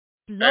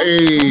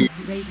Hey,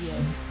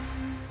 Radio.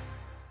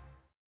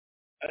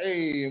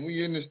 hey, and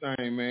we in this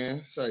thing,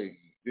 man. Say,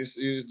 this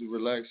is the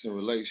Relax and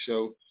Relate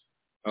show.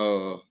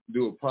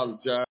 Do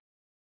apologize.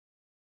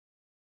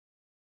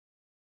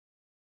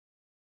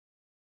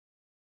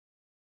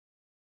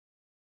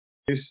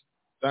 This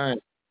thing,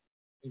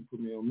 he put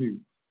me on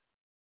mute.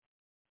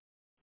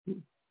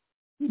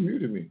 Who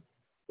muted me?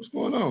 What's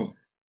going on?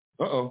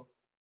 Uh-oh.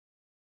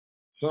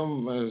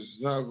 Something is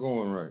not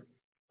going right.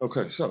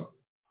 Okay, so,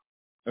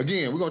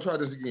 again, we're going to try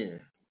this again.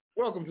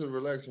 Welcome to the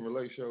Relax and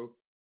Relate show.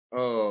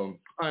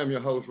 I am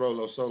your host,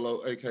 Rolo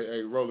Solo,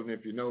 a.k.a. Roland,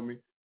 if you know me.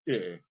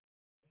 Yeah.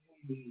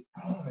 Man,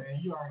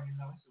 you already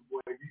know it's your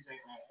boy DJ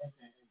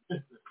and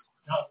Mr.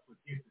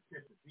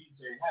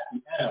 DJ.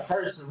 Happy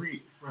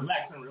anniversary,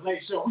 Relax and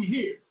Relate show. We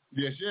here.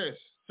 Yes, yes.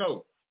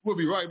 So, we'll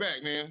be right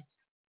back, man.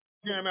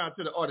 Jam out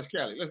to the artist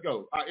Cali. Let's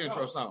go. Our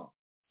intro song.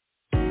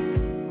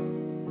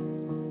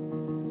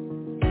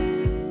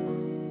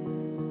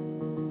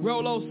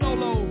 Rolo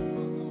Solo.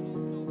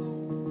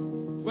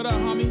 What up,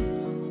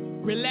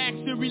 homie? Relax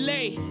and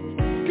relay.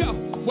 Go.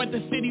 What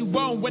the city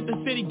want, what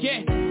the city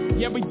get.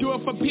 Yeah, we do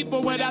it for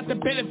people without the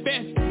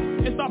benefits.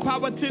 It's all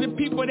power to the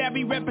people that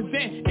we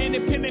represent.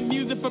 Independent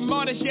music from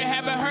artists you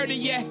haven't heard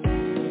it yet.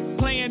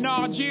 Playing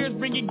all years,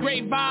 bringing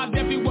great vibes.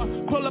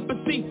 Everyone pull up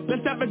a seat,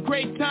 let's have a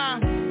great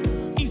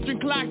time. Eastern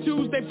clock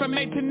Tuesday from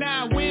 8 to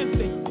 9.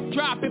 Wednesday,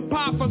 drop it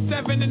pop from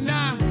 7 to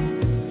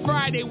 9.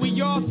 Friday,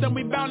 we awesome,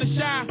 we bound to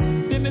shine.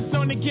 Then it's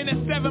on again at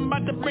 7,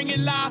 about to bring it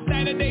live.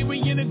 Saturday,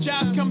 we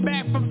energize, come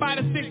back from 5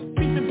 to 6.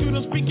 Piecing through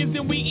those speakers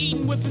and we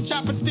eating with some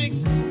chopper sticks.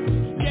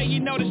 Yeah,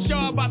 you know the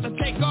show about to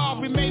take off.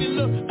 We made it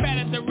look fat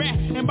as a rat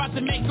and about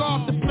to make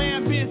off. The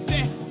plan been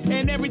set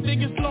and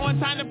everything is flowing.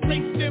 Time to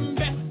place them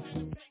bets.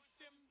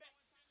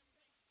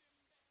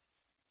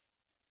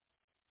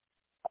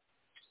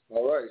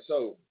 All right,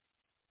 so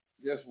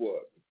guess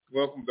what?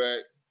 Welcome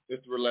back.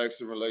 It's the Relax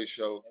and Relate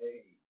show.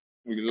 Hey.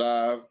 We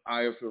live,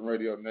 iFM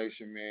Radio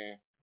Nation, man.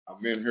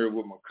 I'm in here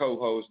with my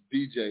co-host,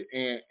 DJ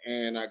Ant,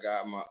 and I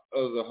got my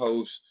other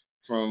host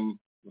from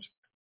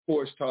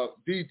Sports Talk,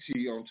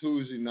 DT, on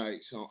Tuesday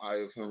nights on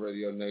iFM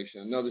Radio Nation.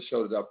 Another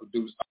show that I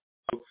produce.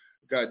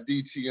 Got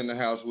DT in the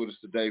house with us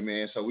today,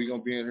 man. So we're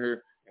going to be in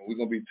here, and we're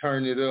going to be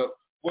turning it up.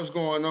 What's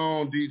going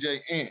on, DJ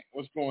Ant?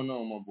 What's going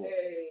on, my boy?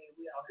 Hey,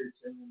 we out here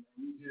chilling, man.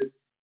 We just,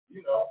 we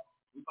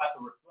about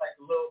to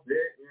reflect a little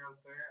bit, you know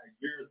what I'm saying? A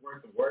year's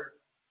worth of work,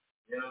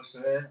 you know what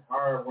I'm saying?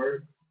 Hard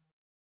work,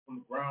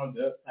 from the ground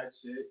up type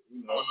shit,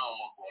 you know. Going on,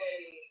 my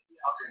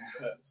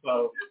boy?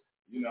 So,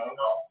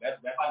 that's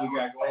what we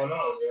got going on, you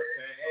know what I'm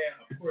saying? And,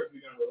 of course,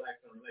 we're going to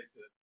relax and relate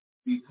to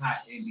these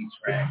hot indie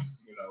tracks,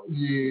 you know.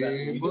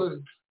 Yeah,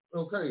 buddy.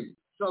 Okay,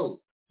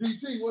 so,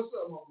 DT, what's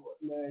up, my boy?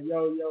 Man,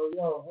 yo,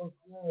 what's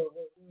good,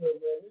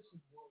 man? This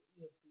is boy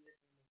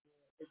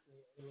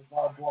it's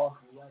our boss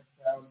from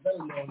Rocktown, better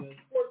known as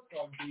Sports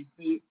Talk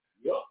DC.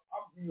 Yup.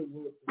 I'm here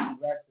with the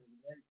Relax and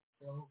Relate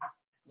show.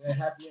 Man,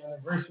 happy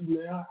anniversary,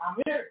 man.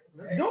 I'm here.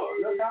 Let's do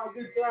it. Let's have a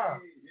good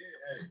time.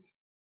 Yeah,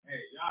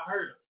 hey, y'all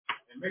heard it.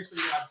 And make sure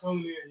y'all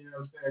tune in, you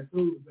know what I'm saying,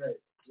 Tuesday,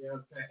 you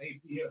know what I'm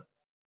saying, 8 p.m. You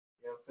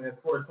know what I'm saying,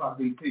 Sports Talk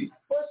DC.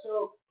 For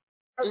sure.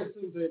 Every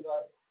Tuesday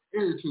night.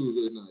 Every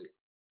Tuesday night.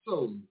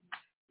 So,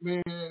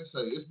 man, it's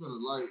been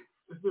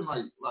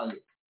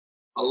like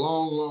a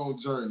long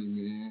journey,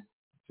 man,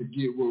 to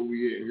get where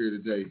we at here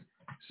today.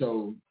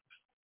 So,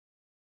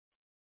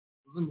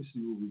 let me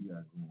see what we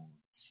got going on.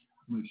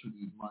 Make sure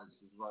these mics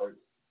is right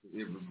for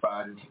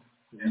everybody.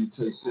 So you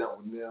take that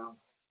one now.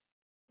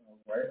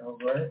 All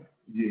right.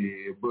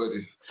 Yeah,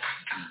 buddy.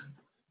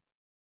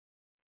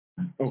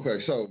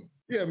 Okay, so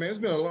yeah, man, it's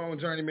been a long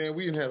journey, man.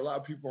 We had a lot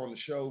of people on the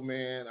show,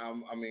 man.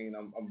 I'm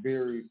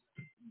very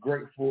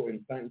grateful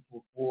and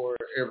thankful for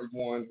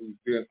everyone who's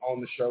been on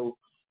the show.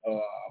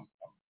 I'm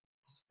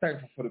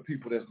thankful for the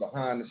people that's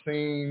behind the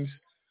scenes,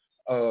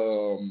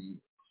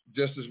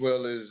 just as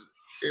well as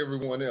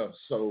everyone else.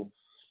 So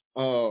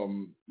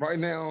right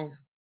now,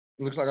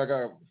 it looks like I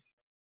got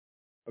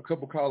a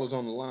couple callers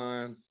on the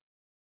line.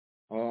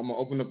 I'm gonna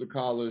open up the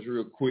callers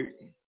real quick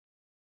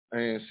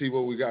and see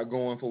what we got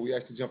going before we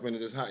actually jump into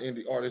this hot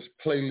indie artist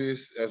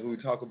playlist as we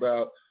talk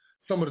about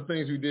some of the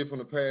things we did from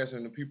the past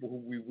and the people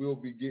who we will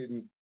be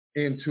getting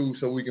into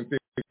so we can figure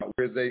out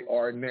where they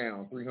are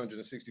now,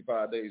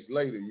 365 days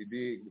later, you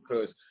dig?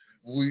 Because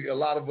a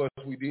lot of us,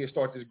 we did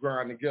start this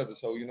grind together.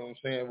 So, you know what I'm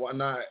saying? Why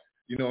not,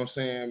 you know what I'm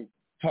saying,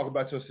 talk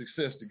about your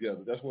success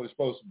together. That's what it's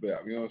supposed to be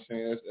about. You know what I'm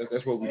saying?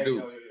 That's what we do.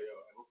 Yo.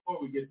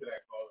 Before we get to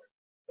that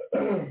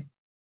caller,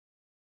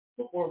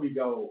 before we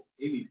go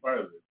any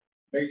further,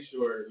 make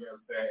sure, you know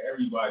what I'm saying,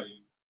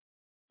 everybody,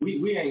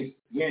 we ain't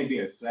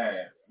being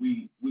sad.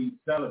 We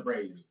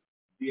celebrating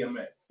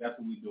DMX. That's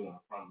what we doing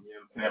from, you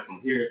know what I'm saying, from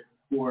here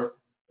forth.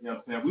 You know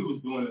what I'm saying? We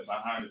was doing it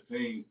behind the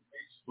scenes,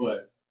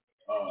 but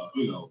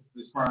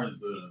as far as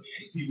the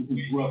people who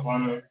grew up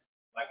on it,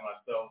 like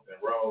myself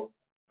and Ro,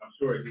 I'm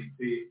sure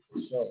DT.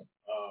 For sure.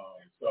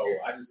 So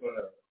I just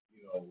want to,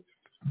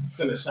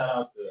 send a shout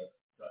out to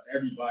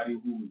everybody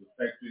who was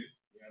affected,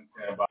 you know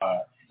what I'm saying,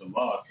 by the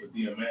loss of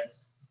DMX.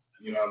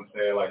 you know what I'm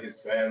saying, like his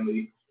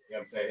family, you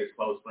know what I'm saying, his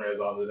close friends,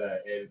 all of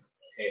that, and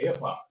hip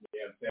hop, you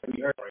know what I'm saying,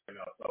 we heard right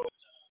now. So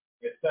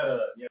instead of,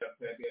 you know what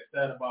I'm saying, being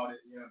sad about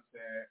it, you know what I'm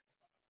saying,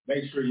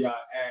 make sure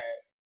y'all add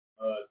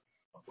a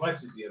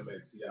bunch of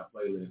DMX to y'all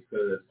playlist,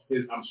 because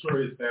I'm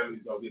sure his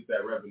family's gonna get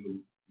that revenue,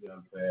 you know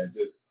what I'm saying,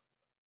 just,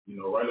 you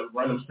know, run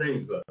them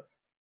streams up.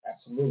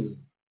 Absolutely.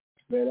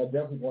 Man, I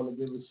definitely want to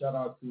give a shout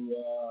out to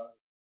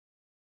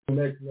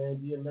DMX,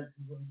 man. DMX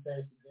is really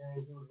changed the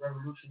game. He was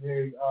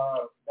revolutionary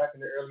back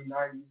in the early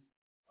 90s,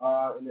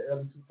 in the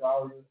early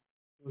 2000s.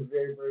 He was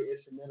very, very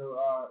instrumental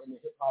in the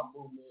hip-hop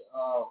movement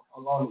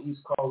along the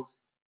East Coast.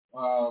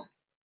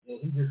 And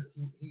he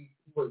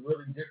was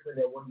really different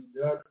at what he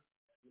done.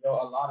 You know,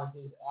 a lot of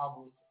his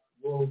albums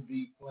will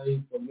be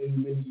played for many,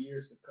 many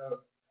years to come.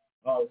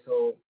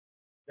 So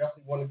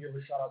definitely want to give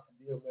a shout out to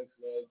DMX,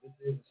 man. This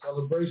is a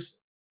celebration.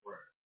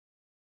 Right.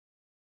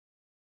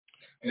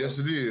 Yes,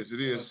 it is.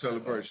 It is a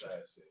celebration.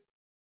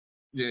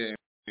 Yeah.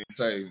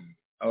 Say,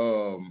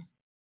 of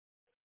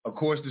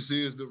course, this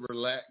is the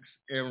Relax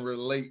and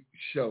Relate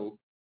show.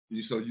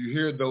 So you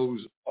hear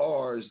those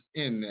R's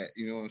in that.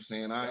 You know what I'm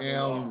saying? I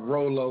am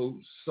Rolo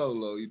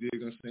Solo. You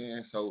dig what I'm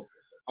saying? So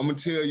I'm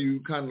gonna tell you,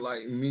 kind of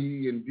like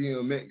me and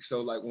DMX.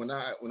 So like when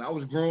I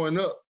was growing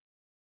up,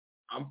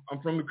 I'm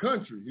from the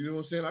country. You know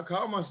what I'm saying? I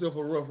called myself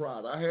a Rough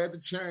Rider. I had the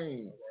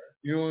chain.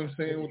 You know what I'm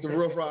saying? With the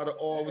Rough Rider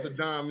R with the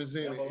diamonds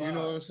in it. You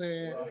know what I'm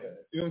saying?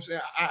 You know what I'm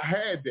saying? I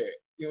had that.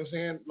 You know what I'm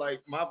saying?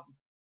 Like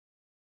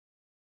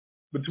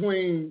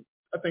between,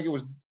 I think it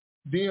was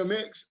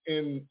DMX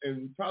and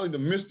probably the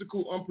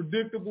Mystical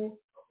Unpredictable.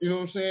 You know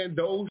what I'm saying?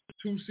 Those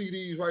two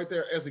CDs right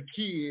there as a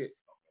kid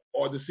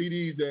are the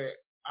CDs that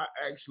I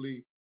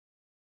actually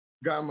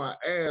got my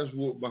ass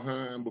whooped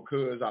behind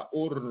because I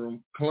ordered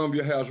them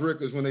Columbia House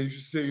Records when they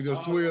used to sell you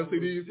those 12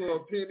 CDs for a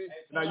penny,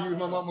 and I used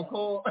my mama's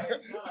card.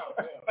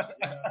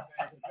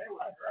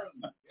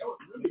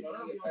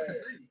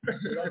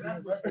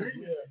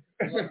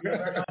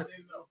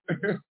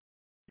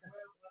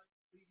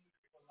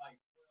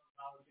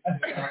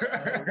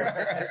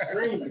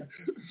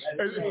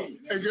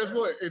 And guess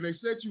what? And they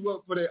set you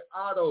up for that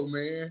auto,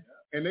 man.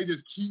 And they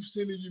just keep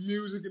sending you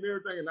music and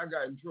everything. And I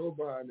got in trouble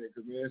behind that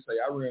because, man, say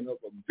I ran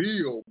up a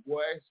bill,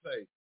 boy.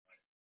 Say,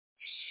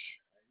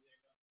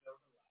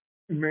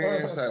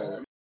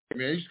 man, it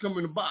used to come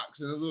in a box,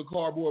 in a little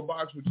cardboard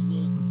box with your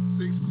little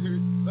 6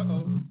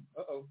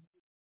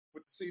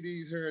 with the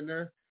CDs here and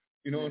there.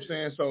 You know what I'm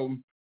saying? So,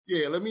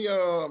 yeah, let me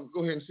go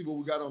ahead and see what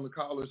we got on the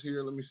callers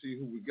here. Let me see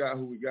who we got.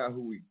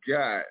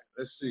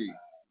 Let's see.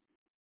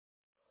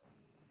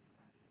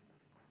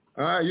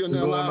 All right, you're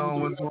now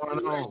live. What's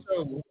going on?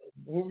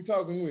 Who we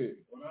talking with?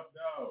 What up,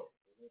 dog?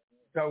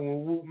 Talking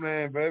with Whoop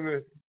Man,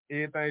 baby.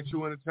 Everything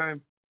True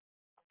Entertainment.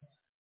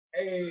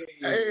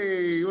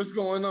 Hey, what's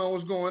going on?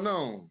 What's going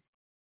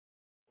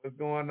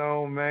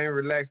on, man?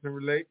 Relax and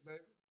relate, baby.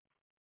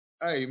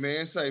 Hey,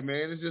 man,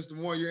 it's just the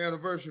 1 year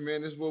anniversary,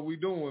 man. This is what we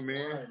doing,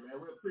 man. All right,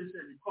 man. We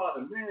appreciate you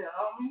calling, man,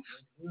 homie.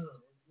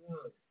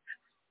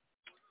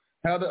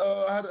 How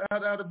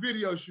the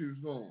video shoots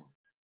going?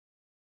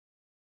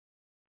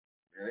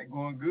 Yeah, they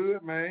going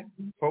good, man.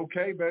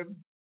 4K, baby.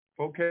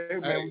 4K,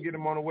 man. Hey. We get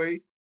them on the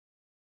way.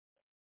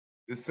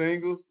 The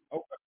singles.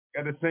 Okay.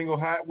 Got the single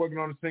hot. Working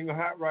on the single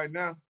hot right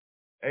now.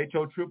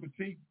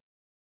 HOTTT.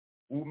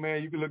 Whoop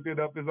Man, you can look it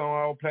up. It's on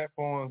all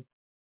platforms.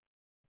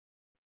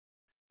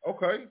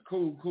 Okay,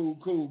 cool.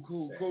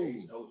 HOTTT.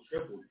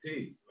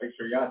 Make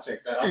sure y'all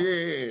check that out. Yeah,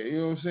 you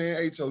know what I'm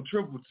saying?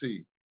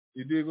 HOTTT.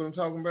 You dig what I'm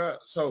talking about?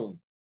 So,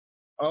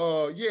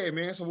 yeah,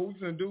 man. So what we're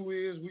gonna do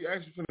is we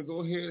actually gonna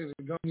go ahead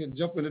and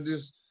jump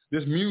into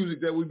this music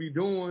that we be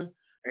doing,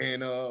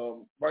 and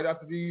right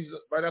after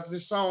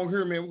this song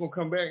here, man, we're gonna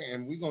come back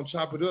and we're gonna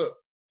chop it up,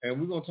 and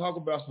we're gonna talk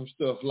about some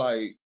stuff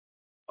like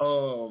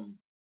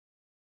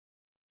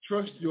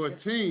trust your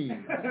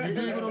team. You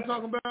dig what I'm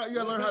talking about? You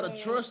gotta learn how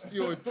to trust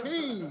your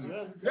team.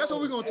 That's what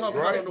we're gonna talk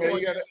about on the 1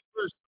 year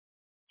anniversary.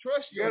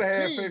 Trust your team. You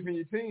gotta have faith in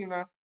your team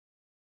now.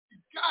 You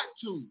got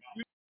to. You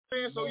know what I'm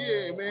saying? So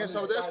yeah, man.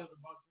 So that's.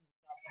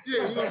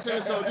 Yeah, you know what I'm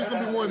saying? So this is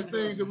going to be one of the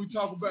things that we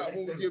talk about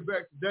when we get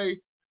back today.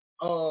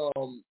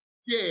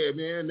 Yeah,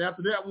 man.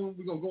 After that one,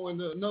 we're going to go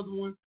into another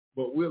one,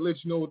 but we'll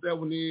let you know what that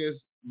one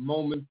is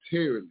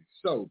momentarily.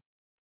 So,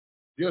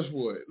 guess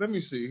what? Let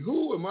me see.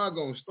 Who am I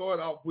going to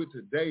start off with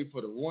today for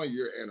the 1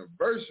 year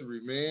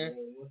anniversary, man?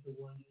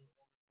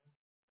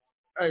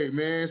 Hey,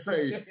 man,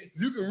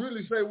 you can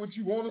really say what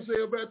you want to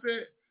say about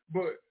that,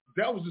 but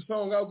that was the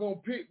song I was going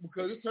to pick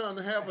because it's time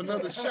to have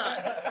another shot.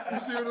 You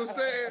see what I'm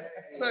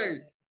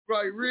saying?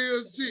 Right,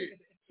 real shit.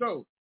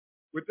 So,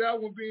 with that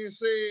one being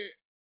said,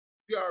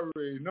 you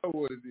already know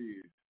what it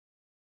is.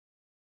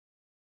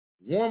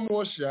 One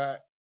More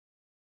Shot,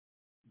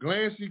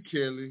 Glancy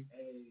Kelly,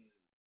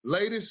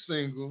 latest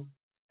single.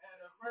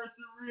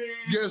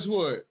 Anniversary. Guess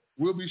what?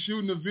 We'll be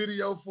shooting a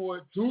video for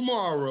it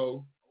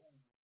tomorrow.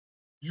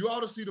 You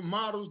ought to see the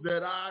models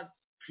that I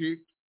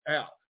picked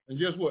out. And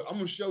guess what? I'm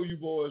going to show you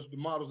boys the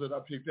models that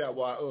I picked out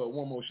while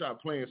One More Shot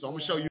playing. So I'm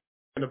going to show you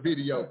in a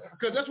video,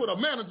 because that's what a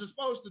manager's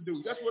supposed to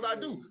do. That's what I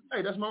do.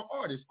 Hey, that's my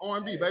artist,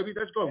 R&B, baby.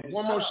 Let's go.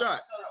 One more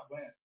shot.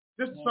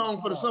 This is a song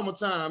for the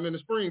summertime and the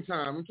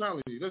springtime. I'm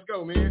telling you. Let's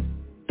go, man.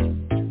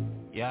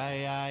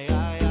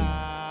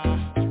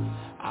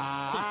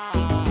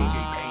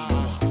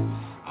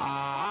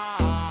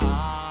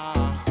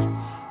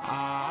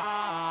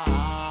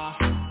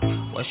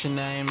 What's your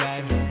name,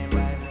 baby?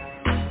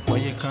 Where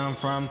you come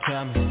from,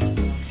 tell me.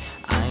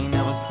 I ain't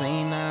never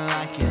seen nothing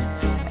like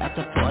it. At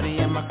the party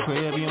in my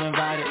crib, you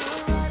invited.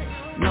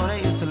 Know there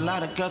is a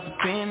lot of girls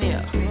up in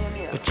here,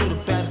 but you the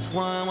baddest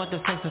one with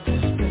the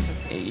sensitive.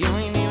 And you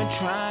ain't even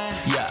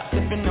trying.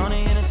 Sipping on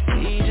it in the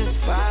sea, just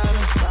vibing.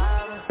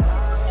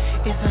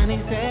 It's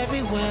honeys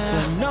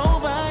everywhere, but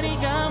nobody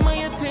got my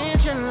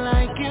attention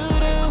like you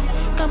do.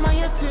 Got my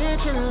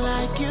attention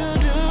like you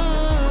do.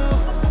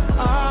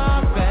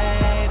 Oh,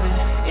 baby,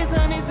 it's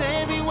honeys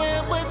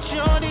everywhere, but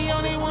you're the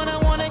only one I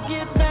wanna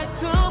get back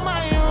to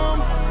my room.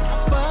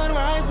 But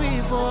right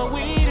before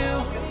we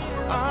do,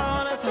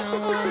 all the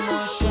time, one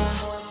more shot.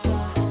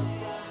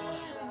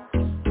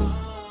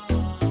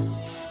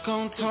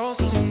 Gon' toast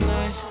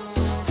tonight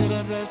to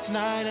the best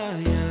night of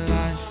your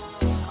life.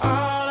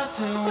 All the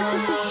time, one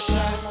more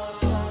shot.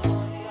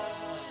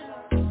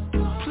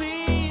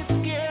 Please,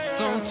 girl,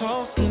 gon'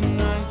 toast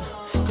tonight,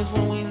 'cause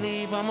when we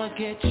leave, I'ma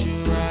get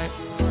you right.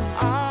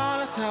 All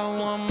the time,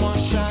 one more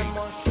shot.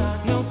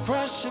 No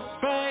pressure,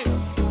 babe.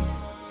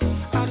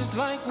 I just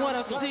like what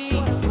I see.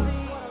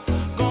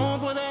 Gon'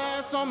 put the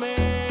ass on me,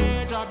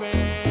 drop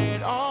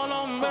it all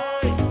on me.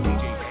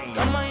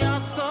 Got my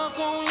eyes stuck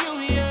on you,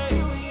 yeah.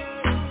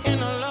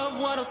 And I love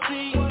what I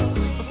see.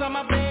 Beside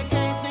my bed,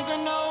 can't think of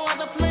no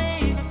other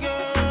place,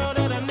 girl,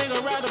 that a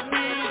nigga rather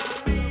be.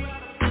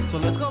 So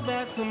let's go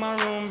back to my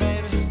room,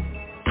 baby.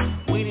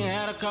 We done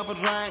had a couple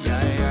drinks,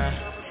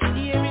 yeah.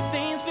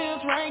 Everything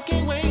feels right,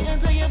 can't wait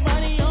until your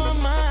body on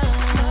mine.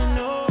 I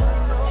know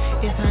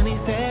it's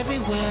honeys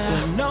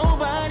everywhere, but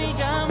nobody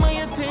got my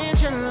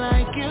attention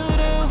like you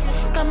do.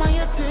 Got my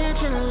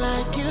attention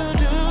like you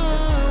do.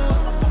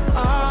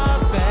 Oh,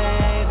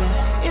 baby,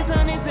 it's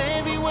honeys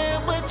everywhere,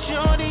 but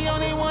you're the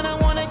only one I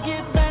wanna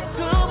get back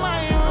to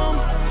my room.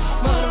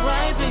 But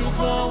right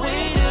before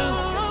we do,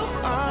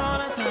 all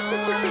the time,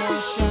 one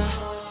more shot.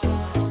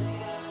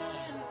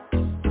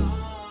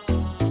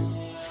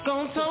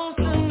 Gon' toast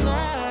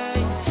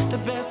tonight, the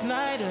best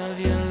night of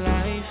your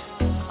life.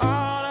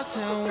 All the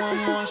time, one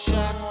more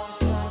shot.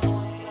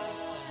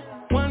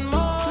 One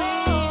more,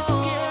 please,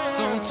 girl.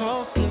 Gon'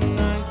 toast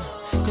tonight,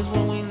 'cause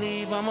when we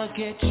leave, I'ma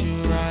get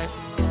you right.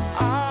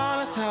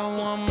 All the time,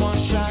 one more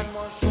shot.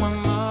 One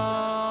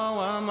more,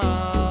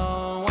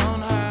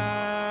 won't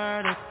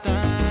hurt a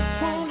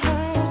thing. Won't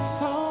hurt a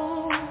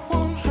soul,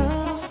 won't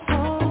hurt a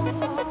soul.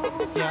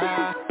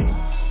 Yeah.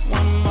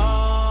 One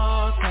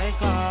more,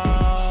 take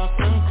off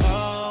them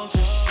clothes,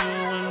 just you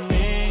and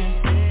me.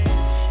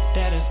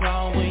 That is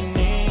all we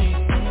need.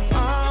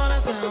 All the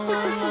time,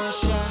 one more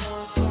shot.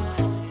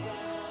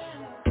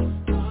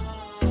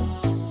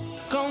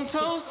 Gon'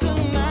 toast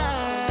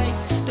tonight,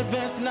 the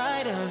best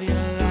night of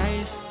your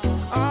life.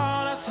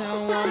 All the time,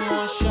 one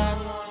more shot.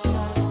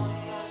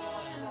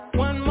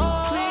 One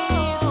more,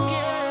 please,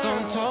 girl.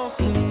 Gon' toast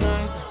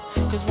tonight,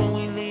 'cause when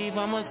we leave,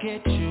 I'ma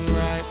get you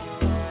right.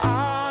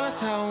 All the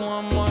time,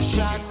 one more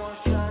shot.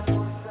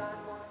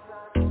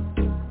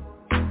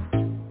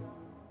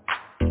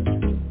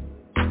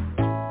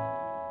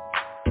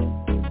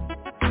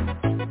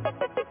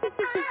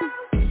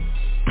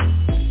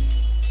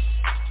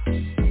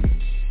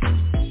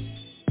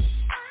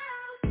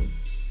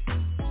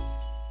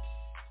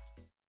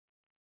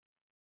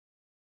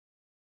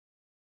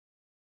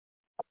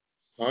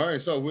 All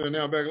right, so we're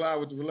now back live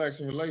with the Relax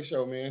and Relay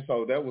show, man.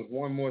 So that was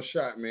one more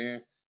shot,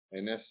 man.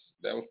 And that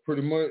was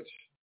pretty much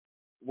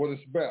what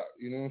it's about.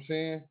 You know what I'm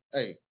saying?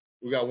 Hey,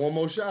 we got one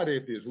more shot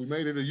at this. We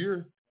made it a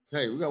year.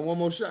 Hey, we got one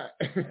more shot.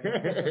 You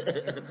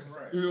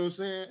know what I'm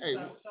saying? Hey,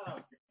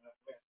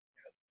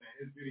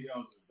 his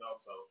videos are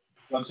dope, so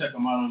go check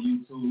him out on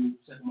YouTube,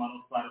 check him out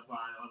on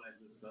Spotify, all that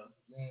good stuff.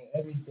 Man,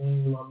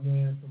 everything my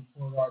man from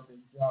Port Arthur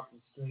dropped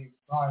is straight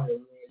fire, man.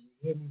 You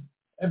hear me?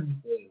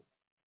 Everything.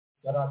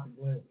 Shout out to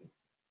Glenn.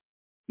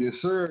 yes,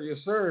 sir. Yes,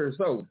 sir.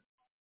 So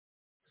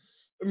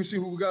let me see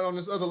who we got on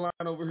this other line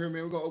over here,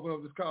 man. We're going to open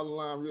up this caller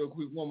line real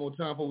quick one more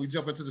time before we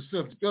jump into the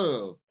subject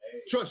of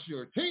trust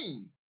your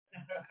team.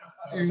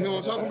 You know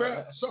what I'm talking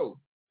about? So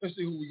let's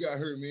see who we got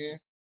here, man.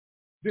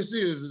 This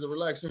is the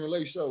Relax and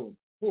Relay show.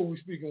 Who are we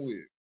speaking with?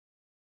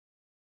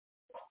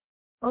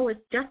 Oh,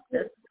 it's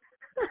Justice.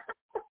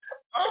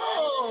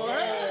 Oh,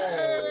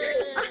 hey!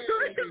 I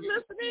was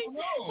listening.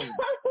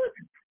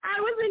 I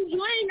was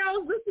enjoying. I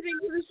was listening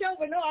to the show,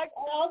 but no,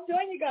 I'll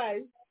join you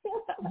guys.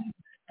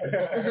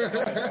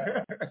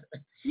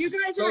 You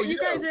guys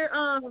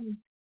are.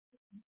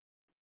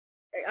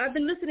 I've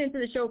been listening to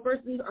the show.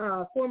 First and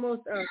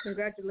foremost,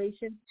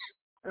 congratulations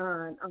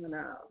on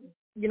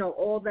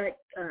all that.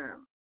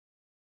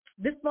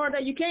 This far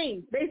that you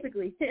came,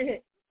 basically.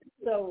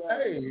 So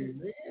hey,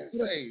 man,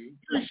 hey,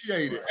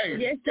 appreciate it. Hey,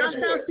 yeah, shout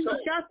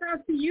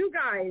out to you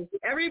guys.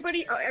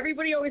 Everybody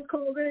always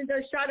calls in and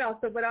does shout outs,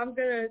 but I'm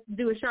gonna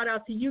do a shout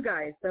out to you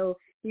guys. So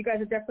you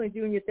guys are definitely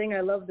doing your thing.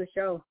 I love the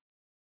show.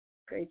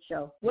 Great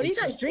show. What are you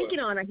guys drinking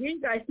on? I hear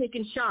you guys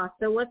taking shots.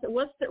 So what's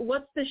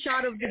the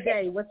shot of the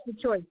day? What's the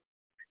choice?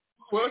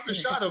 Well, it's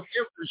a shot of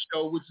every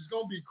show, which is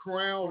gonna be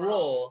Crown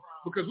Royal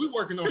because we're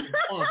working on the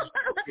sponsors.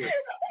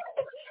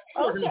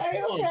 Okay.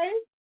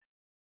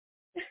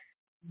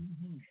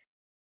 Mm-hmm.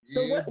 So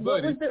Yeah,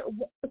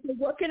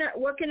 what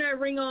can I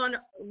ring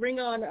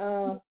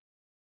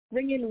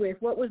in with?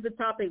 What was the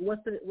topic?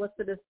 What's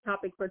the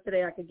topic for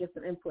today? I could get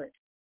some input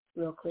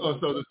real quick.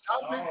 So the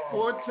topic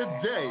for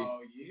today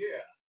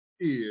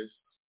is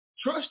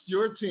trust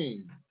your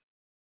team.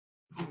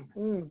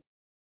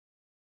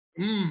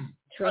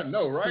 I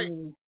know, right?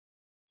 Team.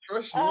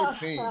 Trust your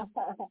team. I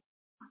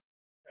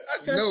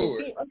know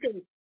it.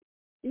 Okay.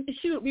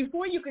 Shoot,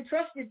 before you can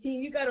trust your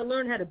team, you got to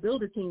learn how to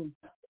build a team.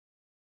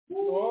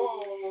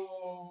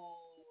 Whoa.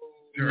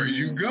 There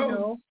you go. You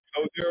know?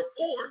 So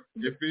therefore,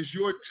 if it's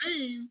your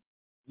team,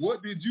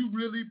 what did you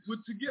really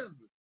put together?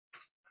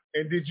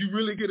 And did you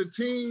really get a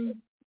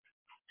team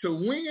to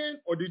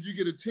win, or did you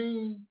get a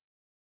team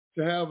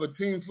to have a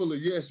team full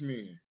of yes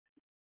men?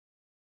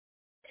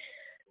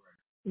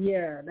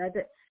 Yeah, that's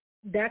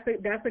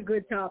a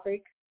good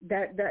topic.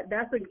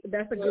 That's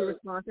a good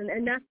response,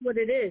 and that's what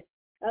it is.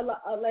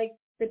 Like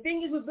the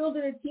thing is with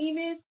building a team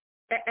is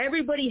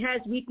everybody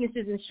has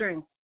weaknesses and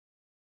strengths.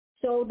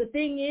 So the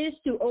thing is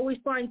to always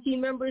find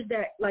team members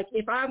that, like,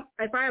 if I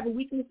have a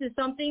weakness in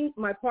something,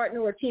 my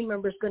partner or team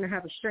member is going to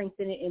have a strength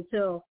in it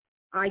until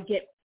I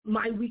get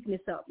my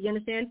weakness up. You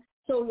understand?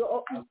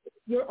 So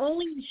you're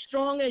only as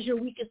strong as your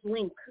weakest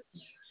link.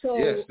 So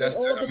yes, that's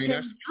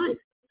true.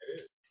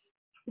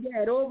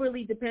 Yeah, it all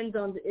really depends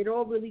on the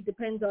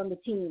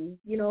team.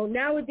 You know,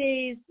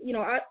 nowadays, you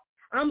know,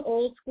 I'm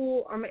old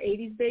school. I'm an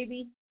 80s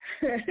baby.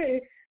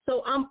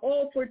 So I'm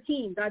all for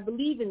teams. I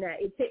believe in that.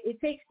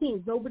 It takes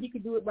teams. Nobody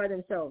could do it by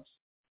themselves.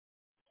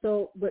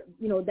 So, but,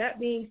 you know,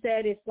 that being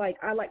said, it's like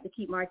I like to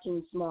keep my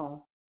team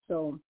small.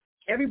 So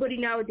everybody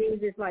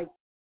nowadays is like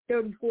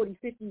 30, 40,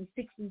 50,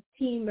 60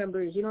 team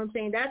members. You know what I'm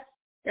saying?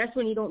 That's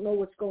when you don't know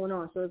what's going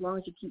on. So as long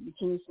as you keep your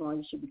team small,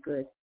 you should be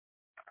good.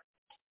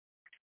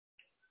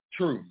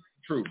 True.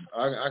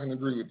 I can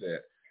agree with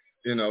that.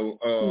 You know,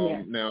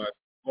 Now as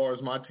far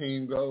as my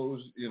team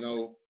goes,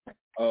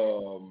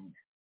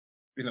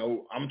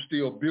 I'm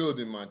still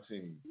building my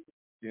team,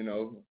 and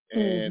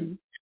in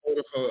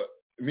order for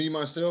me,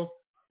 myself,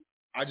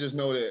 I just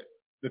know that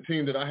the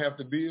team that I have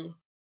to build,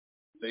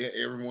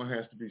 everyone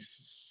has to be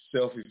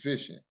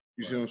self-efficient.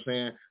 You see what I'm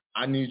saying?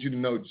 I need you to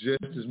know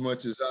just as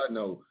much as I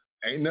know.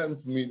 Ain't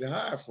nothing for me to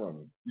hide from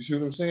you. You see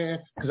what I'm saying?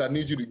 Because I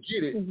need you to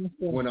get it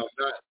when I'm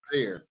not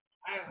there.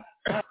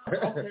 Okay.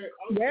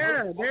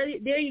 Yeah,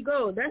 there you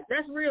go.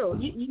 That's real.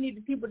 You need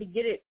the people to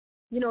get it.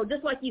 You know,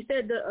 just like you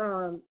said,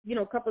 a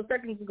couple of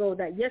seconds ago,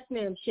 that yes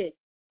ma'am shit.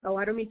 Oh,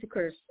 I don't mean to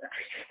curse.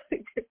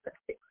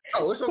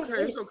 Oh, it's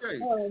okay. It's okay.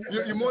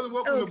 You're more than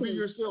welcome to be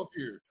yourself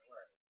here.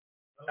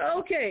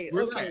 Okay.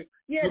 Relax. Okay.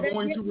 Yeah, we're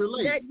going to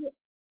relate.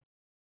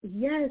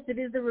 Yes, it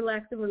is the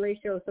Relax and Relate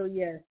show. So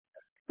yes,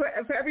 for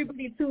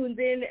everybody tuned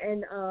in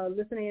and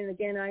listening, and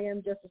again, I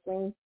am just the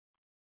same.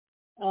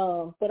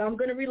 But I'm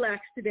going to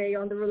relax today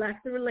on the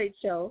Relax and Relate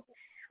show.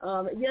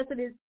 Yes, it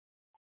is.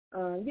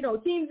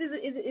 Teams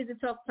is a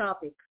tough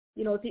topic.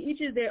 You know, to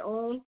each is their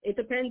own. It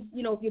depends,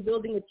 if you're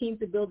building a team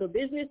to build a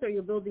business or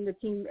you're building a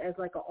team as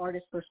like an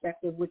artist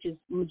perspective, which is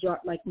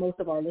like most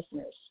of our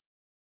listeners.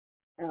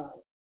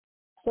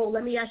 So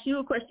let me ask you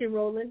a question,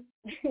 Roland.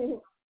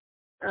 So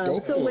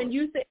when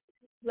you say,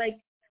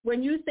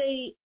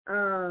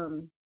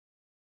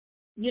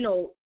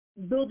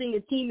 building a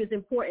team is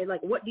important,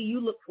 like what do you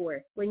look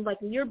for? When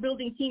you're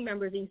building team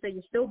members and you say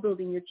you're still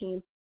building your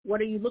team,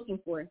 what are you looking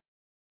for?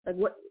 Like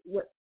what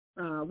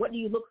do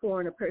you look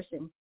for in a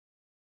person?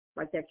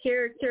 Like their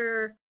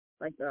character,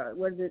 like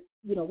whether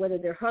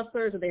they're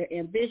hustlers or they're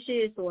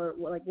ambitious, or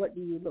like what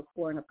do you look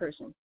for in a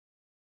person?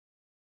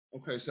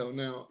 Okay, so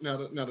now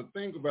the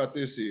thing about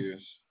this is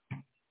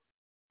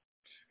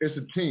it's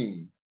a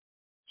team.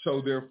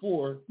 So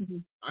therefore,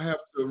 I have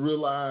to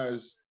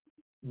realize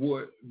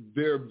what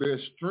their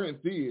best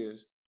strength is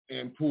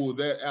and pull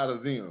that out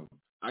of them.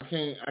 I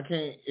can't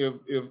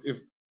if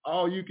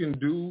all you can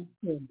do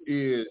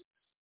is,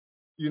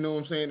 you know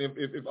what I'm saying,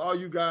 if all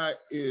you got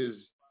is,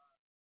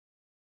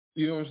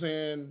 you know what I'm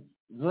saying,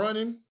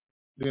 running,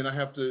 then I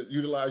have to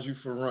utilize you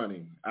for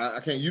running. I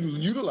can't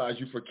utilize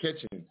you for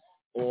catching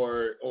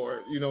or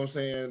you know what I'm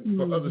saying,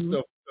 for other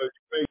stuff. You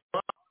may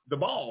drop the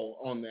ball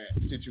on that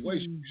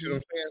situation. You know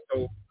what I'm saying? So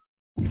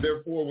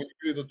therefore, when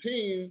you build a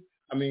team,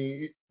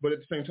 but at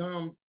the same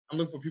time, I'm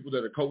looking for people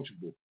that are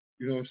coachable.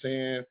 You know what I'm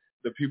saying?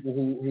 The people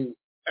who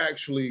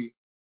actually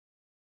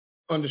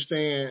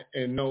understand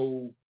and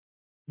know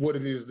what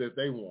it is that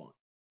they want.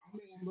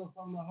 But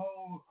from a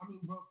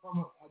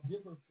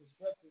different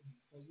perspective,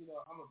 because,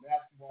 I'm a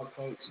basketball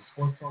coach,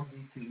 sports on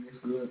DT, it's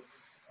good.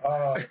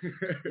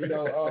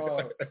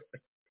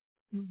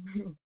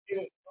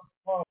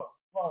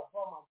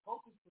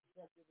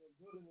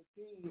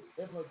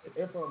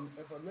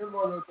 a member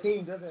on your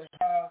team doesn't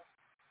have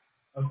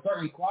a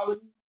certain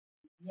quality,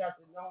 you have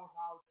to know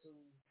how to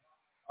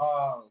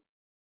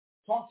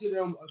talk to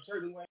them a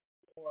certain way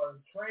or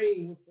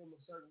train with them a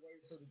certain way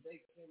so that they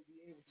can be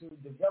able to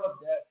develop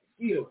that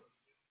skill.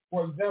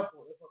 For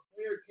example, if a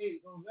player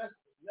can't go if a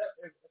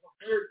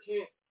player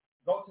can't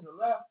go to the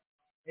left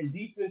and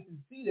defenses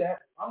see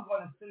that, I'm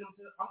going to send them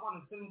to the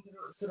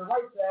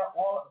right side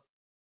all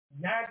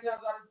 9 times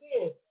out of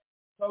 10.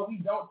 So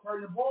he don't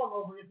turn the ball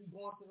over if he's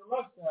going to the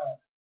left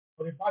side.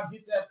 But if I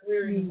get that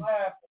player in the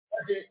lab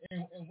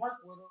and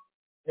work with him,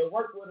 and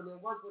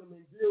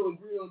drill,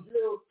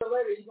 so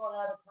later he's going to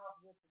have the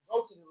confidence to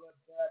go to the left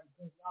side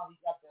because now he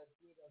got that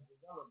skill that's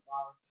developed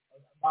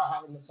by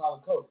having a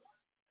solid coach.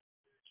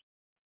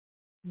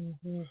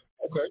 Mm-hmm.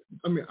 Okay.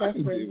 I mean, I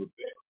can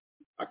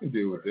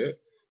deal with that.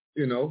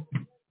 You know.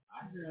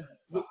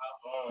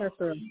 That's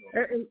real.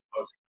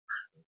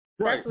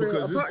 Right,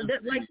 because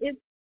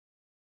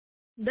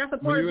that's a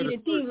part of being a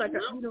team. Like,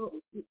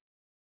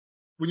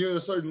 when you're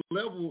at a certain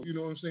level, you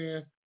know what I'm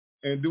saying,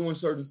 and doing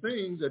certain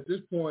things, at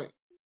this point,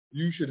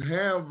 you should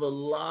have a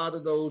lot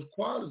of those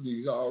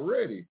qualities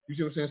already. You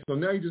see what I'm saying? So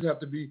now you just have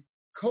to be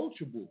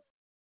coachable.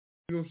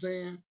 You know what I'm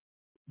saying?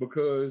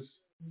 Because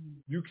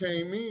you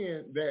came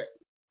in that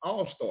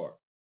all-star.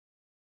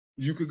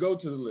 You could go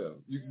to the left.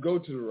 You could go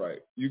to the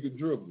right. You could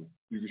dribble.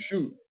 You could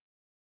shoot.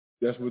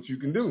 That's what you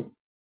can do.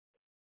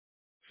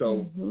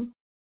 So,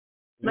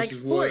 like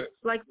sports,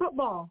 like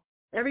football,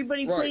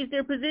 everybody plays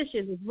their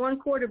position. There's one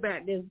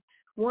quarterback. There's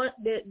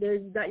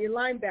got your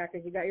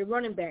linebackers. You got your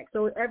running back.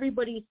 So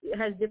everybody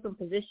has different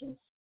positions.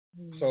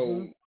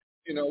 So,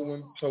 you know,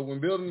 when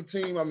building a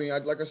team, I mean,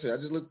 like I said, I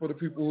just look for the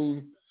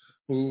people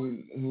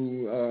who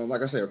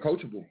like I said, are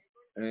coachable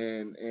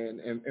and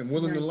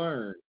willing to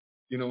learn.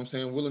 You know what I'm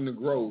saying? Willing to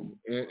grow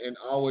and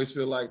always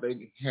feel like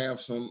they have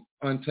some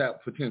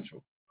untapped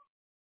potential.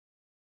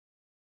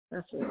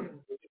 That's right.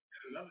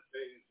 Another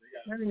thing is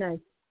very nice.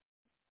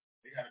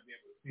 They got to be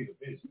able to see the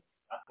vision.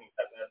 I think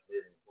that's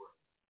very important.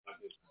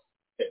 Like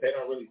if they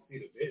don't really see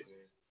the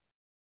vision,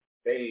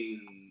 they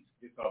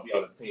just gonna be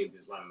on the team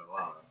just running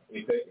around.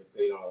 If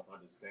they don't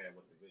understand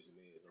what the vision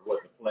is or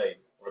what the play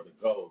or the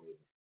goal is,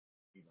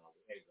 you know,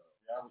 the end goal.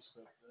 Yeah, I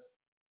respect that.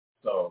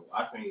 So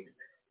I think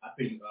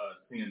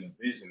seeing the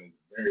vision is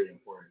very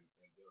important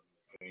in building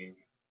a team,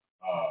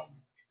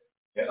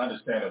 and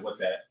understanding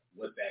what that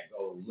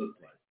goal looks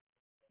like.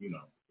 You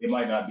know, it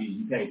might not be,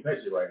 you can't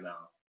touch it right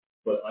now,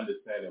 but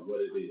understanding what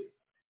it is,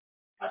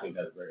 I think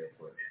that's very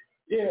important.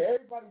 Yeah,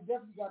 everybody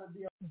definitely got to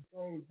be on the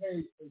same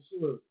page for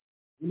sure.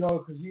 You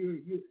know, because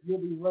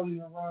you'll be running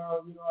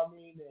around, you know what I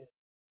mean,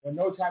 and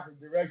no type of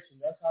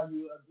direction. That's how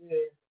you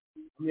get.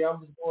 I mean,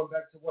 I'm just going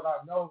back to what I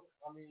know.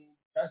 I mean,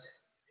 that's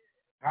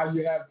how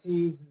you have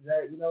teams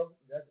that, you know,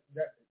 that's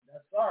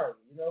sorry,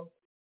 you know,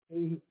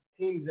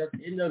 teams that's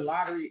in the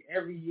lottery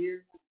every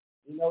year.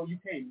 You know, you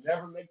can't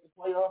never make the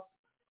playoffs.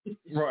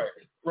 Right.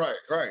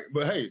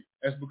 But hey,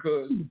 that's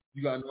because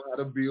you gotta know how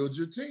to build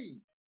your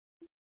team.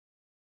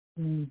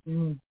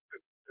 Mm-hmm.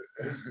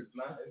 It's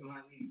not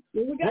easy.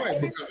 Right,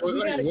 because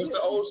what's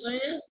the old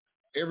saying?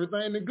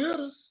 Everything that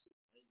glitters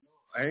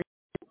ain't.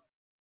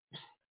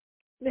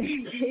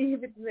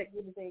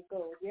 Everything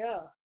gold,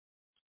 yeah.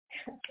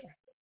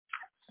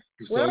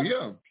 So well,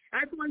 yeah.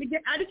 I just want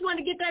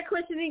to get that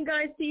question in,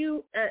 guys, to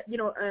you.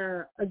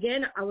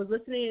 Again, I was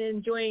listening and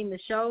enjoying the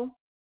show.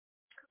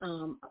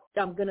 I'm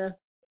gonna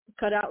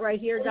cut out right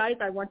here, guys.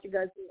 I want you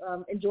guys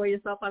to enjoy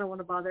yourself. I don't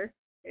want to bother.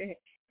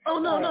 Oh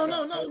no! You're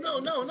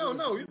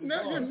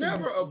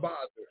never a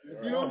bother.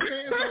 You know what I'm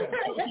saying?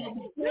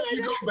 So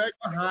you go back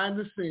behind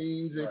the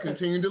scenes and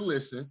continue to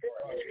listen.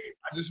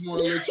 I just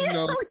want to let you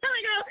know.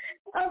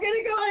 I'm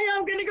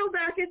gonna go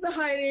back into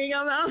hiding.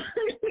 I'm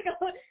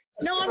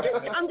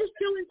just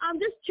chilling. I'm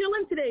just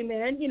chilling today,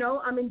 man. You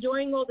know, I'm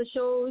enjoying all the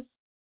shows.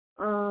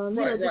 Trying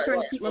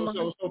to keep my mind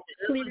so for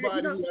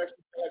everybody who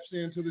actually taps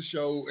into the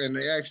show and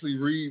they actually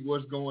read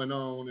what's going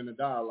on in the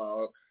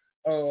dialogue,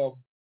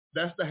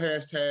 that's the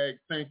hashtag.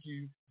 Thank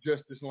you,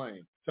 Justice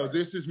Lane. So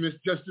this is Miss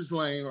Justice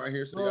Lane right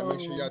here. So y'all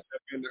make sure y'all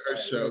tap into her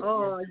show.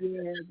 Oh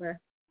yeah,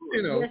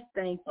 you know. Yes,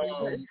 thank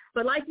you.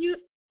 But like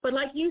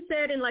you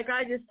said, and like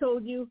I just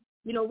told you,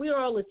 you know, we're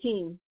all a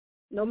team.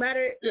 No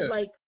matter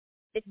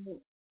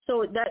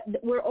so that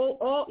we're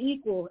all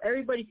equal.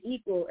 Everybody's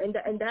equal, and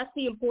that's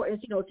the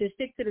importance. You know, to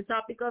stick to the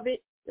topic of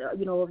it. Of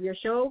your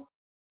show.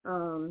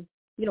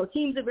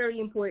 Teams are very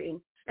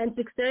important, and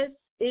success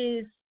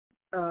is.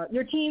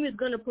 Your team is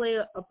going to play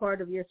a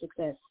part of your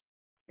success.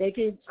 They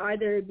could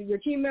either be, your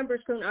team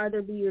members can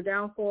either be your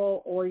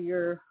downfall or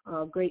your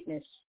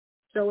greatness.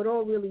 So it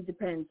all really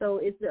depends.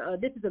 So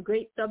this is a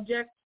great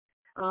subject.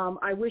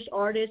 I wish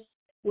artists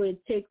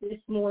would take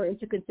this more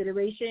into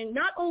consideration.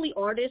 Not only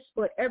artists,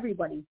 but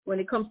everybody.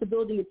 When it comes to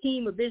building a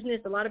team, a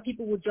business, a lot of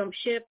people will jump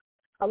ship.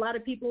 A lot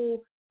of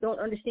people don't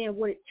understand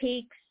what it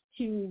takes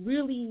to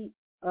really,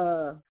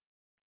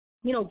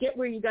 get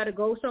where you got to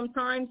go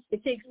sometimes.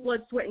 It takes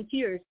blood, sweat, and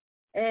tears.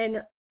 And,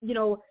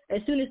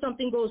 as soon as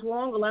something goes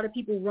wrong, a lot of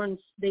people run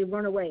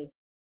away.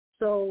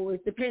 So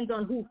it depends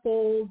on who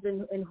folds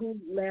and who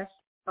lasts.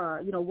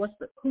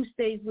 Who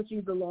stays with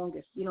you the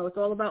longest. It's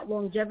all about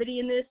longevity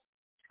in this.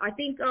 I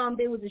think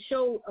there was a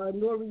show,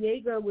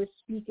 Noriega was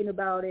speaking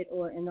about it,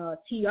 or in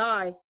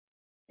TI,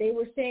 they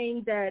were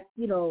saying that,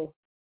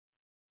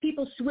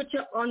 people switch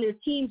up on their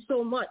team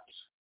so much.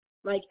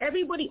 Like,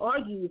 everybody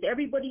argues.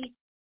 Everybody's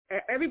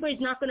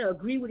not going to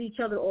agree with each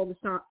other all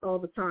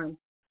the time.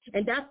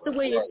 And that's the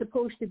way it's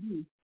supposed to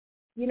be.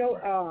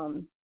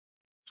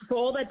 For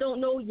all that don't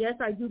know, yes,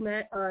 I do,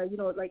 manage,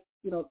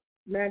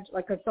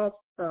 like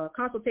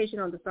consultation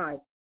on the side.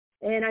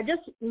 And I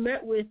just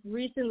met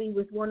recently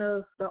with one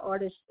of the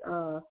artists,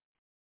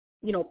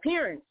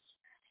 parents.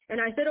 And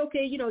I said,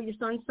 okay, your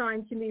son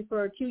signed to me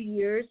for 2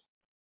 years.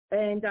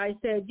 And I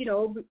said,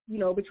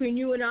 between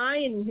you and I,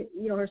 and,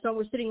 her son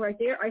was sitting right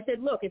there. I said,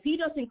 look, if he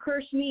doesn't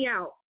curse me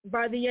out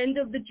by the end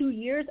of the 2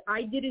 years,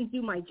 I didn't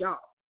do my job.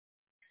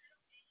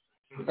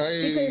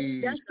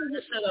 Hey, that's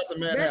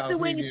the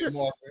way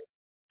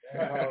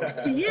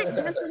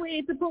that's the way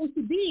it's supposed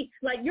to be.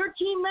 Like, your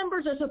team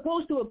members are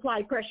supposed to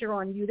apply pressure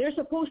on you. They're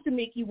supposed to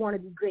make you want to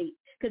be great,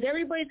 because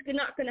everybody's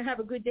not going to have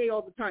a good day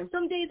all the time.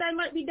 Some days I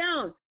might be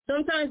down.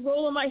 Sometimes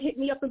Roland might hit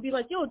me up and be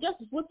like, yo,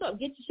 Justice, what's up?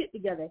 Get your shit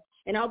together.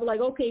 And I'll be like,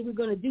 okay, we're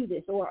going to do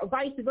this, or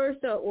vice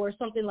versa, or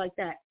something like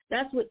that.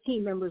 That's what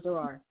team members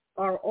are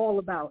all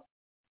about.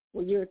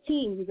 When you're a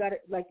team, you got to,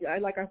 like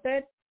I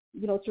said,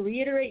 to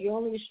reiterate, you're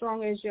only as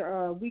strong as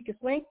your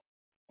weakest link,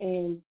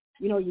 and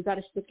you got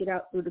to stick it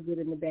out through the good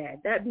and the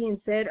bad. That being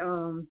said,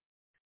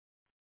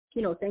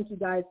 thank you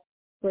guys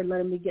for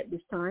letting me get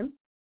this time.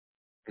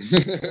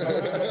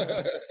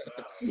 Yeah,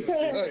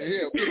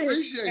 we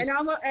appreciate it. And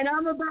I'm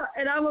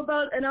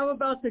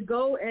about to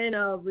go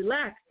and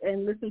relax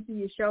and listen to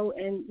your show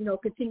and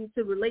continue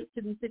to relate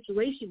to these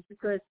situations,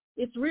 because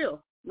it's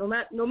real. No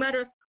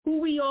matter who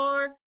we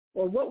are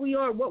or what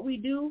we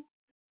do,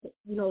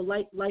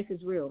 life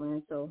is real,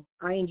 man. So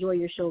I enjoy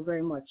your show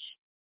very much.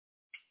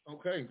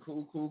 Okay,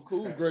 cool.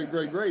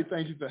 Great.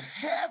 Thank you for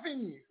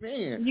having me,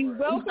 man. You're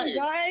welcome,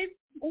 guys.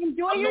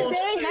 Enjoy your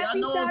day.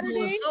 Happy Saturday. I'm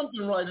doing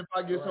something right if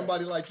I get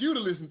somebody like you to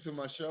listen to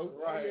my show.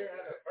 Right.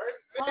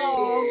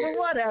 Oh, but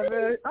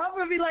whatever. I'm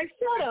gonna be like,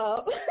 shut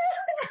up.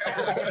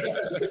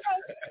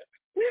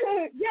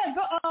 Yeah,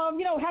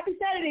 happy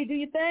Saturday. Do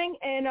your thing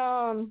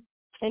and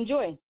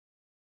enjoy.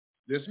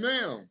 Yes,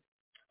 ma'am.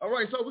 All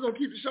right, so we're gonna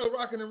keep the show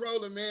rocking and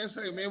rolling, man.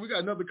 Say, man, we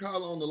got another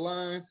caller on the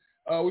line.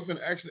 We're gonna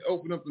actually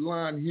open up the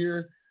line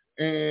here,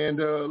 and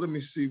let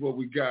me see what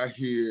we got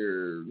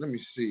here. Let me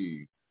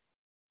see.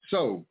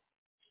 So,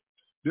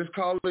 this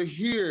caller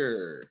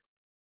here,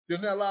 they're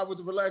now live with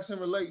the Relax and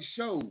Relate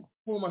show.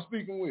 Who am I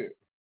speaking with?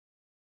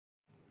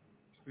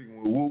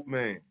 Speaking with Whoop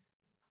Man.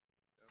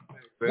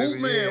 Whoop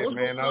Man, yeah, what's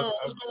man,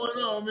 going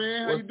on,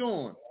 man? How you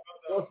doing?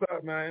 What's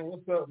up, man?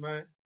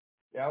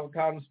 Yeah, I was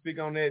calling to speak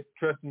on that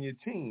trusting your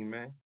team,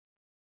 man.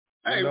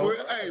 Hey,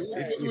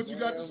 what you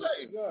got to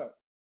say?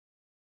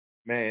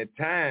 Man,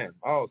 time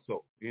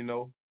also,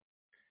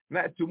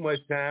 not too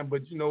much time,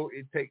 but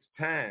it takes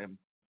time.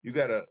 You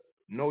gotta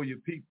know your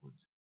people.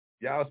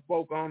 Y'all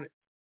spoke on it,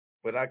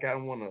 but I kind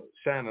of want to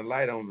shine a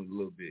light on it a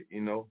little bit.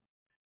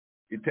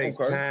 It takes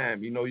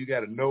time. You got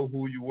to know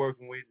who you're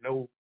working with,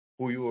 know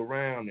who you're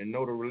around, and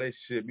know the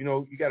relationship.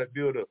 You got to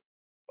build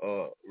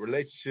a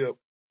relationship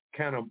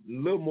kind of a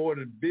little more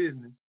than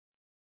business.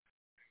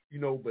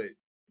 But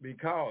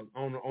because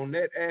on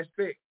that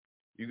aspect,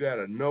 you got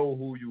to know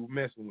who you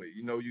messing with.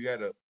 You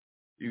gotta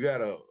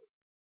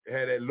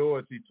have that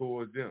loyalty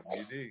towards them.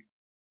 You dig?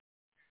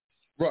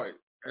 Right.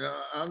 And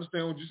I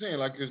understand what you're saying.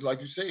 Like you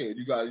said,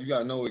 you got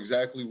to know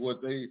exactly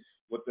what they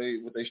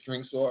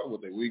strengths are,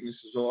 what their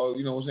weaknesses are.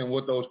 You know what I'm saying?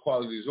 What those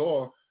qualities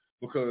are.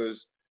 Because,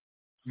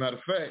 matter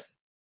of fact,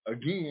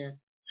 again,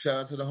 shout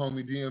out to the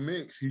homie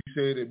DMX. He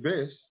said it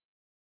best.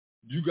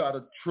 You got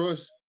to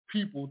trust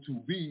people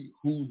to be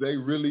who they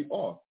really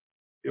are.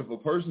 If a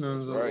person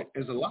is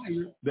a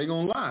liar, they're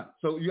gonna lie.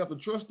 So you have to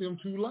trust them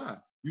to lie.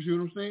 You see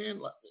what I'm saying?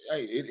 Like,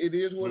 hey, it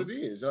is what it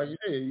is. Like you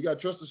said, you got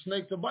to trust a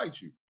snake to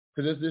bite you,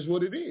 because that's just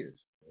what it is.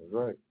 That's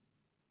right.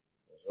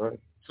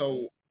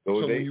 So they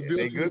when you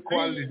build good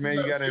qualities, man.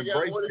 You got to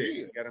embrace it.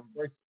 You got to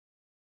embrace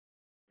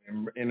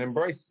it and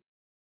embrace it.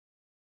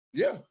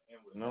 Yeah.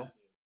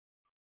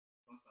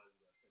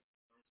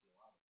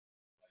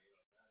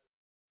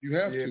 You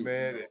have to,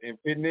 man. And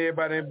putting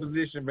everybody in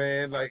position,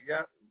 man. Like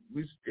y'all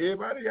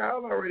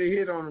already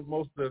hit on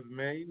most of it,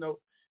 man.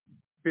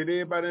 Put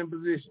everybody in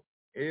position.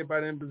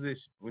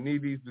 We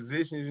need these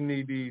positions. You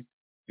need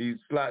these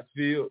slots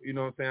filled. You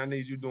know what I'm saying? I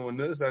need you doing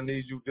this. I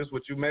need you. This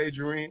what you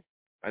major in.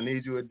 I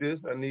need you at this.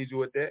 I need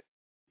you at that.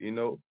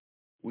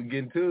 We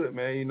get into it,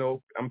 man.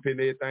 I'm putting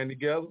everything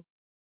together.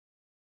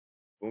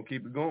 Gonna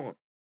keep it going.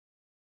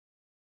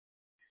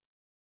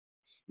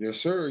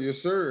 Yes,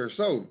 sir.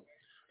 So,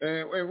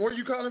 and where are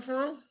you calling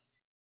from?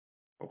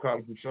 I'm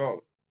calling from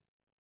Charlotte.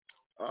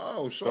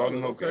 Oh, Charlotte,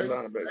 North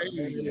Carolina,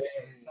 baby.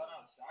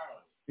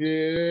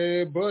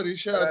 Yeah, buddy.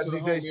 Shout out to the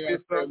DJ homie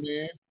out there,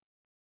 man.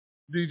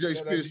 DJ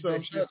Spit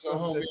something. Shout out to the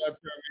homie out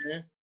there,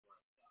 man.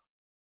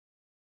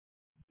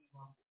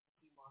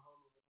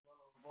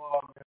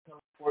 ball, man.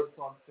 Tell Sports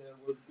Talk said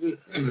what's good.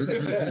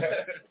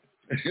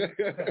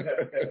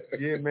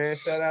 Yeah, man.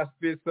 Shout out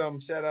Spit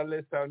Something. Shout out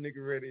Let's Talk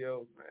Nigga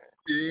Radio, man.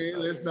 Yeah,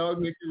 Let's Talk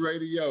Nigga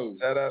Radio.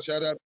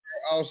 Shout out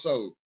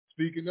also.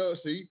 Speaking of,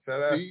 speaking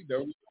of, see,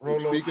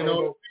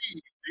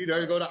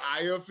 there you go to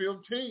iFM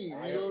team.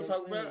 You know what I'm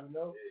talking about? You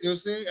know what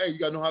I'm saying? Hey, you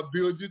gotta know how to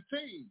build your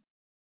team.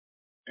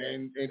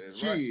 And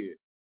shit. Right.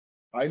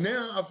 Right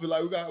now, I feel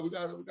like we got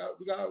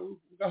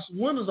some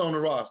winners on the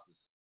rosters.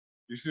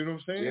 You see what I'm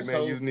saying? Yeah, man.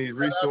 So, you need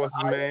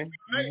resources, man.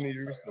 You need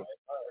resources.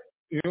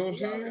 You know what I'm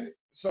saying?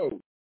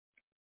 So,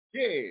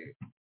 yeah,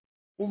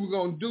 what we're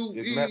gonna do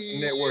is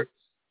network.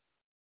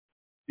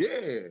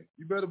 Yeah,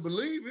 you better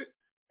believe it.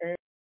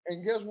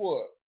 And guess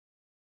what?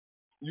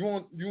 You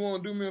want to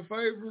do me a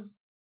favor?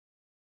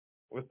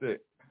 What's that?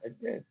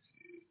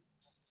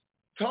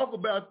 Talk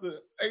about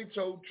the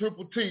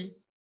HOTTT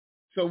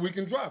so we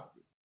can drop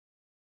it.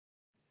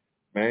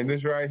 Man,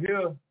 this right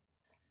here.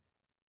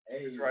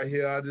 Hey. This right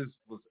here, I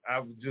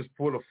was just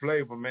full of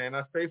flavor, man.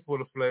 I stay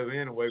full of flavor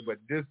anyway, but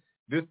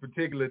this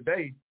particular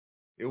day,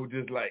 it was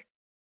just like,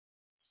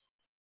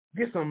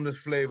 get some of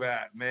this flavor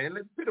out, man.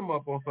 Let's put them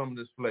up on some of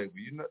this flavor.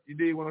 You know, you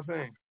dig what I'm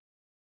saying?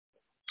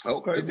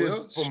 Okay, it's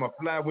just for my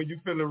fly. When you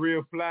feeling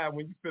real fly,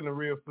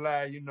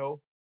 you know,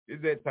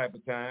 it's that type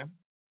of time.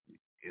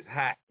 It's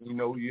hot, you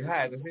know. You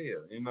hot as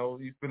hell, you know.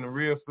 You feeling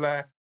real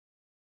fly.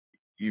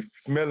 You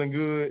smelling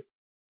good,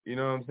 you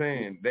know what I'm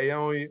saying? They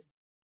on you,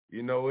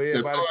 you know.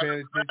 Everybody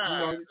paying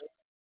attention.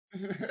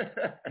 You know,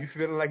 you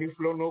feeling like you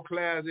floating no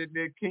clouds at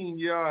that king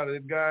yard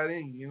that God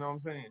in. You know what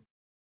I'm saying?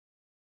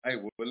 Hey,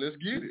 well, let's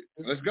get it.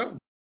 Let's go.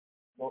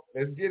 Well,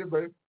 let's get it,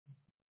 baby.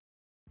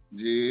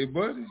 Yeah,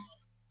 buddy.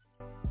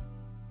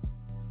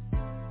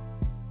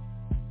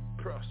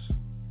 Crush.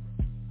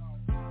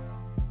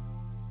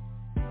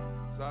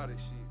 It's all this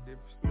shit,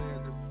 different smell,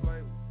 different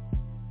flavor.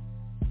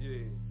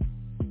 Yeah.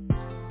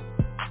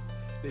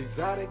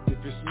 Exotic,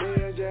 different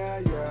smell, yeah.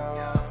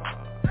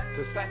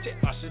 Versace,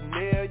 or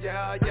Chanel,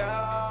 yeah.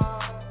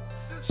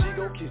 She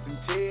gon' kiss and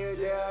tell,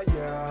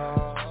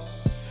 yeah.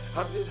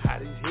 I'm just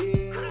hot as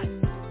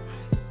hell,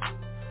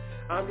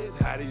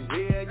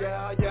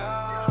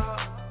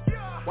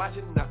 yeah.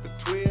 Watching out for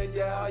 12,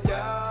 yeah.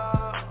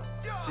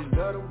 She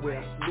love the way I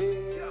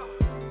smell.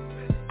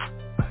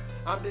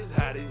 I'm just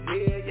hot as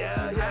hell,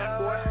 yeah. Hot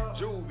boy,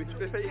 Juvie.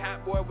 They say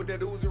hot boy with that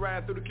Uzi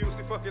riding through the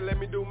QC. Fucking let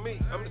me do me.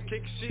 I'm just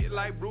kicking shit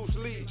like Bruce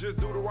Lee. Just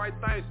do the right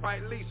thing,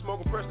 Spike Lee.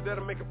 Smoking pressure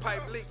that'll make a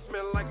pipe leak.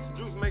 Smelling like some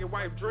juice, make a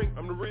wife drink.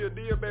 I'm the real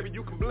deal, baby,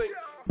 you can blink.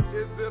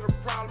 Is it a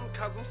problem?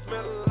 Cause I'm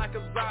smelling like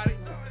a Zodi.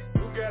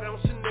 Who got on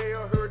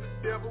Chanel? Heard the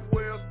devil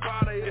wears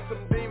Prada. It's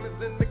some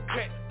demons in the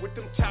cut with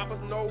them choppers,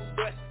 no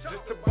bust.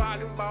 Just a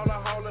volume baller,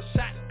 haul a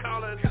shot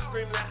caller, and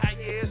scream like how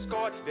you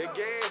escort. That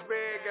gas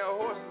bag got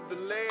horses, the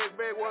leg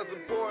bag was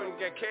important.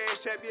 Got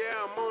cash app,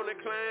 yeah, I'm on the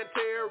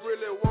clientele,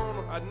 really want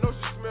her. I know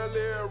she smell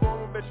the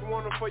aroma, bet you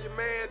want her for your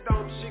man,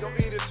 don't you? She gon'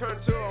 eat it, turn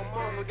to a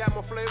monster. Got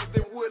more flavors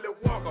than Willie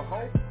Walker,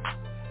 ho.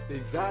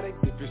 Exotic,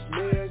 different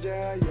smell,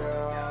 yeah.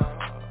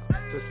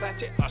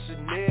 Versace or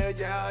Chanel,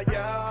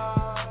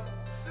 yeah.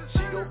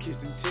 She gon' kiss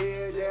and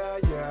tell,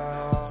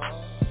 yeah.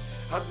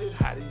 I'm just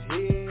hot as hell,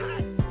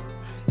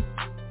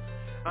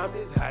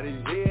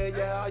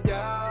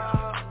 yeah.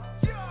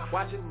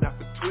 Watching out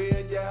for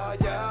 12, yeah.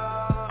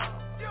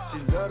 She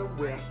love the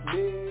way I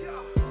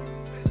smell.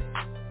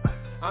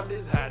 I'm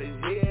just hot as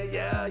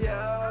hell, yeah.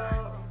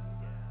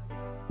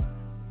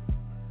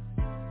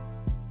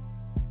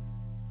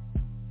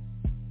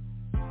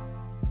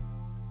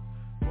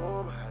 Oh,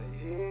 I'm hot as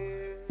hell.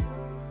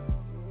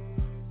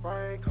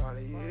 Frank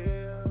Carly,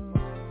 yeah.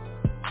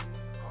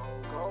 On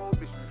gold,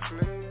 bitch, we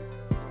flame.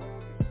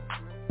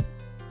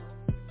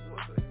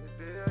 What's up,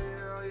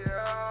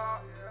 yeah.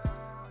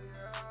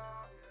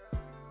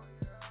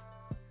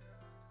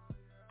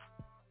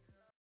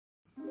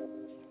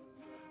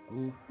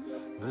 Ooh.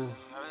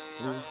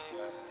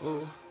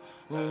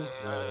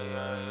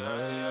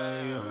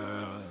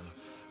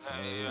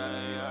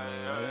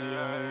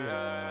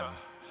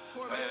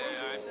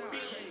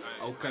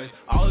 Okay,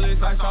 all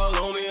this ice all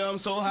on me, I'm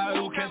so high,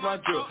 who catch my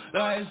drip?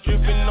 Look how it's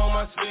dripping on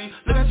my sleeve.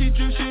 Look how she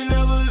drip, she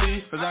never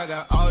leave. Cause I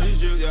got all this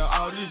drip, yeah,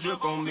 all this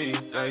drip on me.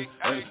 Hey.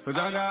 Cause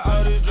I got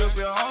all this drip,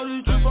 yeah, all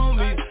this drip on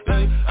me.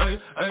 Hey.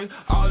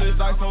 All this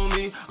ice on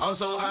me, I'm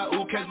so high,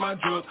 who catch my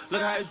drip?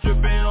 Look how it's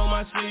dripping on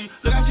my sleeve.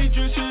 Look how she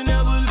drip, she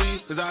never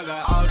leave. Cause I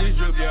got all this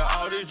drip, yeah,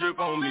 all this drip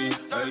on me.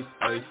 Hey.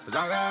 Cause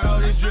I got all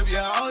this drip,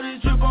 yeah, all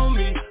this drip on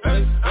me.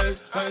 Hey.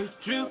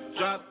 Drip,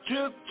 drop,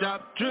 drip,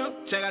 drop, drip.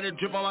 Check out the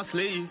drip on my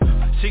sleeve.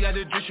 She got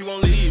the drip, she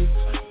won't leave.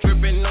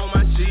 Dripping on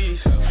my cheese.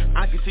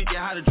 I can see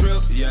how to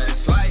drip. Yeah,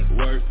 it's light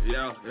work.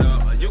 Yeah.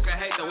 You can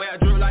hate the way I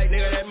drip, like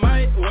nigga, that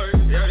might work.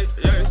 Yeah.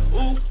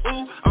 Ooh,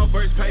 I'm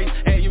first page,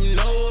 and you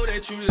know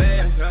that you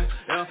last.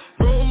 Yeah.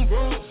 Vroom,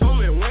 for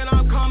me when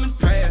I'm coming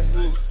past.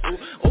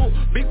 Ooh,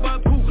 big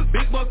buck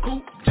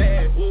coupe,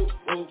 jazz. Ooh,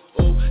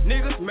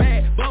 niggas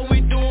mad, but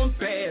we doing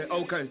bad.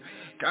 Okay,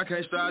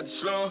 came straight out the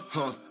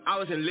slum, I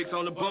was in licks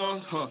on the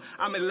bums,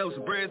 I made loads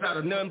of breads out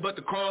of nothing but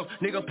the crumbs.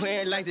 Nigga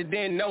playing like they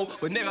didn't know,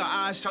 but nigga,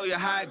 I'll show you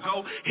how it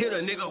go. Hit a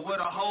nigga with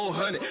a whole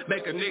 100,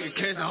 make a nigga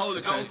catch the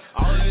Holy Ghost.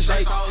 All this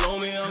shake all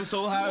on me, I'm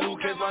so high, who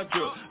catch my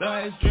drip?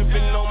 Like it's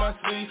dripping on my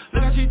sleeve,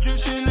 look how she drip,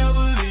 she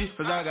never leave.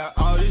 Cause I got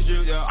all this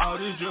drip, yeah, all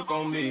this drip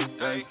on me,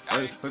 hey,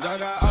 hey. Cause I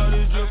got all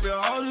this drip, yeah,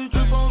 all this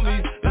drip on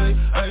me, hey,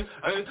 hey,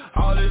 hey.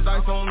 All this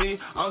ice on me,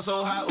 I'm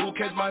so high, who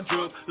catch my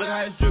drip? Look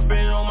how it's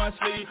dripping on my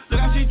sleeve, look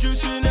how she drip,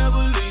 she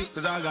never leave.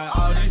 Cause I got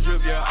all this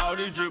drip, yeah, all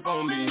this drip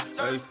on me,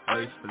 hey,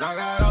 hey. Cause I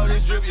got all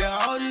this drip,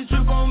 yeah, all this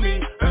drip on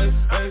me, hey,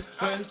 hey,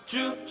 hey.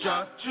 Drip,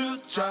 chop,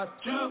 drip,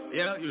 chop, drip,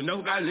 yeah, you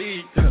know I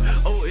lead.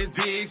 Oh, it's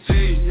Big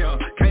G, yeah,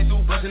 came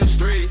through bustin' the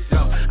streets,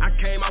 yeah. I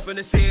came off in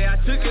the city, I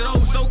took it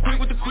over so quick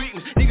with the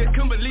quickness. Nigga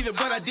couldn't believe it,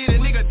 but I did it,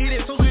 nigga did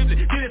it so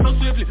swiftly,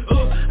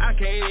 I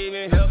can't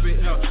even help it,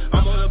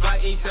 I'm on the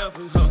bike, eat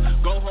selfish,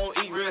 go home,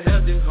 eat real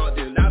healthy,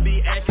 then I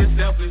be acting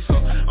selfish,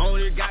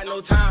 only got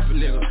no time for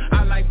niggas.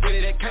 I like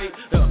spinning that cake,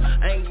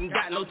 I ain't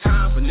got no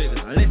time for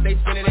niggas, unless they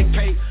spinning that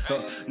cake,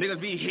 niggas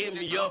be hitting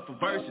me up for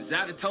verses,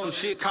 I done told them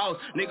shit cost,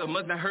 nigga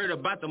must not heard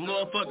about the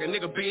motherfucking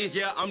nigga bitch,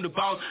 yeah, I'm the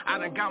boss, I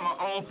done got my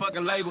own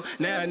fucking label,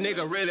 now a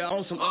nigga really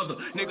on some other,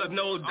 niggas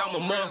know I'm a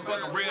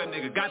motherfucking real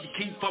nigga, got to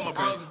keep for my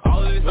brother,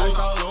 all this ice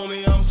all on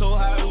me, I'm so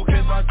high, who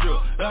catch my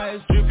drip, like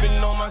it's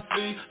dripping on my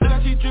sleeve, look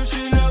how she drip,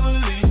 she never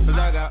leave, cause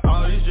I got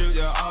all this drip,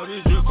 yeah, all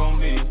this drip on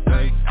me,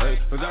 hey, hey,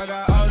 cause I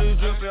got all this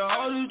drip, yeah,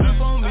 all this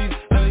drip on me,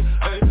 hey,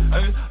 hey,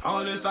 hey,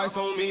 all this ice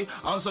on me,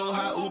 I'm so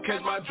high, who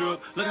catch my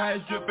drip, look how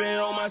it's dripping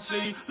on my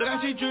sleeve, look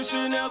how she drip,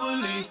 she never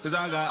leave, cause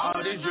I got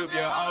all this drip,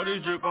 yeah, all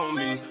this drip on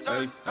me,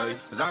 hey, hey,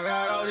 cause I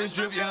got all this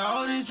drip, yeah,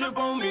 all this drip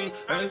on me,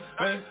 hey,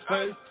 hey,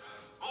 hey.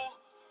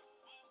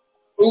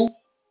 Ooh,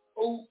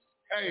 ooh,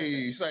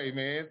 hey, say,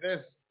 man,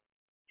 that's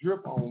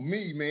drip on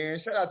me, man.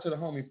 Shout out to the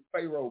homie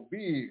Pharaoh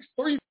Biggs.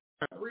 Three,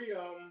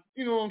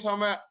 you know what I'm talking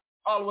about?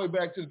 All the way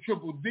back to the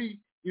Triple D.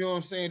 You know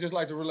what I'm saying? Just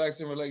like the Relax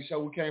and Relate show.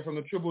 We came from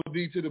the Triple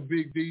D to the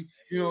Big D.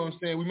 You know what I'm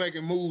saying? We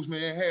making moves,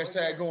 man.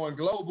 Hashtag going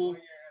global.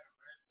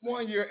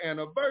 1 year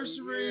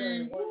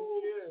anniversary.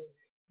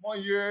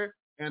 1 year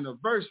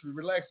anniversary.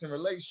 Relax and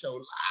Relate show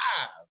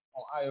live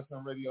on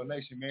iFM Radio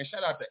Nation, man.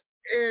 Shout out to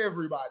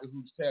everybody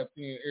who's tapped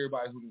in,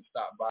 everybody who didn't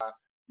stop by.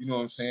 You know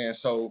what I'm saying?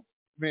 So,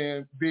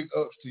 man, big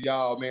ups to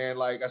y'all, man.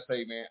 Like I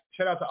say, man,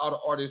 shout out to all the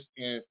artists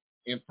in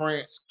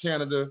France,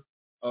 Canada,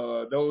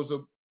 those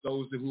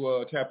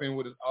who tap in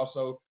with us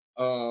also.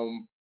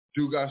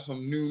 Do got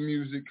some new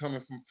music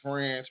coming from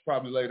France,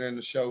 probably later in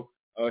the show.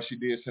 She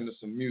did send us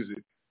some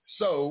music.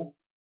 So,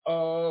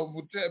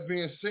 with that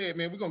being said,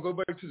 man, we're gonna go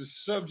back to the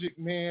subject,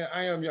 man.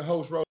 I am your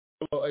host, Rolo,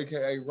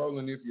 aka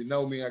Roland. If you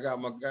know me, I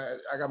got my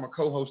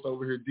co-host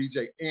over here,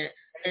 DJ Ant.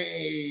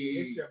 Hey,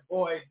 it's your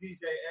boy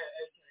DJ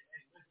Ant.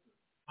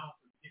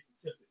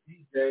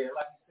 DJ, and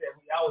like you said,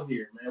 we out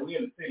here, man. We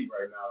in the city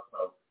right now, so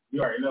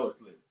you already know it's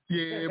lit.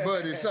 Yeah,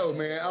 buddy. So,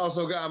 man, I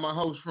also got my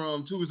host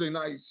from Tuesday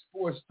Night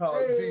Sports Talk,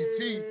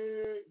 DT.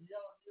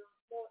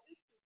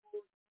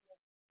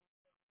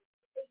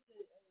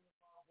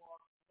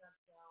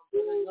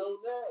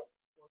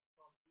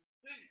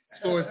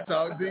 Sports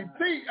Talk,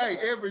 DT. Hey,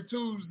 every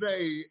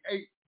Tuesday,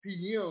 8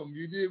 p.m.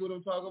 You dig what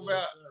I'm talking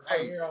about?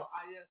 Hey,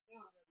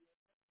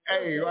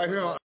 right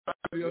here on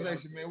Radio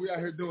Nation, man. We out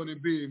here doing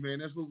it big, man.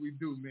 That's what we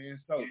do, man.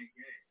 So,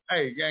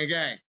 hey, gang,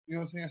 gang. You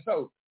know what I'm saying?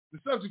 So, the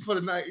subject for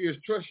tonight is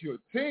trust your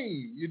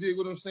team. You dig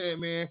what I'm saying,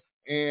 man?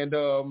 And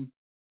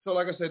so,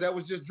 like I said, that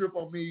was just drip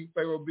on me,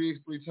 Pharaoh Biggs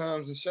 3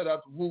 times, and shout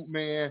out to Woot,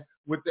 man,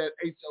 with that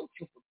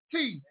HOTT.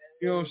 You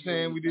know what I'm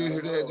saying? We did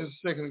hear that just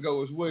a second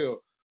ago as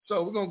well.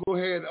 So we're gonna go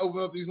ahead and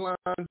open up these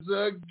lines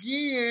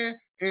again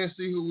and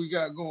see who we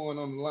got going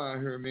on the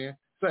line here, man.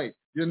 Say,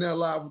 you're now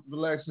live with the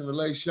Relax and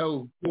Relay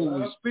show. Who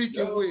we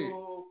speaking with?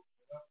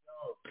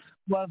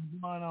 What's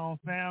going on,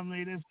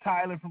 family? This is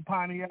Tyler from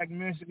Pontiac,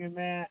 Michigan,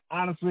 man.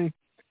 Honestly,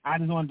 I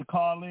just wanted to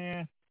call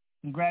in,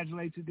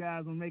 congratulate you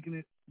guys on making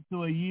it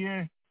to a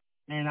year,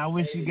 and I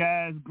wish you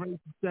guys great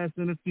success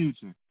in the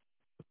future.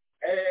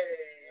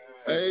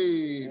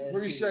 Hey,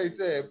 appreciate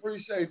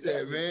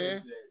that,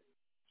 man.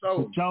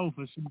 So,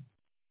 for sure.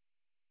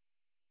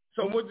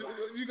 So, what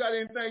you got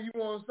anything you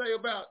want to say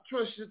about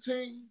trust your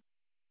team?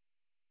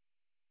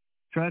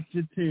 Trust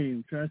your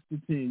team.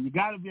 You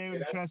got to be able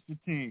to trust your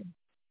team.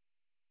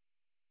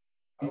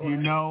 You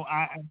know,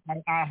 I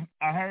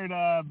heard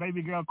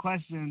Baby Girl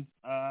questions,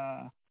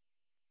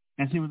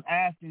 and she was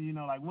asking, you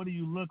know, like, what do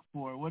you look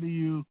for?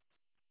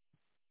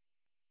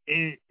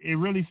 It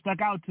really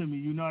stuck out to me.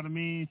 You know what I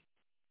mean?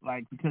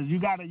 Like, because you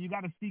gotta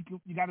seek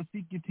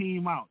your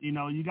team out. You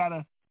know, you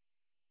gotta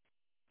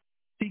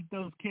seek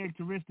those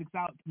characteristics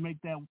out to make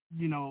that,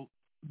 you know,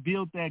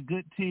 build that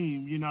good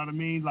team. You know what I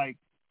mean? Like,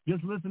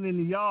 just listening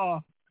to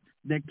y'all,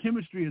 that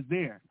chemistry is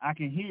there. I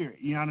can hear it.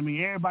 You know what I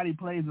mean? Everybody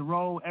plays a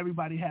role.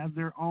 Everybody has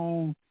their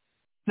own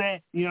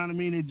set. You know what I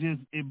mean?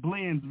 It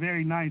blends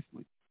very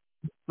nicely.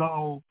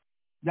 So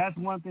that's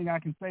one thing I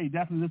can say.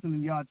 Definitely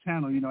listening to y'all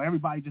channel. You know,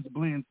 everybody just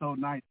blends so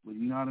nicely.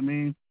 You know what I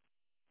mean?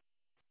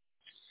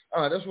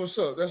 That's what's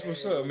up. That's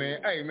what's up,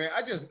 man. Hey, man,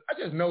 I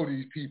just know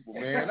these people,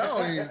 man. I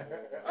don't even,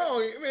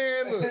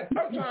 man, look,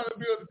 I'm trying to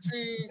build a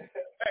team.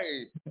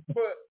 Hey,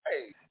 but,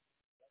 hey,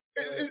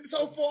 it's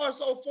so far,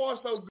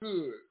 so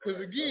good.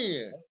 Because,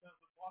 again,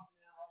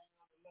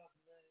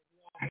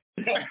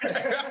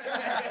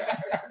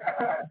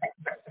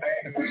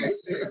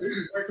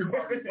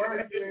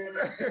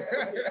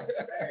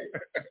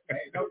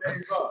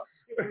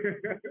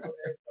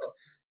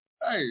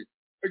 hey,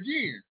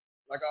 again,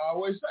 like I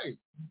always say,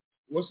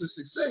 what's a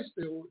success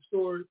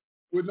story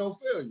with no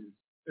failures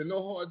and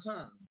no hard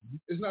times?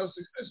 It's not a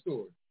success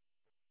story.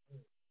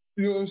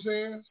 You know what I'm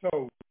saying?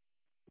 So,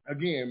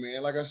 again,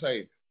 man, like I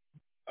say,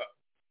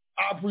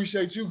 I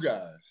appreciate you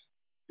guys.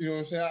 You know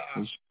what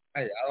I'm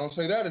saying? I don't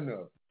say that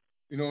enough.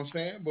 You know what I'm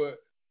saying?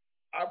 But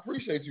I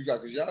appreciate you guys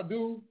because y'all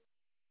do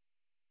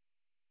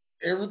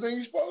everything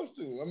you're supposed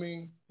to. I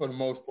mean, for the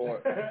most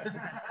part.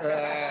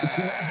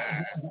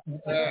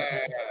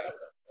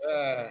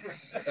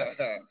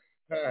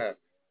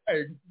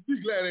 Hey,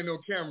 be glad ain't no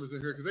cameras in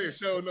here because they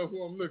sure know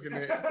who I'm looking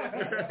at.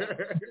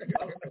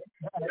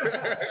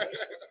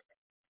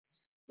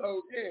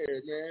 So, yeah,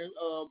 man.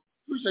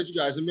 Appreciate you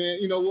guys. And, man,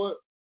 you know what?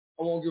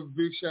 I want to give a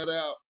big shout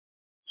out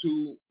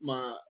to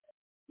my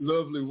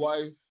lovely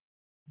wife,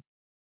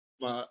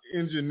 my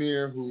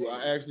engineer, who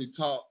I actually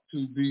taught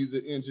to be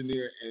the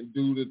engineer and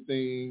do the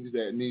things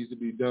that needs to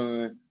be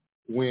done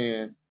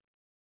when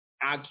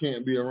I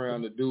can't be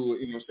around to do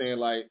it. You know what I'm saying?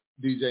 Like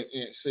DJ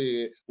Ant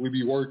said, we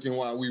be working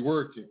while we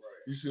working.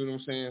 Right. You see what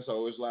I'm saying?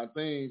 So it's a lot of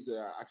things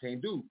that I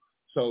can't do.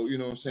 So, you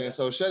know what I'm saying?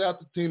 So shout out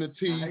to Tina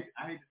T.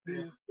 I hate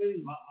to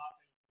see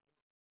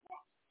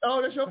Oh,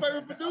 that's your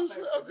favorite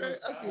producer? Okay,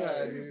 I see how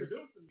it is.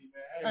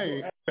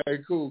 Hey, okay,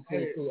 cool.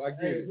 I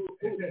get it.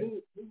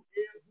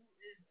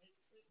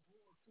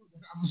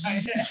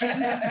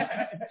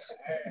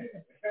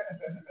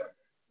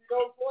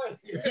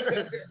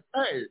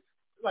 Hey,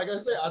 like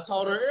I said, I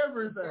taught her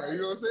everything.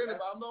 You know what I'm saying?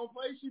 If I don't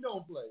play, she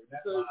don't play.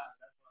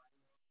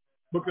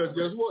 Because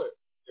guess what?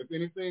 If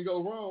anything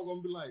go wrong, I'm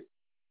gonna be like,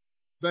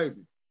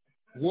 baby,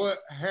 what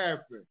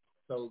happened?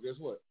 So guess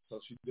what? So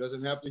she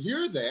doesn't have to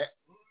hear that.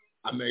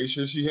 I made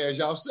sure she has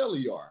y'all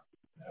stellar.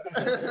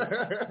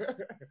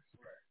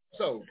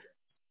 So,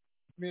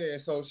 yeah,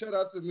 so shout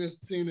out to Miss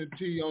Tina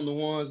T on the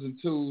ones and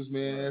twos,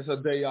 man. It's her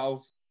day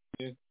off.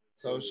 Man.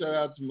 So shout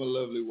out to my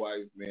lovely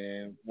wife,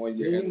 man. 1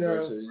 year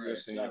anniversary.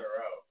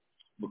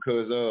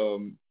 Because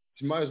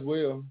she might as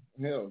well,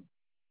 hell,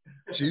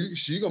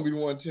 she gonna be the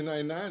one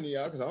 1099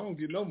 y'all because I don't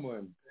get no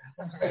money.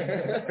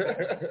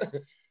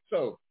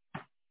 So,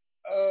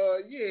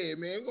 yeah,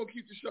 man, we're gonna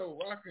keep the show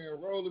rocking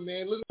and rolling,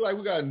 man. Looks like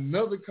we got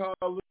another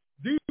caller.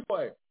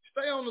 D-Boy,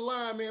 stay on the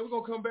line, man. We're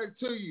gonna come back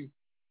to you.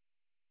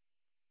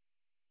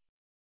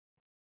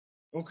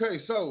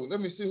 Okay, so let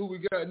me see who we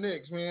got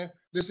next, man.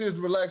 This is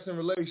the Relax and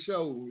Relay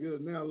show. You're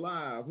now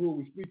live. Who are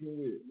we speaking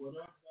with? What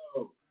up?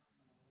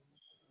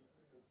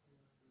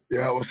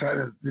 Yeah, I was trying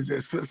to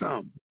just say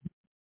something.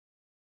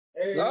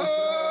 Hey,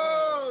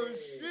 oh,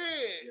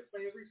 shit. Your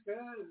favorite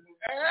cousin.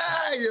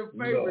 Ah, your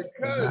favorite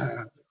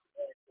cousin.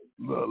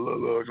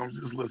 Look, I'm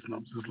just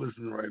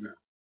listening right now.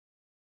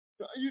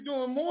 You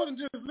doing more than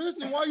just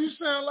listening. Why you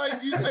sound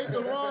like you take the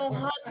wrong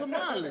hot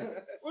tamale?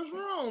 What's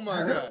wrong,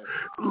 my guy?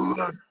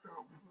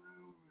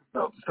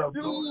 Stop.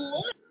 Do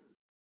what?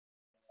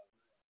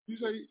 You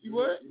say, you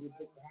what?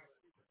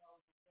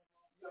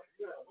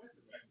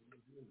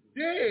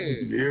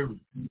 Yeah.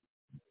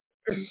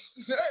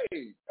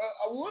 Hey,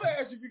 I would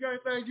ask if you got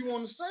anything you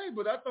want to say,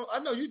 but I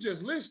know you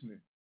just listening.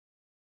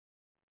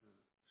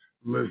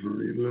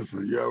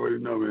 Listen. You already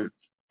know, man.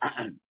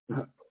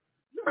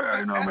 You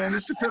already know, man.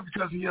 It's your favorite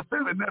cousin, your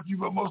favorite nephew,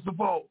 but most of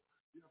all,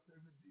 your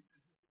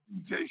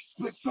favorite DJ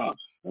Split Up.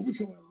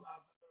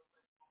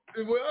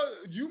 Well,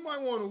 you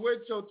might want to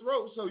wet your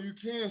throat so you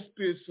can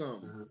spit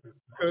something.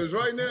 Because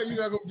right now you're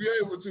not going to be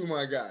able to,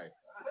 my guy.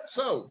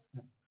 So,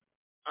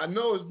 I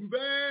know as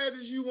bad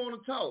as you want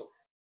to talk,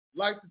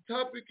 like the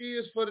topic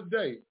is for the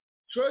day,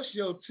 trust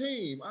your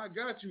team. I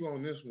got you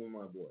on this one,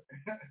 my boy.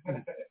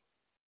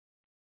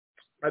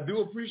 I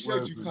do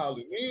appreciate you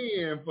calling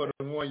in for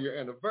the 1 year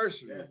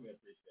anniversary.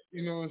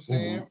 You know what I'm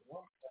saying?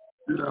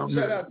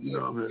 Shout out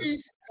to the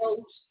East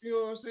Coast. You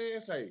know what I'm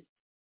saying? Say,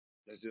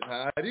 that's just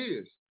how it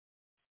is.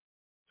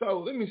 So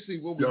let me see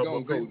what we're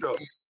going to go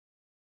next.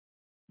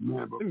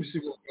 Let me see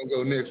what we're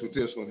going to go next with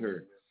this one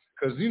here.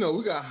 Because, you know,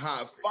 we got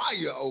hot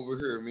fire over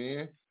here,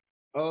 man.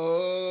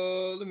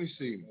 Let me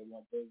see.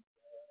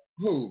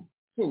 Who?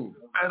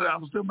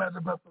 I'm still mad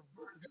about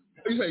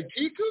the... You say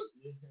Kika?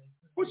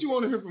 What you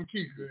want to hear from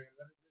Kika?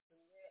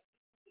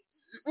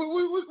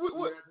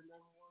 What?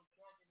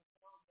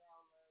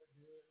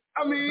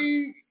 I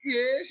mean,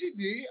 yeah, she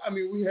did. I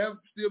mean, we have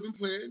still been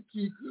playing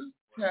Kika,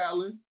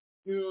 Talon.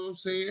 You know what I'm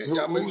saying?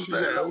 Y'all make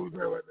sure that. Who's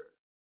that right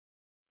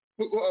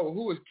there?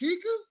 Who is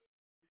Kika?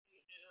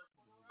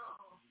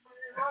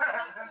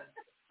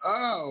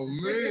 Oh,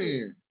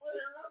 man.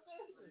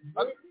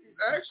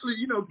 Actually,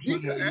 you know,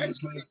 Kika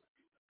actually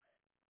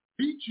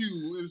beat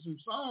you in some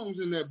songs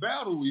in that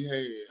battle we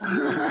had.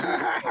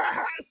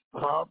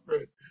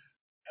 Hopping.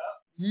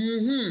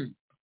 Mm-hmm.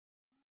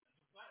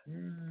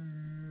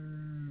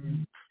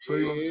 So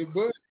yeah,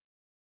 but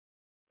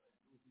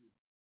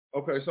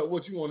okay. So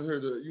what you want to hear?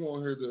 You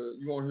want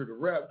to hear the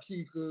rap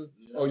Kika,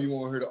 or you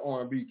want to hear the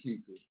R&B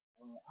Kika?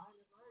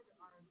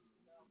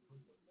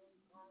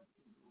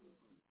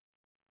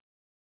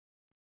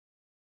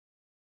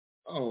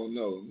 Oh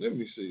no. Let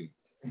me see.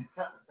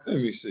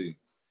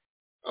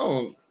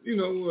 Oh, you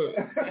know what?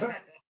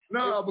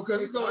 No,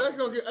 because it's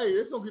gonna get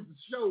the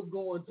show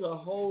going to a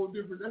whole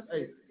different.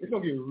 It's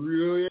gonna get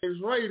real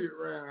X-rated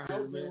around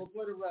here, man. We'll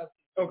play the rap.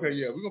 Okay,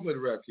 yeah, we're gonna play the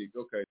rap kick.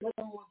 Okay.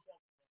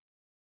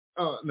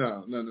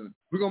 No.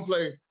 We're gonna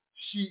play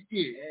She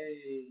It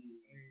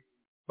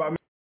by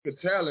Mr.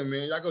 Talent,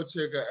 man. Y'all go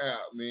check her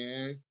out,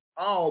 man.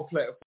 All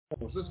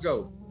platforms. Let's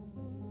go.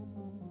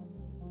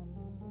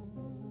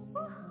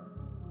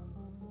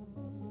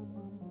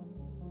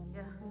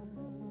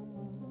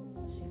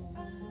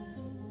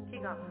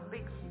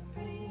 Big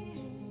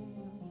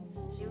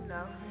you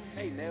know.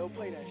 Hey, Nell,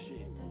 play that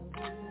shit.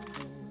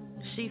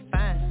 She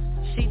fine,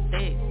 she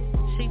thick,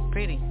 she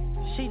pretty,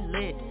 she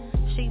lit,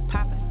 she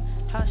poppin',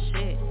 her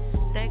shit.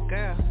 That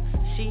girl,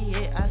 she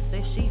it. I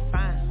said she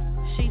fine,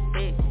 she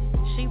thick,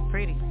 she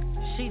pretty,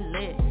 she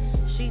lit,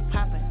 she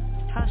poppin',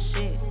 her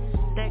shit.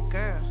 That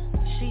girl,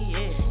 she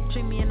it.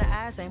 Treat me in the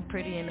eyes, ain't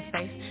pretty in the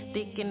face.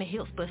 Thick in the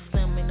hips, but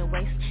slim in the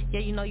waist.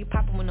 Yeah, you know you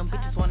poppin' when them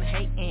bitches wanna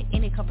hate. In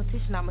any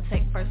competition, I'ma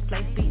take first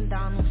place. Beating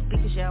down on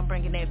speakers, yeah, I'm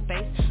bringing that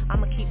bass.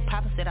 I'ma keep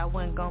poppin', said I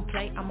wasn't gon'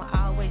 play. I'ma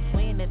always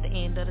win at the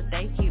end of the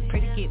day. Get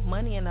pretty, get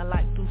money, and I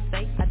like to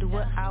say I do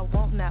what I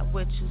want, not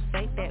what you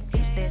say. That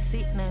bitch, that's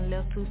it, nothing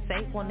left to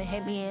say. Wanna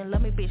hate me and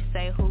love me, bitch,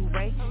 say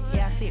hooray.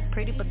 Yeah, I sit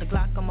pretty, but the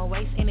Glock on my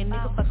waist. Any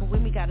nigga fuckin'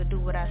 with me, gotta do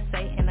what I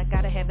say. And I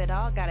gotta have it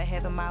all, gotta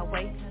have it my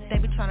way. They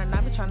be tryna,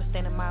 not be tryna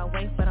stand in my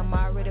way. But I'm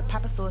already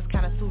poppin', so it's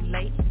kinda too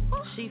late.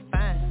 She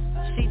fine,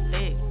 she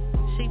thick,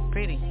 she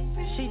pretty,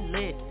 she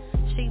lit,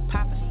 she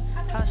poppin',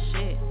 her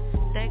shit.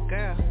 That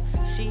girl,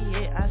 she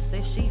it. I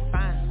said she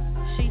fine,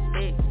 she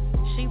thick,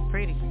 she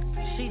pretty,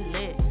 she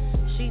lit,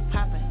 she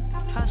poppin',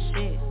 her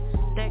shit.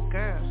 That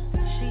girl,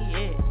 she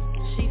it.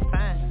 She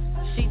fine,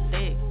 she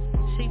thick,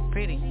 she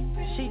pretty,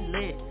 she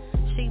lit,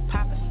 she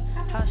poppin',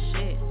 her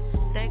shit.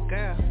 That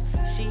girl,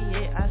 she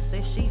it. I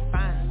said she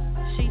fine,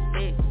 she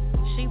thick,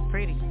 she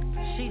pretty,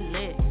 she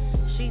lit,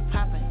 she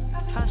poppin',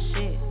 her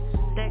shit.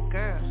 That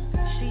girl,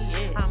 she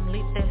it. I'm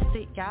lit, that's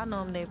it. Y'all know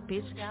I'm that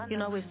bitch. You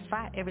know it's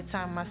fire every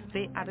time I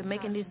spit. I been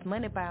making this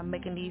money by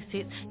making these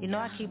hits. You know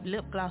I keep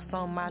lip gloss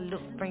on my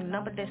lips. Bring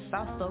number that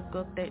sauce, soak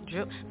up that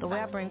drip. The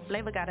way I bring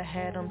flavor, gotta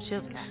have them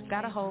chips.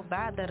 Got a whole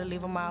vibe that'll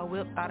leave on my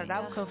whip. Thought that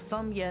I would cuff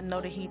some, yeah, know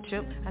that he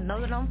trip. I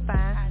know that I'm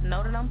fine,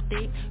 know that I'm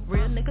thick.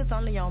 Real niggas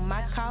only on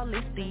my call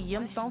list.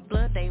 DMs on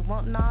flood, they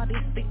want all this.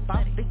 Big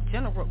boss, big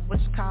general, what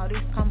you call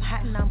this? I'm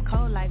hot and I'm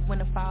cold like when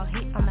the fall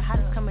hit. I'm the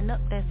hottest coming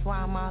up, that's why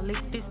I'm all lit.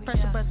 This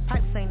pressure bust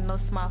pipes ain't no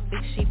small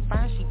fix. She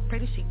fine, she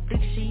pretty, she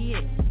thick, she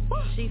it.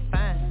 She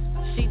fine,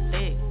 she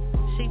thick,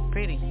 she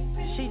pretty,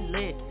 she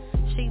lit,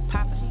 she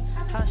poppin',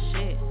 her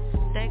shit.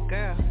 That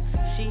girl,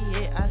 she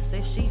it. I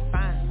said she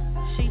fine,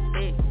 she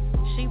thick,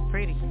 she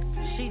pretty,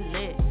 she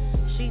lit,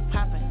 she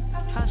poppin',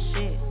 her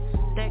shit.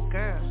 That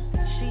girl,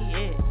 she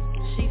it.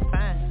 She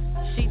fine,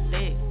 she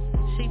thick,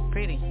 she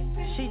pretty,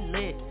 she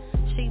lit,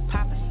 she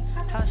poppin',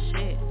 her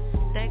shit.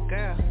 That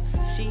girl,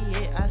 she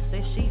it. I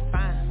said she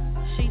fine,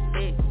 she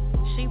thick,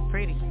 she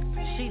pretty,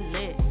 she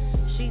lit,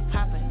 she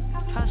poppin',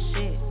 her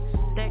shit.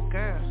 That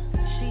girl,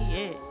 she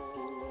it.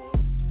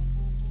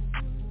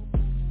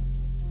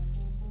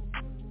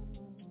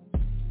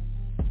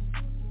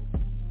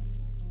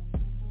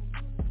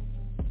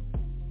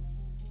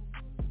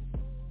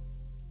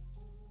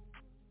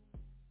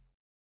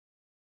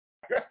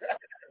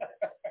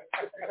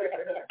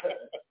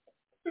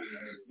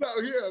 So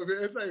yeah,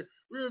 man. Say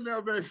we're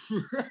now back.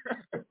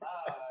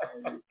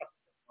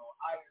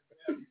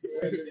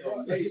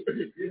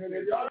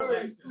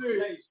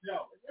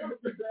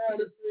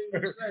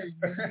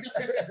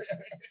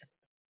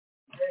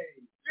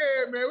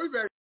 Yeah, man, we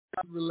back to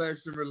the Relax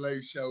and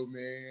Relate show,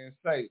 man.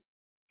 Say,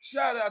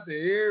 shout out to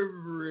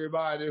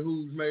everybody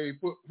who's made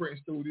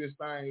footprints through this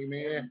thing,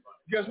 man.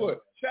 Guess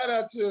what? Shout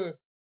out to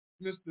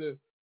Mr.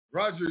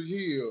 Roger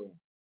Hill,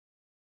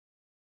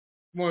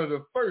 one of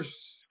the first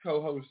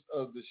co-hosts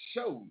of the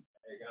show,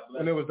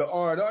 and it was the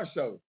R&R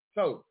show.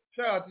 So,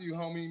 shout out to you,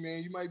 homie,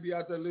 man. You might be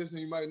out there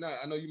listening, you might not.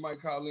 I know you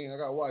might call in. I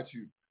got to watch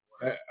you.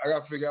 I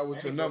got to figure out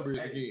what your number is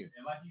again.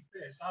 And like you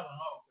said, shout them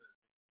out.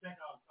 Check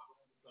out a couple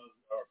episodes,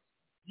 or a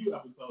few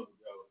episodes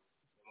ago.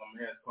 My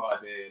man's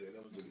called in, and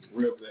it was a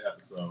real good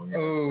episode. You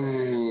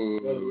know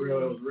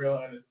it was real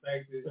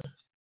unexpected,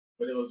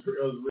 but it was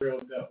real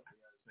dope. You know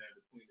what I'm saying?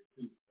 Between the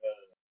two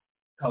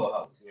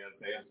co-hosts, you know what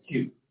I'm saying? It was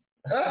cute.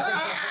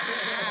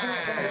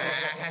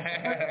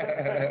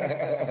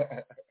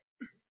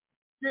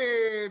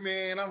 Yeah,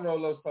 man, I'm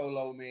Rolo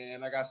Solo,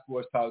 man. I got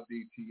Sports Talk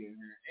DT in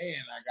here,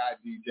 and I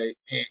got DJ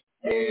Ant.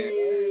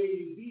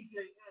 Hey, DJ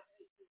Ant,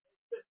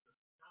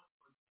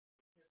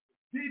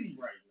 city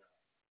right now.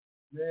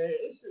 Man,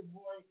 it's your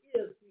boy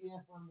ESPN in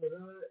from the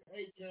hood,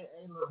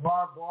 a.k.a.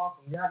 LeVar Ball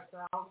from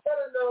Youngstown,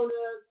 better known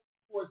as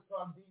Sports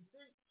Talk DC.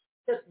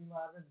 Catch me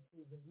live every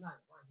Tuesday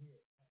night right here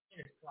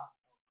at 10 o'clock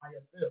on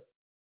iFM.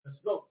 Let's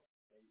go.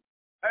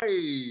 Hey,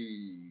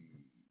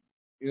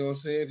 you know what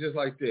I'm saying? Just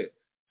like that.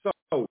 So,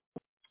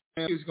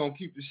 man, we're just going to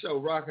keep the show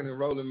rocking and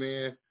rolling,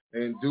 man,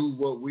 and do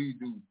what we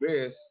do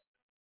best,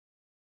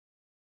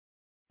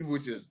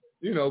 which is,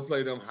 you know,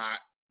 play them hot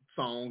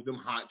songs, them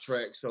hot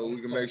tracks, so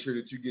we can make sure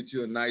that you get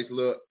you a nice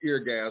little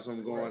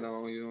eargasm going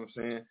on, you know what I'm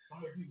saying?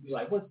 Be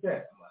like, what's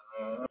that?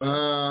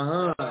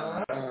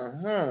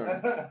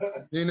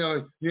 You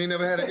know, you ain't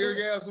never had an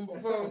eargasm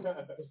before?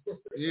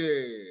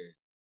 Yeah.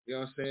 You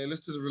know what I'm saying?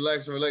 Listen to the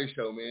Relax and Relate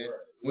show, man.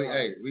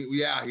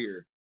 We out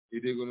here. You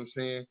dig what I'm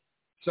saying?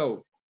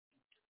 So,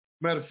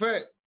 matter of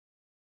fact,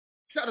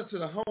 shout out to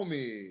the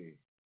homie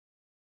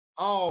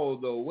all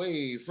the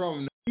way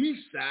from the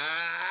east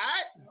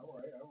side. All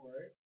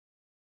right.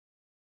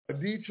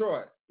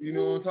 Detroit. You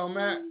know what I'm talking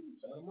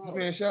about?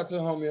 Man, shout out to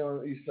the homie on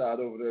the east side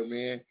over there,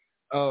 man.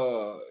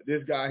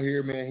 This guy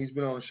here, man, he's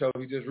been on the show.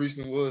 He just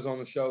recently was on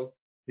the show.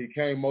 He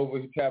came over,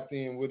 he tapped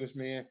in with us,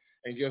 man.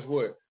 And guess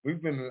what? We're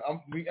gonna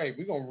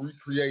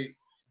recreate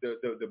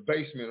the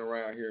basement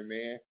around here,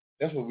 man.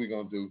 That's what we're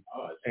gonna do.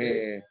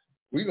 And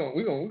we're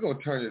gonna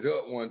turn it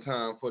up one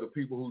time for the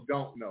people who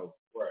don't know.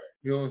 Right.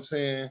 You know what I'm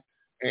saying?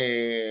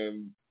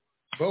 And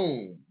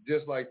boom,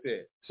 just like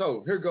that.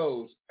 So here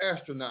goes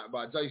Astronaut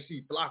by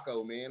JC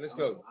Flacco, man. Let's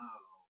go.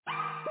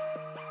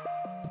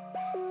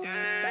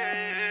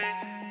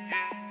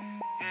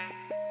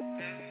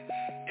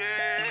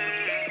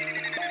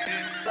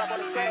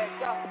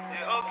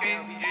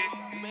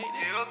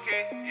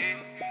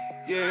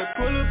 Yeah,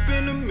 pull up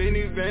in the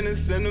minivan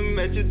and send them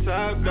at your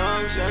top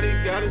dog.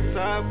 Shawty got a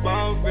top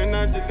off, and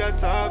I just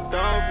got topped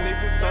off.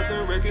 Niggas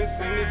talking reckless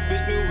in this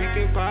bitch, knew we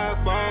can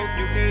pop off.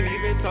 You can't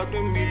even talk to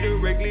me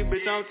directly,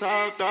 bitch, I'm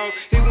top dog.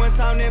 He one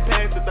time then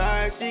pass the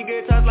thigh, she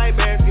get tossed like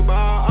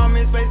basketball. I'm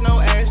in space, no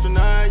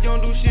astronaut, you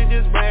don't do shit,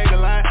 just brag a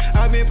lot.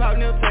 I been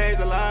popping them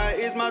tags a lot,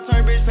 it's my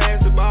turn, bitch,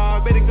 pass the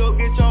ball. Better go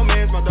get your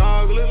mans, my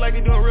dog, look like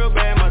you doing real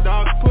bad, my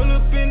dog. Pull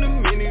up in the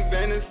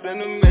minivan and send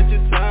them at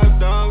your top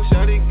dog.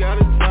 Shawty got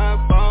a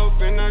top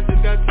off, and I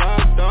just got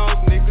topped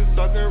off. Niggas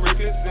talking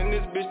reckless in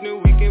this bitch,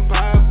 knew we can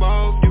pop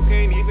off. You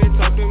can't even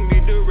talk to me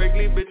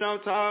directly, bitch, I'm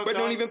top. But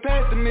don't even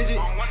pass the midget,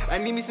 I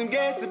need me some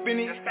gas up in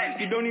it.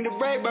 You don't need to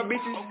brag about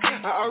bitches,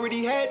 I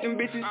already had them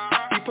bitches.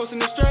 Be posting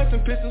the straps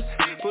and pistols,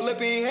 pull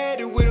up and had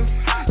it with them.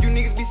 You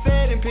niggas be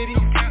sad and pity,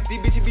 these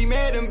bitches be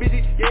mad and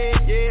busy.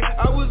 Yeah,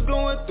 I was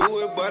going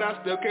through it, but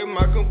I still kept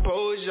my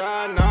composure.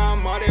 Now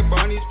I'm all that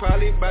Barney's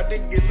probably about to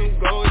get some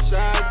gold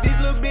shots. These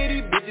little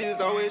bitty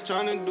bitches always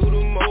tryna do the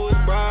most,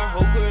 bro.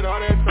 Hope with all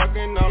that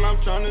talking, all I'm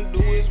tryna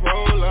do is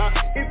roll out.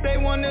 If they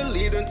wanna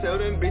lead them, tell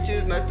them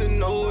bitches not to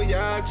know,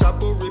 yeah.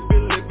 Chopper, rip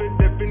it, live it,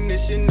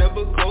 definition,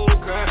 never cold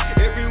cry.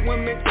 Every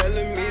woman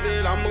telling me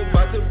that I'm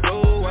about to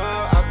blow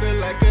out. I feel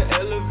like an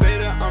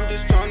elevator, I'm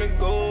just tryna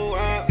go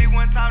out. See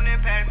one time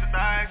then pass the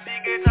thigh, she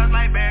get tossed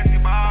like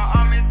basketball.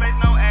 I'm in space,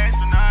 no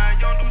astronaut,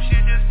 you don't do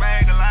shit, just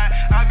brag a lot.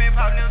 I been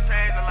popping them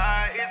tags a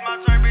lot, it's my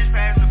turn, bitch,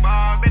 pass the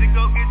ball. Better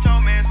go get your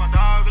mans, my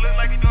dog, look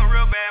like you doing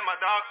real bad, my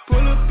dog.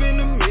 Pull up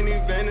in the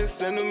minivan and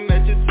send them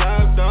at your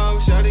top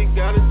dog. Shawty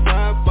got a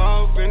top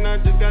off, and I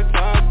just got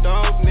topped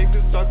off.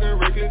 Niggas talking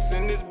reckless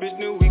in this bitch,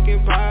 knew we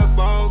can pop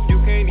off. You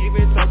can't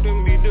even talk to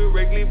me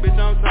directly, bitch,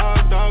 I'm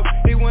top dog.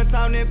 Hit one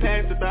time then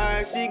pass the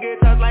thigh, she get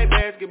tossed like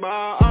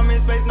basketball. I'm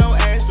in space, no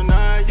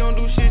astronaut, you don't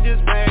do shit,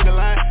 just brag a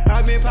lot.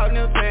 I been popping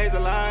them tags a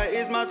lot,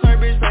 it's my turn,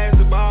 bitch, pass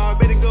the ball.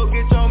 Better go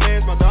get your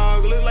mans, my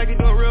dog, look like you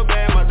doing real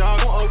bad, my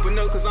dog. Don't open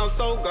up cause I'm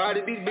so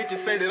guarded, these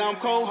bitches say that I'm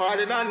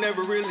cold-hearted. I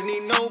never really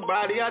need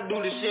nobody, I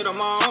do this shit on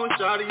my own,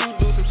 shawty. You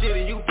do some shit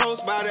and you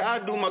post about it, I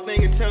do my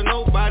thing and tell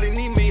nobody.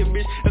 Need me a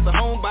bitch that's a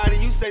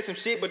homebody, you say some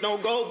shit but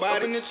don't go by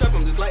it. In the truck,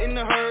 I'm just lighting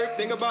the herd,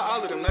 think about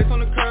all of them nights on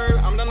the curb.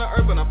 I'm down to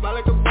earth but I fly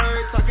like a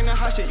bird, talking that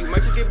hot shit, you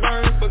might just get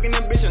burned. Fucking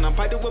that bitch and I'm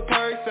piped up with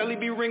purrs, Sally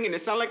be ringing,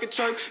 it sound like a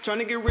chirp.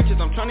 Tryna get riches,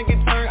 I'm tryna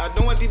get turned, I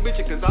don't want these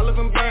bitches cause all of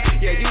them burn.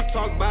 Yeah, you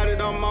talk about it,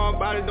 I'm all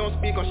about it, don't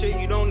speak on shit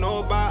you don't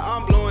know about.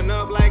 I'm blowing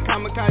up like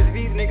kamikaze,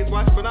 these niggas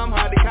watch but I'm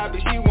hard to copy.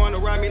 She wanna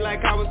ride me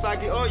like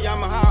Kawasaki or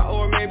Yamaha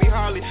or maybe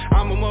Harley.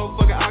 I'm a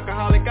motherfucking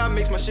alcoholic, I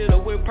mix my shit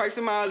up with perks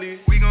and mollies.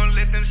 We gon'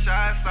 let them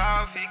shots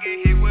off, he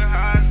get hit with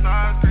hot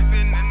sauce,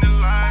 creeping in the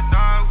line,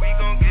 dog. We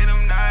gon' get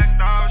him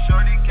knocked off,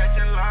 shorty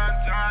catching line,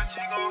 John.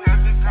 She gon'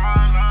 have to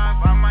call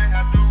off, I might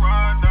have to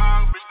raw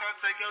dog. Bitch, come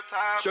take your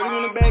time. Shorty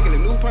want a bag in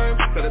a new perm,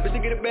 so that bitch to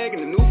get a bag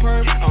in a new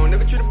perm. I don't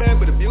never treat a bad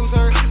but abuse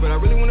her, but I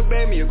really wanna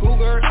bag me a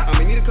cougar.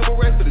 I'ma need a couple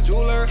racks for the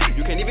jeweler.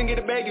 You can't even get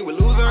a bag, you a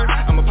loser.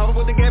 I'ma pop up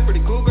with the gap for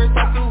the cougar,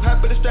 stop too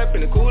hot for the strap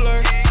in the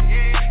cooler.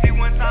 Hit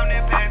one time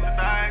then pass the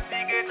thigh, she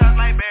get tossed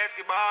like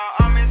basketball.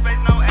 I'm in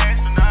space, no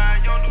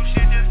astronaut, you don't do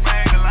shit, just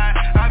brag a lot.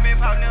 I been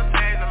popping them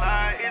tags a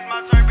lot, it's my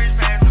turn, bitch,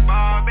 pass the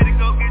ball. Better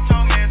go get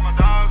your mans, my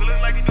dog, look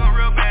like you doing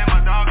real bad,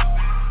 my dog.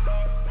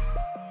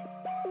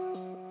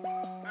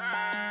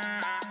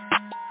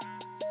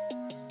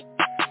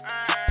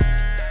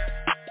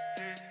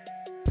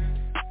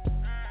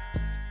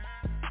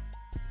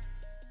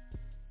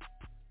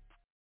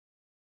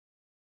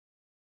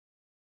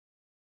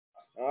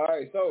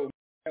 so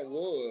that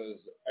was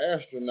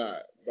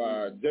Astronaut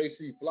by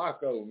J.C.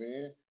 Flacco,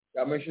 man.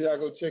 Y'all make sure y'all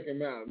go check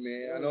him out,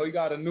 man. I know he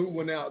got a new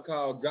one out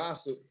called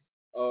Gossip.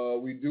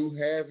 We do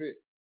have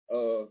it,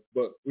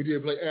 but we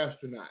did play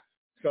Astronaut.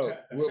 So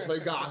we'll play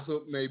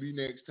Gossip maybe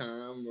next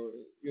time or,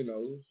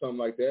 something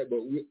like that. But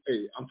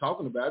I'm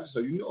talking about it so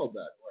you know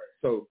about it.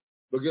 So,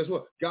 but guess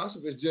what?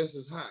 Gossip is just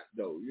as hot,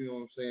 though. You know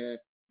what I'm saying?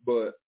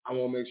 But I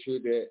want to make sure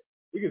that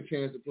we get a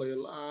chance to play a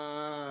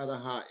lot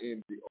of hot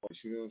indie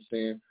artists, you know what I'm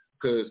saying?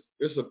 Because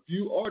there's a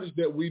few artists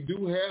that we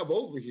do have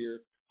over here.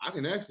 I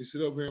can actually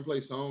sit over here and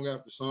play song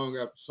after song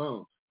after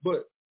song.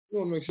 But we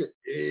want to make sure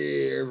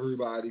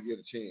everybody get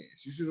a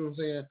chance. You see what I'm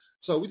saying?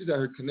 So we just out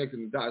here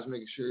connecting the dots,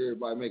 making sure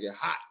everybody make it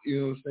hot, you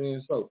know what I'm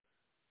saying? So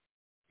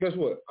guess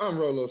what? I'm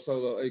Rolo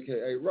Solo,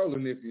 a.k.a.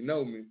 Rollin' if you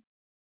know me.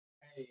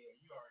 Hey,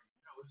 you already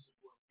know it's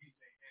your boy DJ,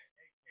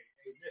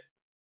 a.k.a. Mr.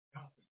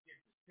 Don't forget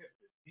to tip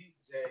the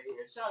DJ.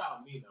 And shout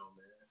out Nino,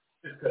 man.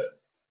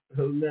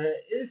 Man,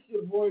 it's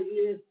your boy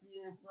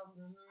ESPN from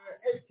the hood,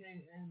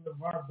 a.k.a.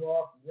 LeVar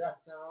Ball from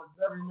Yachttown,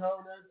 better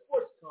known as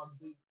Sports Talk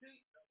DC,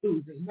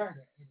 Tuesday night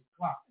at 8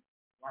 o'clock,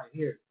 right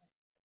here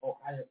on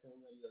iFM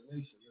Radio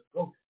Nation. Let's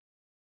go.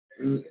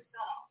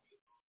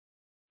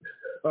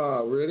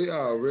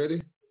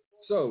 Already.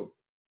 So,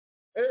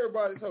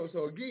 everybody,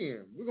 so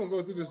again, we're going to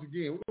go through this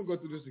again.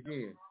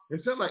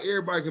 It sounds like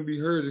everybody can be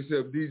heard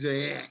except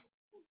DJ Ant.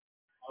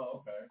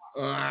 Oh,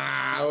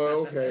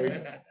 okay.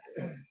 Okay.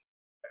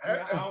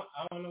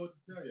 I don't know what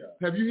to tell y'all.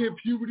 Have you hit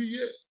puberty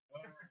yet?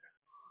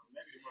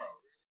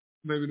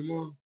 Maybe tomorrow. Maybe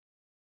tomorrow?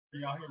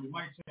 Can y'all hear me?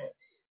 Mic check.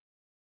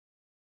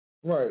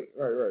 Right.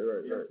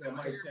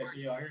 Mic check.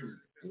 Can y'all hear me?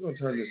 We're going to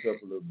turn this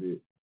up a little bit.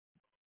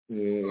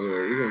 Yeah,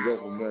 we're going to go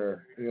from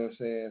there. You know what I'm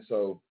saying?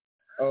 So,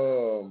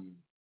 so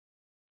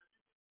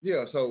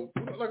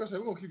like I said,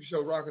 we're going to keep the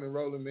show rocking and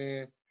rolling,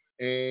 man.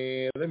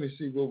 And let me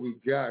see what we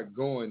got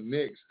going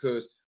next,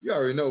 because you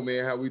already know,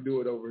 man, how we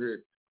do it over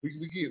here.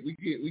 We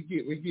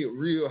get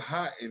real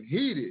hot and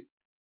heated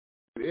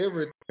with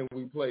everything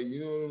we play. You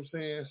know what I'm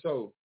saying?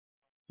 So,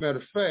 matter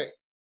of fact,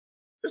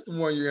 it's the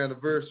 1 year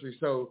anniversary.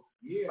 So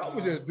I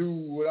would just do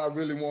what I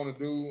really want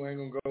to do. I ain't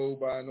gonna go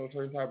by no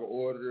certain type of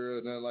order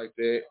or nothing like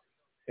that.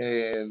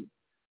 And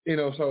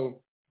so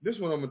this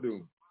is what I'm gonna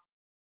do.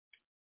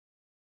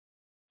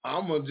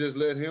 I'm gonna just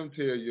let him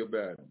tell you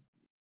about it.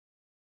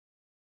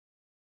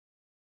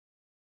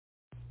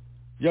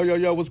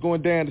 Yo, what's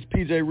going down? It's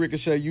PJ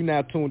Ricochet. You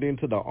now tuned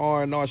into the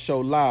R&R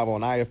Show live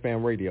on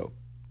iFM Radio.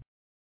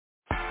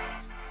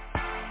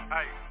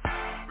 Hey,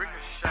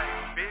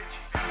 Ricochet, bitch.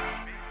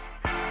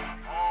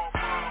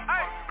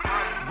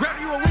 Grab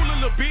you a ruler,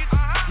 little bitch.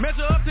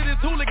 Measure up to this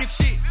hooligan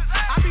shit.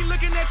 I be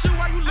looking at you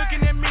while you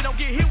looking at me. Don't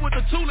get hit with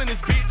the tool in this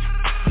bitch.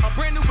 A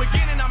brand new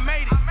beginning, I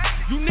made it.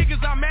 You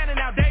niggas are mad and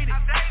outdated.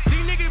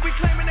 These niggas be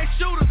claiming they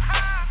shooters.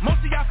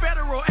 Most of y'all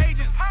federal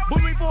agents. Book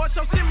me for a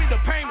show, send me the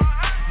payment.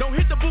 Don't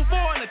hit the booth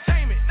for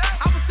entertainment.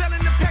 I was selling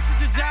the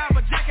package job,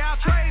 but jack out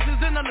trades is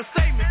an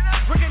understatement.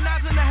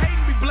 Recognizing the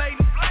hating be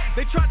blatant.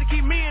 They tried to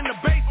keep me in the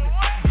basement.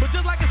 But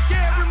just like a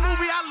scary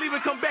movie, I leave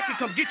and come back and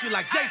come get you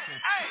like Jason.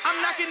 I'm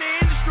knocking the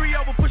industry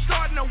over, push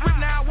starting a whip,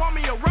 now I want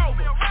me a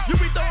rover. You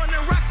be throwing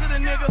them rocks at a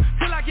nigga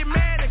till I get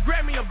mad and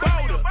grab me a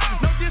boulder.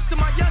 No diss to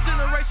my young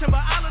generation,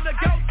 but all of the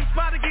ghosts is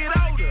about to get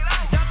older.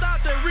 Y'all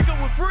thought that Rico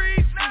would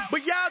freeze,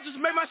 but y'all just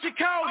made my shit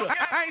colder.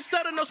 I ain't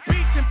stuttering no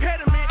speech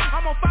impediment.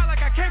 I'm on fire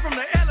like I came from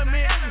the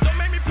element. Don't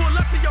make me pull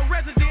up to your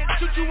residence,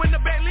 shoot you in the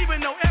back,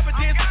 leaving no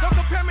evidence. Don't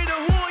compare me to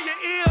who in your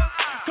ear,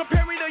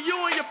 compare me to you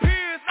and your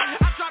peers.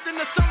 I dropped in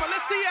the summer,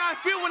 let's see how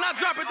I feel when I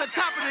drop at the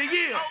top of the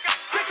year.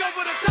 Take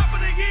over the top of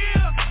the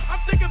year,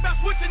 I'm thinking about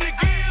switching the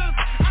gears.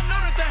 I know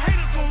that the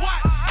haters will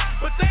watch,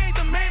 but they ain't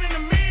the man in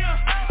the mirror.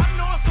 I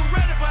know I'm so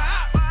ready for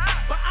out,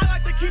 but I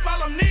like to keep all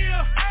them near.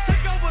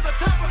 Take over the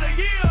top of the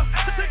year,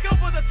 take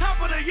over the top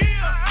of the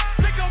year,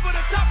 take over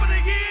the top of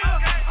the year.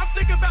 I'm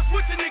thinking about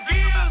switching the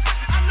gears.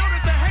 I know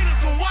that the haters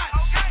will watch,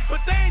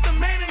 but they ain't the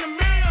man in the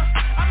mirror.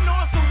 I know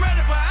I'm so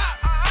ready for out,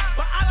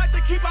 but I like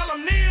to keep all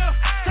them near.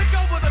 Take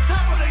over the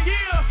top of the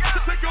year,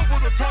 take over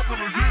the top of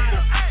the year.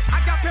 I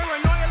got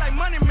paranoia like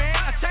money, man.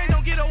 A chain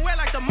don't get away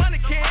like the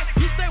money can.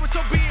 You stay with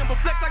your being, but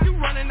flex like you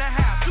running the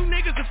house. You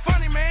niggas is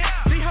funny, man.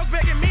 These hoes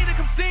begging me to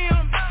come see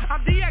him.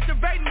 I'm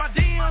deactivating my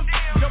DMs.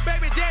 Your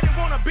baby daddy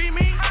wanna be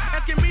me,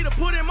 asking me to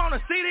put him on a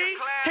CD.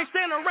 Can't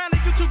stand around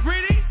if you too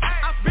greedy.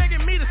 I'm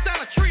begging me to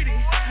sign a treaty.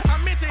 I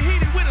meant to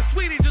hit it with a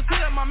sweetie. Just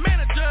hit up my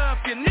manager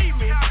if you need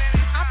me.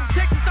 I'm from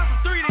Texas, I'm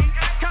from 3D.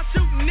 Caught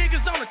shooting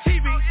niggas on the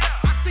TV.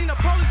 I seen the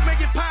police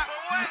make it pop.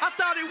 I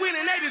thought he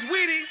winning, they just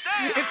witty.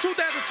 In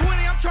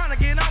 2020, I'm trying to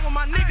get on with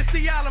my niggas,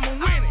 see all of them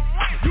winning.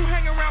 You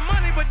hang around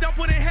money, but don't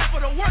put in half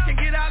of the work and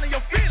get all of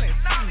your feelings.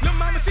 Lil'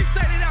 mama, she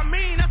say that I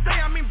mean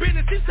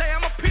business, she say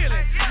I'm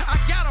appealing. I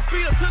got her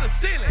feet up to the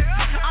ceiling.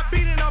 I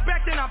beating her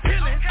back, then I'm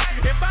peeling.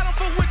 If I don't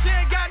fuck with you,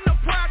 ain't got no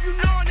pride, you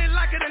knowin' it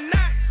like it or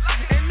not.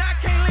 And I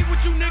can't link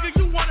with you, nigga,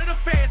 you one of the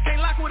feds,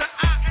 can't lock with an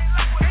op.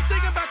 Ain't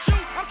thinking about you,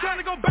 I'm trying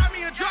to go buy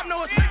me a drop,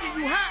 no, it's making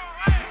you hot.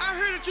 I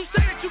heard that you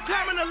say that you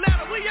climbing the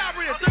ladder, we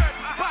already third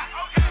spot.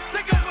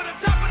 Take over the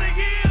top of the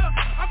year,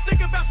 I'm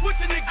thinking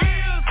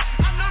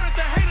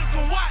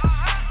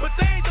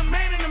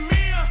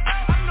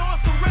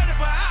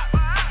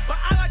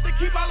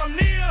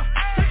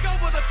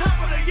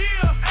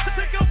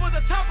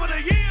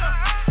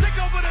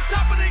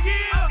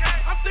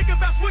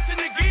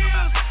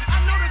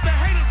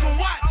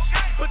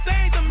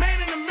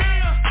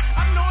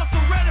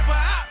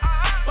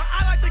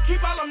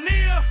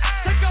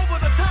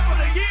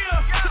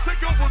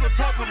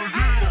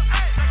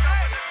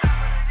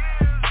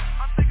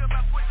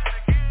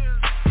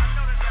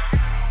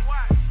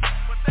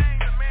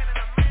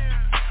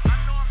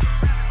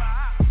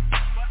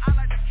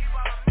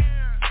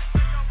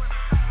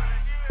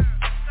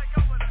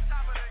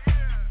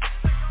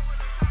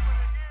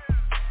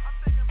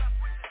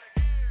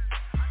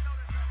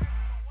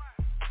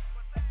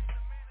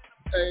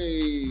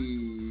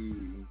Hey,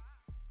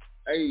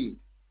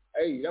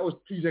 that was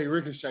PJ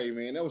Ricochet,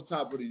 man. That was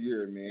top of the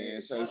year,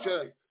 man. So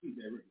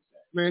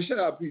shout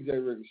out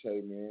PJ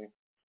Ricochet, man.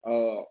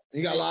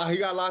 He got a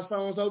lot of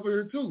songs over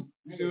here too.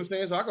 You see what I'm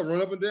saying? So I can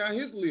run up and down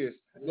his list.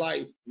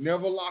 Like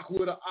Never Lock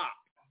with a Op.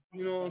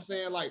 You know what I'm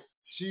saying? Like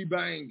She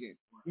Banging.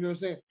 You know what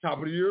I'm saying? Top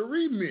of the year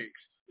remix.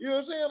 You know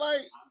what I'm saying?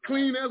 Like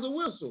Clean as a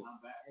Whistle.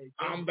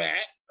 I'm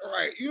back. All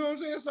right. You know what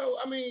I'm saying? So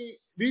I mean,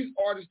 these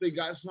artists, they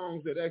got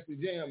songs that actually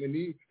jam, and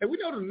we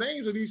know the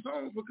names of these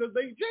songs because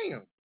they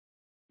jam.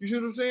 You see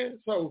what I'm saying?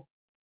 So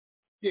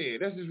yeah,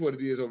 that's just what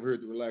it is over here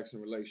at the Relax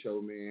and Relate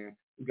show, man.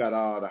 We got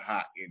all the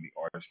hot indie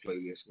artist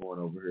playlists going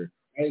over here.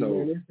 Hey, so,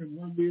 man, it's a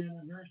 1 year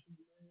anniversary,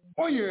 man.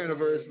 1 year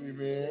anniversary,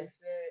 man.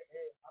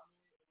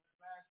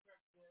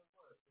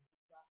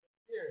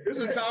 This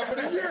is top of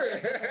the year.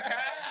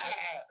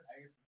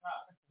 Hey, it's the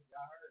top.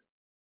 Y'all heard it.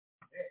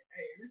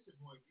 Hey, this is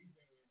boy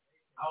DJ.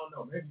 I don't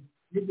know. Maybe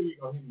you think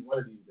you're going to hit me one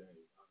of these days. You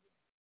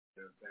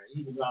know what I'm saying?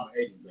 Even though I'm an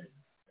 80s baby.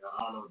 I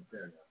don't know what to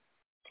tell y'all.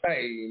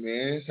 Hey,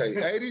 man. Say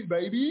 80s,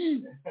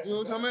 baby. You know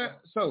what I'm talking about?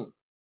 So,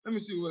 let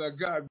me see what I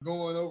got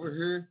going over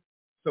here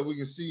so we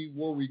can see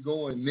where we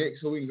going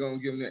next so we can go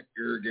and give them that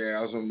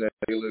orgasm that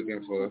they're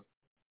looking for.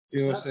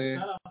 You know what I'm saying?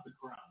 Shout out to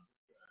Crown.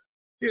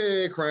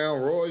 Yeah,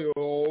 Crown Royal. You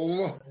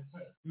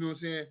know what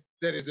I'm saying?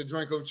 That is the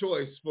drink of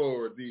choice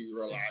for the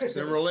Relax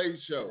and Relate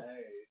show.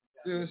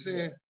 You know what I'm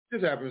saying?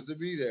 Just happens to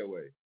be that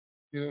way.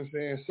 You know what I'm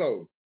saying?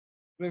 So,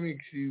 let me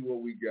see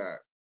what we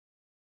got.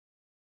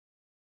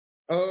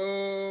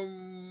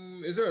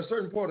 Is there a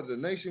certain part of the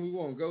nation we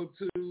want to go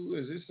to?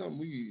 Is this something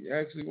we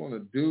actually want to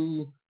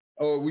do?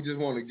 Or we just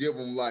want to give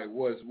them like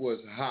what's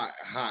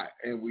hot,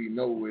 and we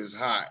know is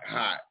hot.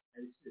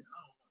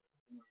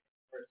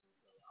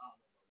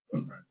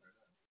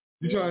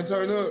 You trying to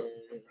turn up?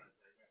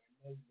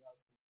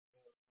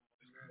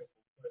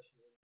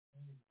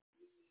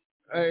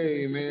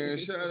 Hey, man,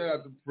 shout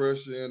out to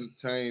Pressure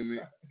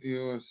Entertainment. You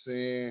know what I'm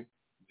saying?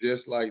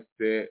 Just like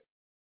that.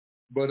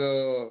 But,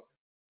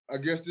 I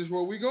guess this is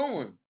where we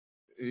going.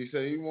 He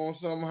said he wants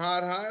something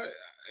hot,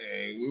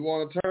 and we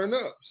want to turn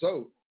up.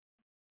 So,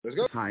 let's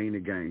go. Hyena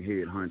Gang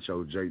head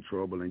honcho J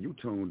Trouble, and you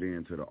tuned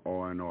in to the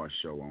R&R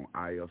show on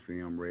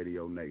iFM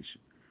Radio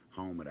Nation,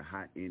 home of the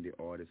hot indie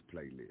artist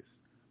playlist.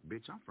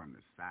 Bitch, I'm from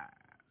the side.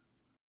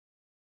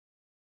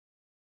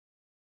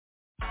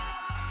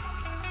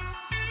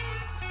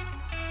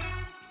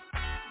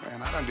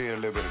 Man, I done did a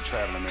little bit of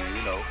traveling, man,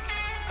 you know.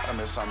 I done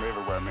met something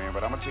everywhere, man,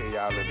 but I'm going to tell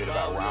y'all a little bit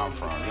about where I'm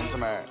from. You know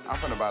what I'm saying? I'm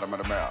from the bottom of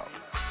the map.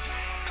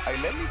 Hey,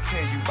 let me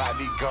tell you about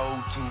these gold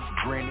tooth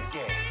grinning,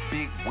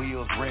 big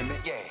wheels rimming,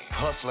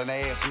 hustling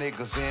ass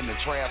niggas in the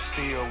trap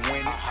still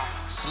winning.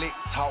 Slick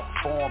talk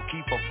form,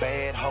 keep a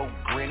bad hoe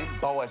grinning.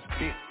 Boys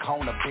big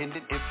corner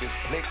bending, if it's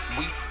flex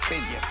we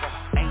spinning.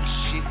 Ain't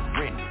shit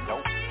renting, nope.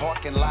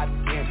 Parking lot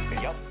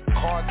empty,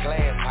 car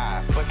glass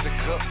high, but the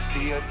cup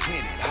still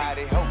tinted.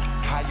 Howdy ho,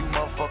 how you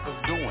motherfuckers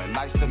doing?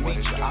 Nice to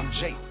meet you, I'm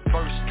Jake.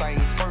 First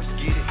things first,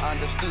 get it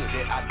understood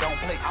that I don't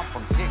play. I'm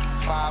from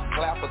Texas, 5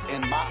 clappers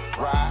in my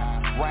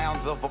ride.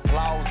 Rounds of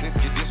applause if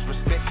you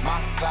disrespect my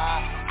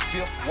side.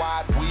 5th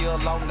wide wheel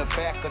on the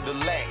back of the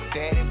lack.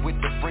 Daddy with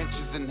the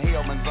Frenches and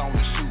Hellmans on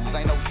the shoes,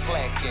 ain't no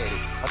slack at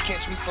it. Or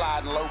catch me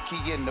sliding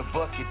low-key in the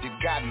bucket that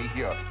got me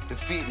here. The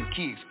fitting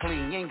kicks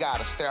clean, you ain't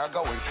gotta stare,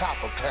 go and cop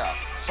a pair.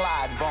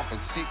 Slide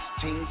bumping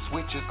 16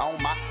 switches on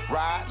my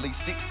ride. Leave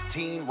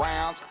 16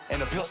 rounds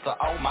and a pistol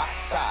on my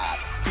side.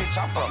 Bitch,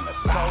 I'm from the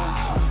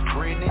side.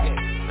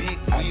 Grinning, big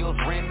wheels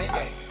rimming,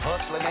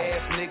 hustling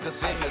ass niggas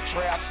in the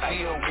trap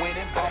still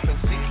winning. Bumping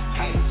 16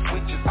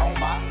 switches on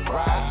my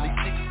ride. Leave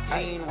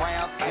 16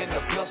 rounds and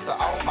a pistol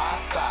on my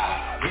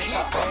side. Bitch,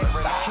 I'm from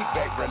the side. Kick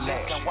back,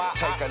 relax,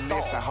 take a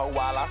listen, ho,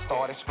 while I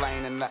start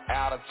explaining the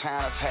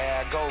out-of-towners how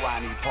I go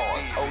around these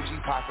parts. OG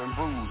popping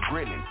brews,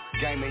 grilling.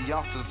 Game of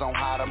youngsters on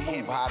how to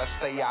move, how to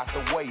stay out the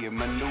way and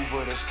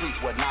maneuver the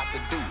streets, what not to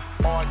do.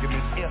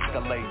 Arguments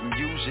escalating,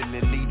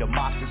 usually lead to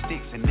mops and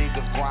sticks, and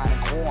niggas grinding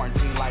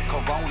quarantine like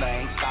Corona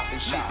ain't stopping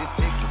shit. This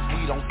Texas,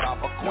 we don't stop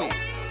or quit.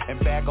 And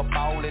bag up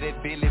all of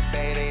that Billy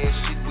badass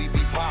shit we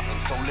be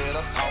poppin', so let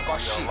us talk our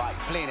shit.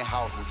 Plenty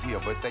houses here,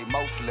 but they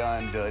mostly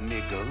under a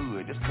nigga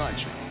hood. This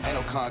country ain't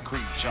no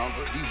concrete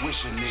jungle. These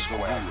wishing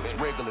nigga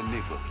woods, regular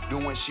nigga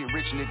doing shit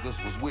rich niggas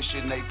was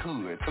wishing they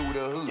could. Through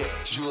the hood,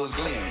 jewels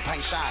gleaming,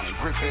 paint shining,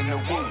 gripping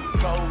the wood.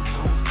 Gold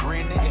tooth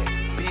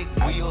grinning, big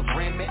wheels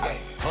rimming,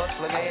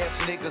 hustling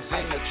ass niggas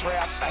in the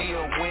trap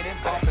still winning.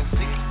 Bumping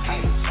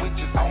 16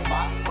 switches on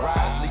my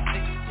ride,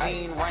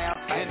 16 rounds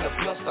in the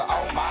pistol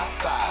on my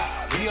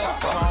side. Here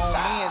from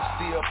men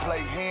still still play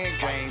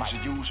hand games,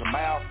 you use your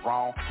mouth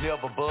wrong.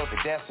 Never bug it,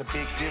 that's a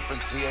big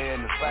difference here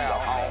in the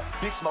South.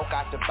 Big smoke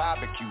out the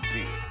barbecue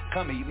pit.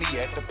 Come meet me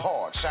at the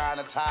park, shine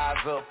the tires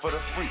up for the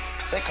free.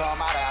 They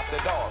come out after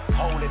dark,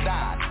 hold it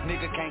down.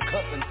 Nigga can't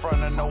cuss in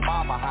front of no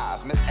mama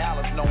house. Miss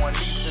Alice knowing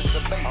Lisa's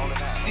a baby,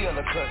 still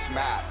a cuss me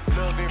out.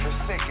 Love every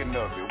second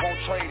of it, won't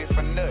trade it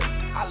for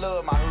nothing. I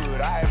love my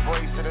hood, I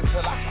embrace it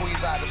until I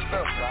squeeze out the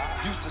stuff.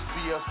 Used to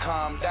see us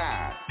come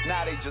down,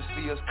 now they just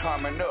see us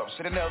coming up.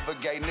 Shoulda never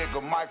gave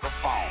nigga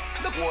microphone.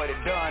 Look what it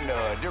done to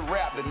us, they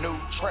rap the new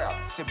trap.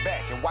 Sit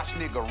back and watch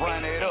nigga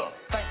run it up.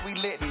 Think we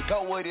letting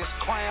go of this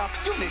crown?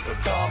 You nigga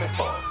dumb as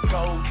fuck.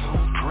 Go to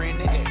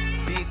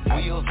grinning, big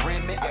wheels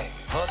rimming.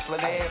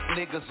 Hustling ass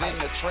niggas in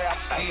the trap,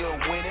 still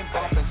winning.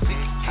 Bumping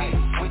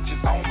 16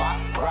 switches on my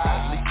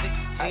ride.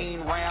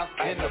 16 rounds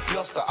in the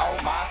pistol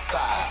on my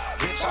side.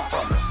 Bitch, I'm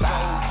from the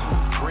side. Go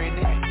to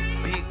grinning,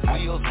 big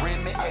wheels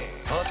rimming.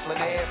 Hustling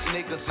ass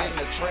niggas in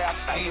the trap,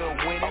 still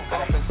winning.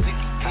 Bumping 16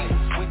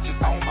 switches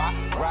on my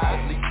ride.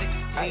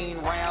 16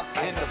 rounds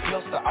in the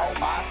pistol on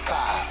my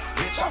side.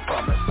 Bitch, I'm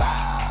from the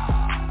side.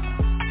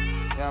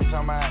 You know what I'm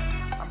talking about?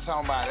 I'm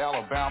talking about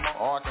Alabama,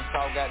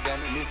 Arkansas,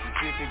 goddamn it,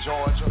 Mississippi,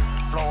 Georgia,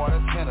 Florida,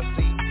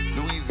 Tennessee,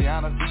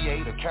 Louisiana,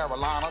 VA, the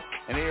Carolinas,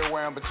 and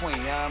everywhere in between,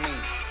 you know what I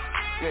mean?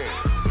 Yeah.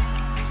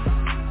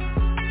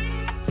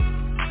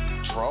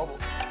 Trouble.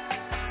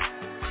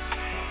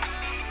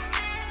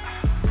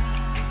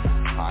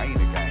 I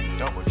ain't a gang,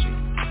 double G,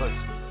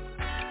 pussy.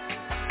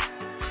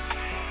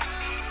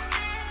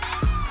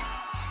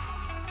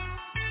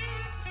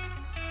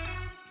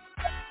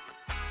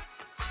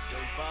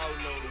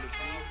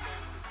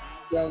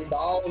 Young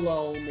Ball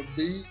on the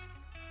beat.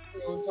 You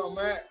know what I'm talking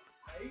about?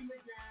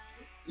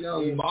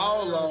 Young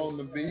Ball on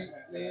the beat.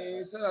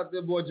 Man, shout out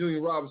that boy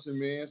Junior Robinson,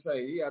 man.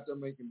 Say he out there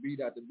making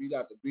beat after beat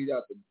after beat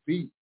after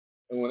beat.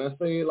 And when I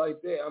say it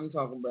like that, I'm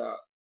talking about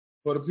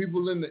for the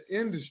people in the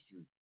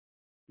industry.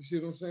 You see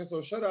what I'm saying?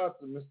 So shout out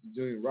to Mr.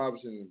 Junior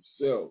Robinson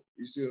himself.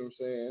 You see what I'm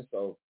saying?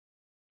 So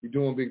you're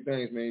doing big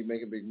things, man. You're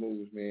making big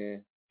moves,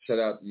 man. Shout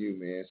out to you,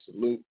 man.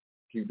 Salute.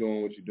 Keep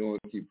doing what you're doing.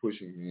 Keep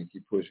pushing, man.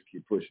 Keep pushing.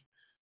 Keep pushing.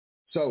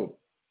 So,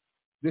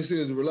 this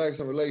is the Relax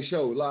and Relate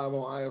Show, live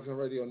on iFM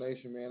Radio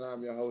Nation, man.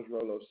 I'm your host,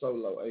 Rolo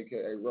Solo,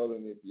 a.k.a.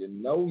 Roland. If you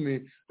know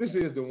me, this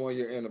is the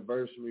one-year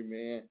anniversary,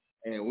 man,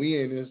 and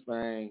we in this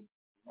thing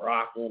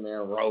rocking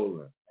and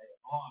rolling.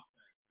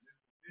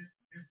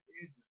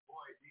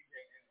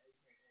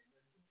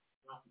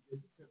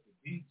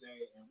 DJ,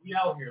 and we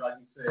out here, like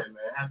you said,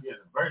 man. Happy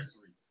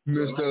anniversary.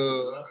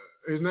 Mr.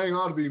 His name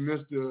ought to be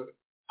Mr.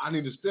 I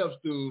need a step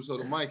stool so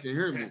the mic can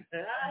hear me.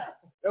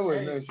 That's what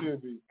his name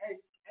should be.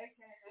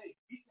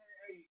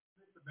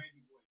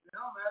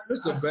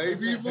 Mr.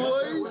 Baby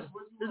Boy?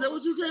 Is that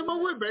what you came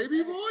up with,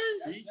 Baby Boy?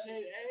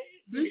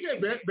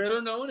 DJ,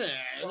 better known as.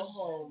 Come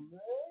on,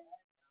 man.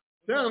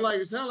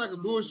 Sound like a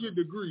bullshit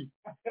degree.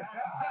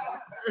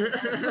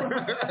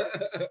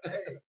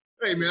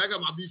 Hey, man, I got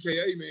my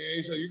BKA,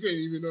 man, so you can't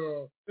even,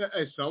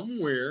 hey,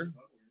 somewhere.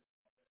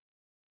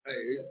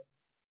 Hey,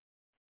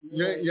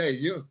 yeah,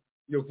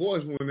 your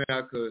voice went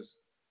out because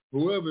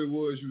whoever it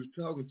was you was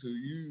talking to,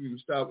 you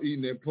stopped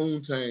eating that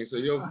poontang, so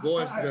your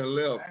voice done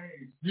left.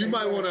 You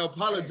might want to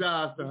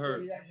apologize to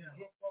her.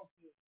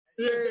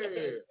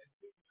 Yeah.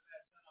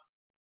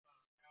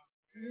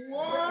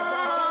 Wow.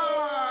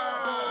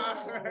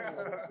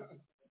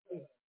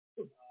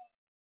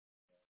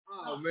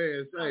 Oh,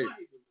 man, say.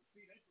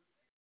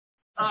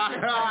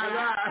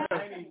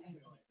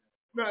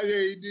 No,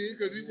 yeah, he did,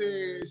 because he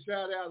said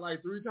shout out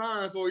like 3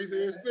 times before he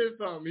said spit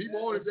something. He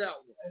wanted that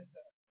one.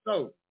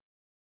 So,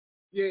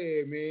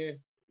 yeah, man.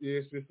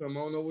 Yeah, spit something. I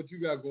don't know what you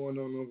got going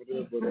on over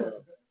there, but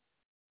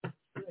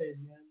hey,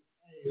 man.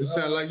 Hey, it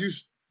sounds like you,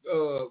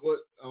 what?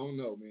 I don't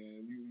know,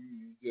 man. You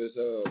just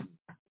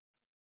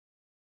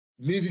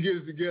need to get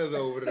it together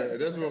over there.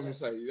 That's what I'm going to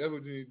say. That's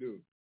what you need to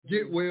do.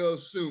 Get well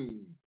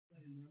soon.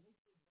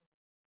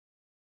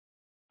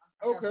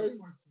 Okay.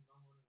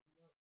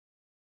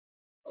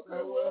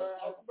 Okay, well,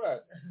 talk about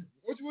it.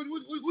 What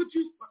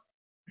you,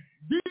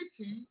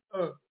 BT,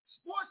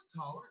 Sports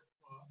Talk,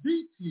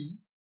 BT,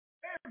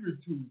 every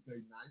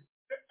Tuesday night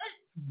at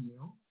 8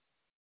 p.m.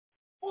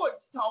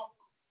 Sports Talk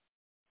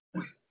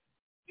with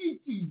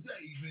E.T.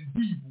 Dave and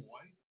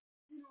D-Boy.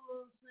 You know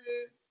what I'm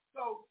saying?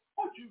 So,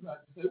 what you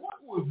got to say?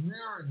 What was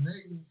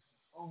marinating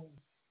on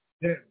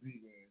that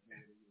big ass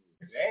man?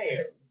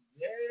 Damn.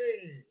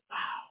 Yeah.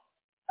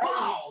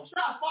 Wow.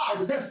 Shot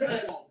fired.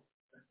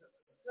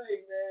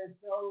 Hey, man,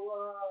 so,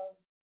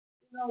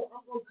 I'm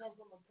going to come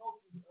from a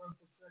coaching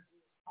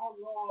perspective. How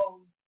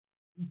long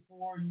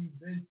before you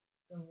bench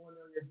someone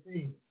on your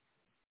team?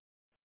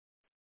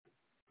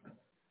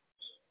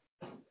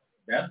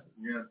 That's,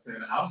 you know what I'm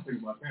saying? I was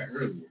thinking about that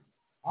earlier.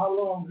 How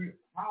long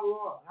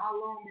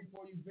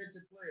before you bench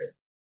a player?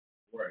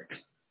 Right.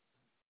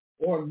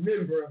 Or a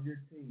member of your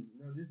team?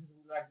 You know, this is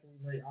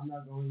relaxing late. I'm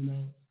not going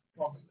to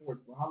talk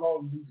sports, but how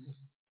long do you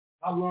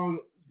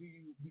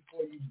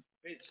before you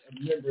bench a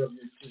member of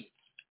your team?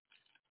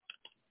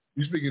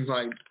 You speaking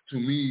like to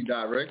me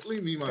directly,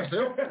 me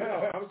myself?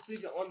 No, I'm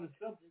speaking on the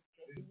subject.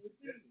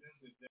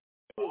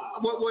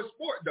 what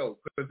sport though?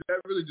 Because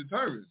that really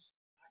determines.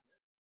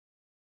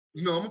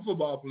 You know, I'm a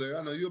football player.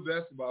 I know you're a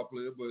basketball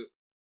player, but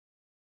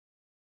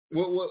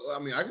what? I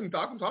mean, I can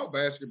talk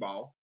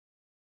basketball.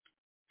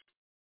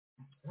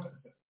 I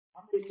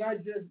mean,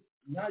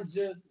 not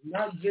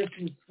just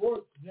in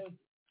sports, just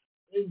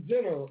in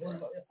general.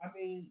 I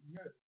mean,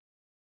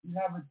 you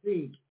have a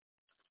team,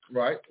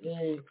 right?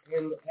 And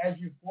as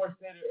you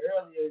stated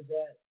earlier,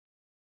 that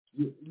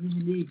you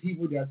need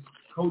people that's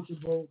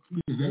coachable,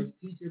 people that's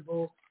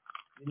teachable.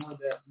 You know,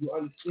 that you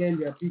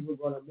understand that people are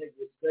going to make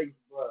mistakes,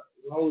 but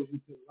as long as you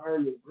can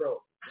learn and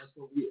grow, that's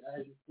what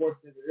as you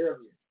stated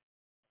earlier.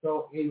 So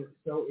in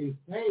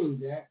saying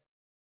that,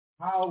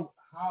 how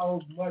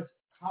much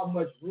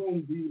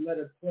room do you let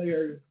a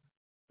player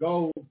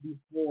go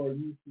before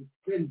you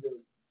suspend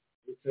them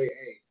and say,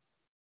 hey,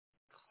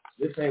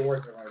 this ain't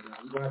working right now.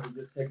 You're going to have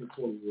to just take a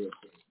 20 real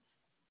quick.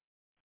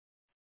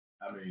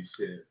 I mean,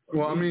 shit.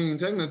 Well, I mean,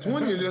 taking a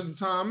 20 is just a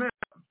time out.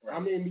 I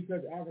mean,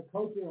 because as a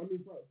coach, from a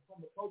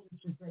coaching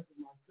perspective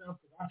myself,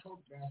 because I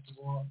coach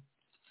basketball,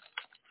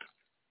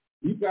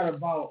 you got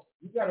about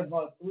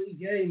 3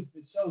 games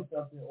to show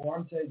something, or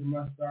I'm changing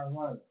my starting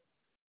lineup.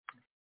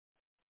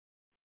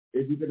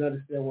 If you can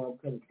understand where I'm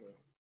coming from.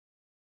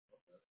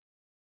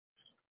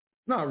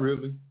 Not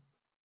really.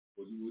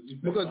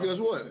 Because guess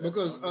what?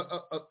 Because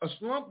a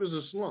slump is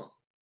a slump.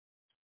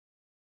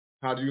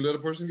 How do you let a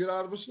person get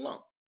out of a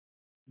slump?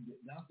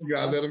 You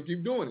gotta let them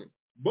keep doing it.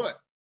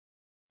 But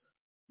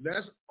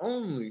that's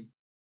only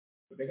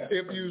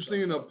if you've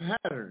seen a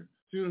pattern.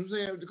 See what I'm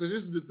saying? Because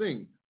this is the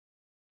thing.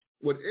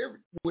 With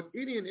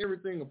any and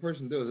everything a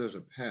person does, there's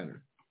a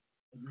pattern.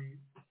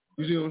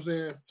 You see what I'm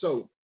saying?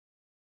 So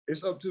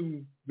it's up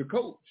to the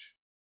coach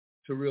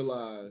to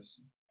realize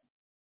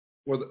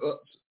where the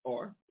ups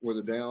are, where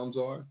the downs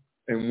are,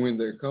 and when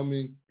they're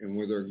coming and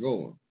where they're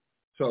going.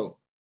 So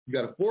you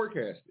got to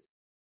forecast it.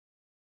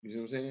 You see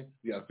what I'm saying?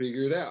 You got to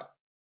figure it out.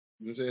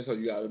 You know what I'm saying? So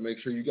you got to make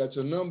sure you got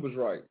your numbers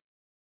right.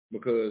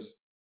 Because,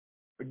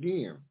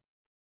 again,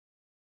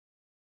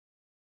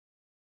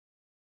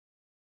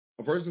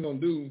 a person's going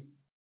to do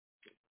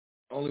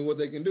only what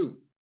they can do.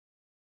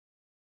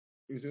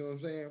 You see what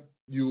I'm saying?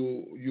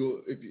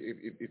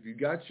 If you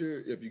got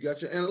your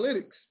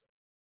analytics,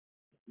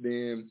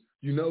 then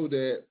you know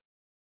that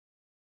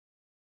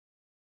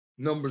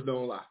numbers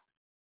don't lie.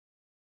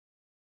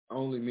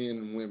 Only men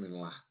and women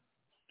lie.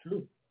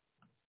 True.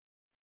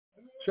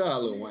 Shout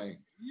out Lil Wayne.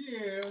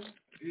 Yeah,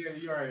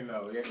 you already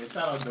know. Yeah,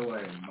 shout out to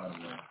Wayne, by the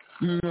way.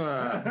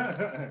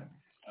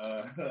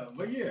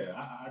 But yeah,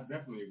 I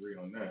definitely agree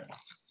on that.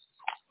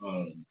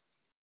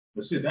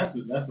 But shit, that's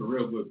a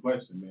real good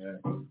question, man.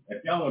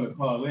 If y'all want to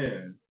call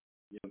in,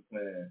 you know what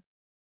I'm saying,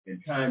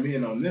 and chime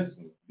in on this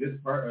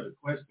part of the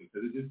question,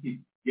 because it just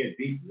keeps getting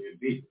deeper and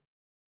deeper.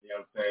 You know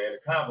what I'm saying? The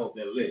convo's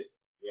been lit.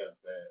 You know what I'm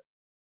saying?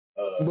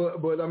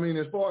 But I mean,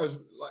 as far as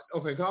like,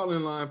 okay, call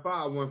in line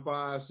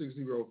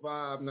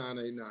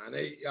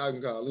 515-605-9898. Y'all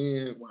can call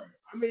in. Right.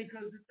 I mean,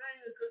 because the thing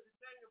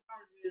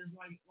about it is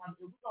like if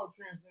we're gonna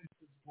translate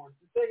to sports,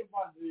 the thing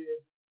about it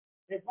is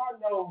if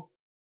I know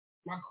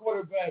my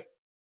quarterback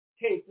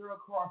can't throw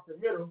across the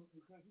middle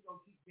because he's gonna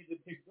keep getting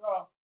picked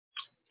off,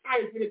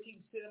 I ain't gonna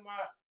keep sitting my.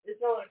 You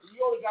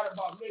only got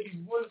about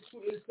maybe 1 or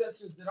 2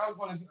 interceptions that I'm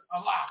gonna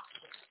allow,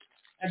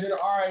 and then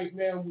all right,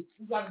 man, we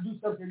got to do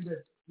something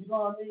different. You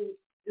know what I mean?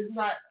 It's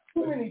not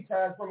too many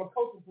times from a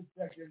coaching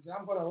perspective that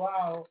I'm going to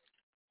allow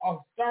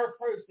a star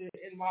person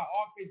in my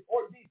offense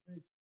or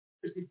defense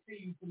to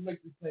continue to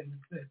make the same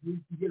mistake. You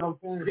get what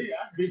I'm saying?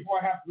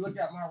 Before I have to look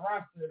at my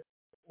roster,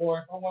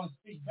 or if I want to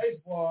speak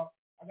baseball,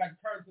 I got to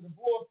turn to the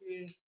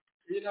bullpen,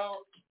 you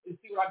know, and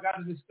see what I got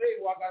in the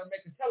stable. I got to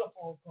make a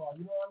telephone call.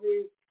 You know what I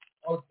mean?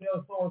 Or tell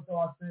so-and-so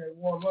I said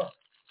warm up.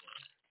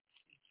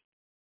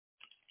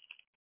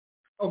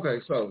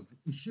 Okay, so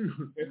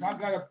if I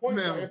got a point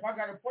guard, Uh-oh. If I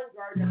got a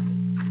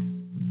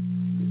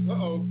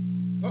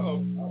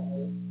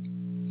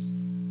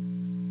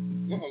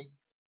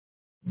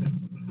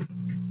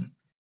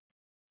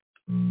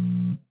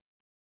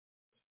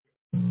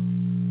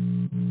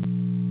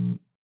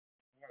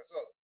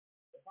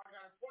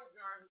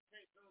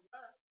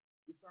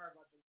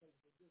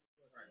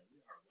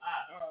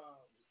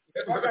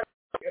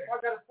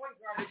point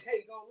guard that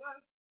can't go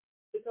left,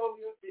 it's only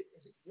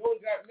you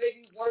only got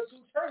maybe 1 or 2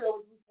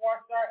 turnovers before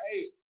I start.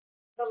 Hey,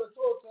 tell the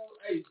so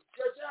hey,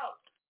 stretch out,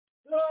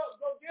 go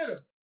get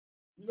him.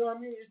 You know what I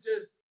mean? It's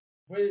just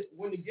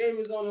when the game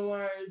is on the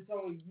line, it's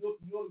only you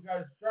only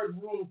got a certain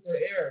room for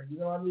error. You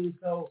know what I mean?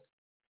 So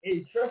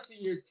in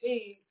trusting your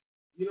team,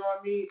 you know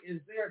what I mean?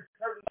 Is there a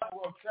certain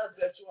level of trust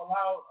that you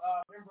allow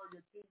a member of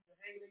your team to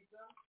hang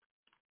themselves?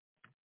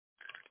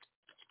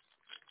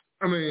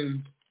 I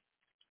mean,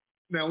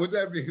 now with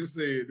that being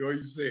said, or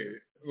you said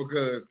it,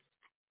 because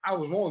I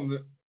was wanting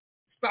to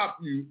stop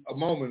you a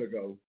moment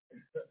ago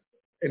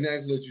and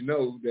actually let you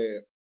know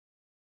that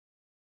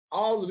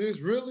all of this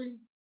really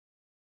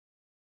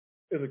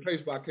is a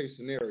case-by-case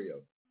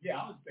scenario. Yeah,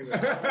 I was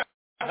thinking that.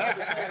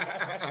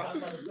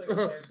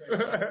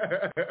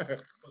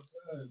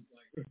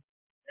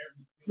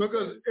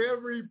 Because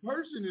every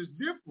person is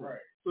different. Right.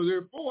 So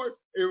therefore,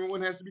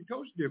 everyone has to be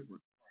coached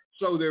different.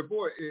 So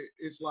therefore,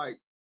 it's like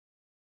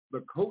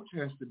the coach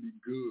has to be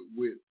good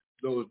with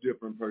those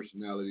different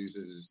personalities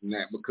and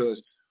that,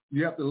 because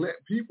you have to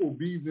let people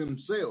be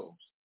themselves.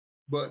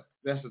 But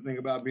that's the thing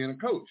about being a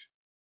coach.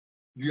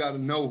 You got to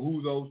know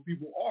who those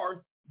people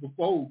are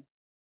before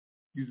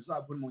you decide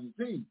to put them on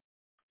your team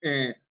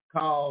and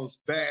cause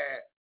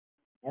bad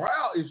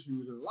morale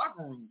issues in the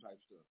locker room type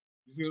stuff.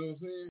 You see what I'm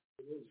saying?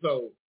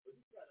 So,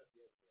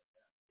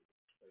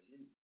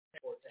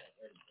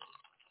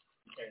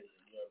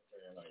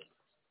 like,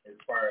 as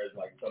far as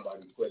like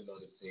somebody quitting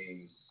on the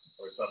team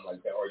or something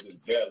like that, or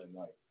just bailing,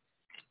 like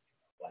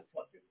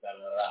fuck this, da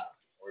da da,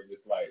 or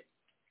just like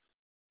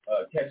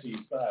catching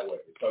you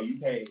sideways. So you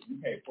can't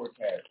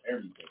forecast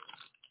everything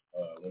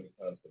when it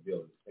comes to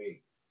building a team.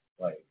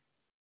 Like,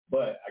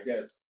 but I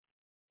guess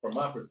from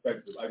my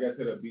perspective, I guess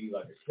it'll be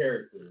like a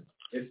character.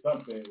 It's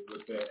something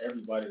within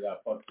everybody that I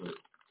fuck with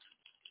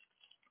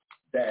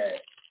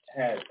that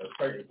has a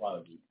certain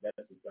quality. That's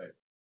the same.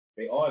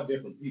 They all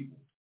different people,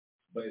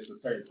 but it's a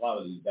certain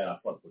quality that I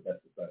fuck with.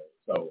 That's the same.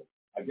 So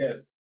I guess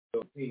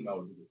the team I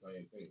would do the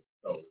same thing.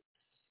 So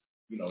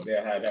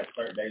they'll have that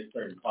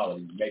certain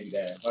quality. Maybe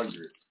that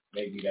 100.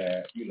 Maybe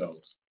that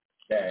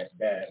that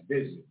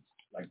vision.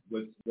 Like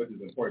what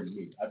is important to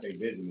me. I think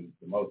vision is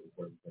the most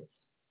important thing.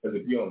 Because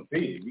if you don't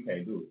see it, you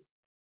can't do it.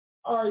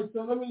 All right,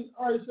 so let me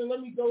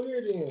go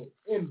here then.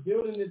 In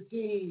building the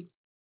team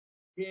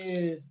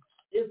is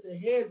if the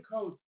head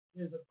coach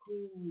is a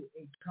cool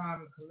and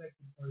calm and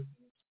collected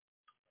person,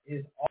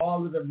 is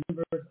all of the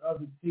members of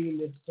the team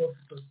that's supposed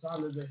to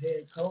persona the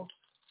head coach?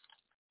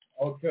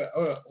 Or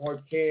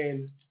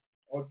can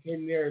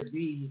there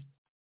be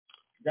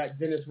that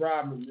Dennis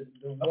Rodman,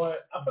 the one?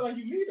 I feel like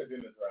you need a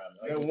Dennis Rodman.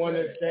 Like the one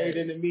that stayed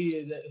in the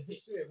media.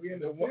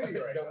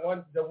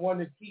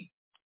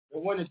 The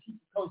one that keeps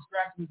the coach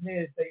scratching his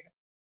head, saying,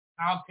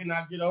 "How can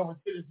I get over to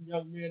this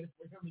young man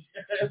for him to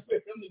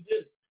get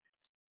it?"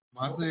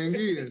 My thing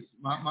is,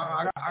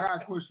 I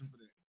got a question for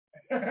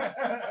that.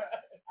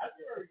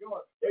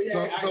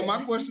 So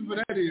my question for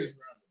that is,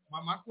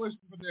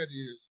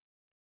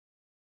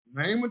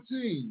 name a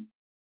team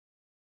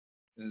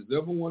that has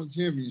ever won a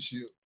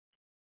championship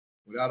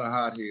without a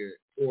hot head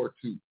or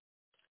two.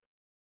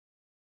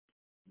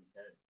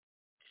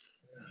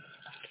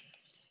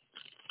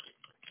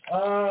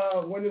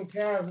 When them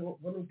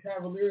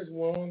Cavaliers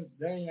won,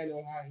 they ain't had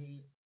no hot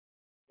head.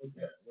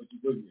 What you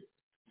do here?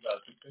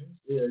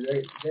 Yeah,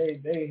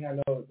 they ain't had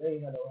no hot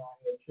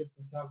head.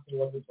 Tristan Thompson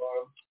was a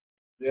bum.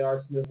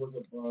 J.R. Smith was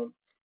a bum.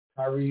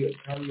 Kyrie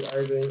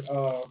Irving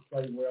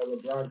played well.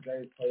 LeBron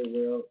James played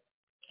well.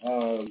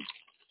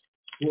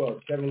 Who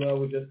else? Kevin Love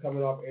was just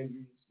coming off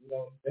injuries.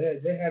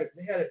 They had a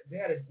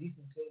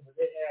decent team, but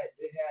they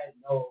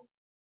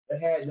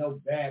had no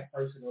bad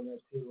person on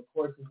that team. Of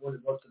course, he wanted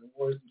to go to the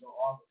Warriors,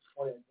 offer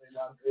 20 and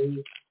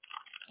 39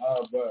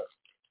 but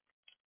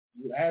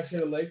you ask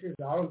the Lakers,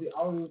 I don't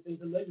even think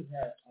the Lakers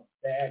had a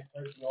bad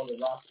person on the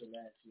roster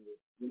last year.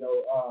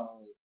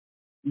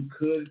 You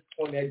could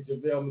point at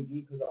JaVale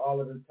McGee because of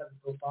all of the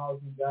technical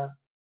fouls he got,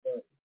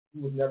 but he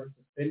was never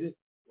suspended.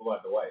 What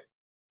about Dwight?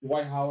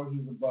 Dwight Howard,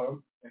 he's a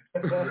bum.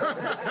 You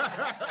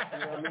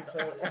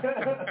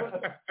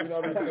know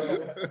what I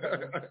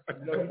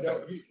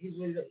mean? He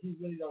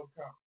really don't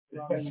count. You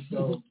know what I mean? So,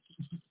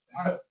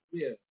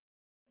 yeah.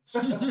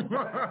 But I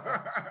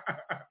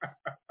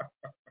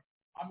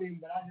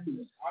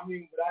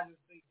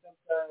just think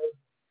sometimes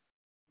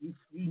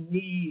we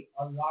need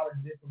a lot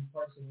of different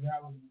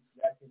personalities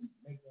that can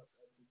make up a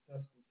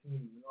successful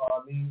team. You know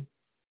what I mean?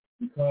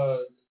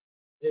 Because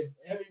if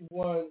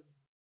everyone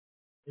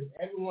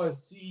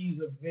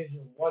sees a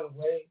vision one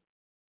way,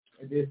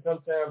 and then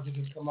sometimes it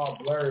can come out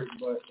blurred.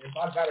 But if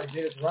I got a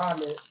Dennis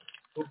Rodman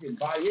who can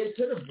buy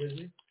into the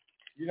vision,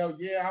 I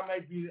may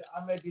be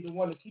the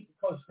one to keep the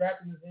coach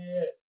scratching his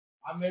head.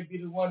 I may be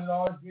the one that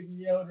always getting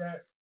yelled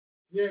at.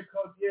 Yeah,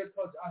 coach, I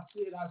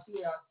see it.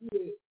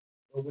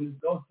 But when it's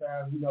go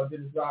time,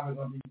 Dennis Rodman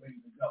gonna be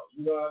ready to go.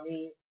 You know what I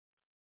mean?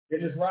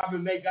 Dennis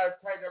Rodman may gotta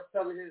tighten up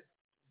some of his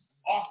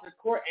off the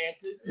court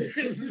antics.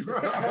 You know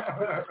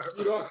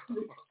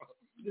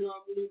what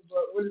I mean?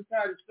 But when it's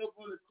time to step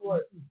on the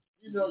court,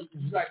 you can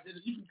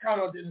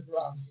count on Dennis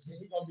Rodman.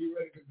 He's gonna be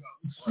ready to go.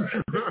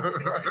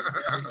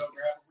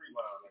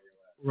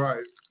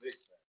 Right.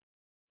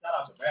 Shout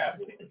out to Bad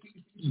Boy.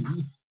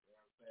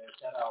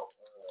 Shout out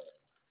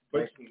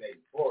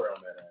 1984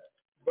 on that ass.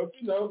 But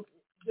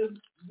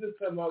just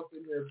come out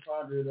in there and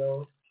ponder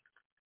though.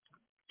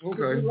 Okay.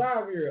 We're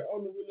live here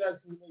on the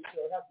Relaxing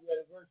Show. Happy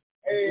anniversary.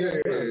 Hey,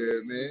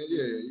 yeah, man.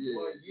 Yeah.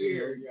 1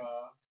 year,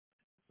 y'all.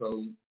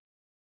 So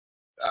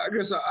I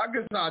guess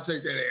I'll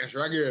take that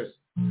answer. I guess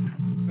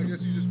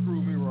you just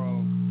proved me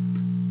wrong.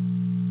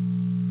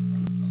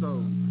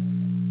 So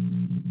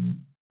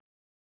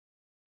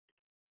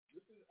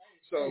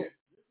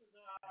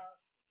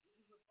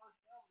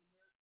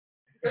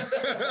This is the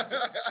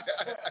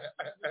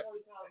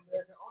first album,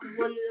 only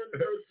 1 year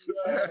anniversary.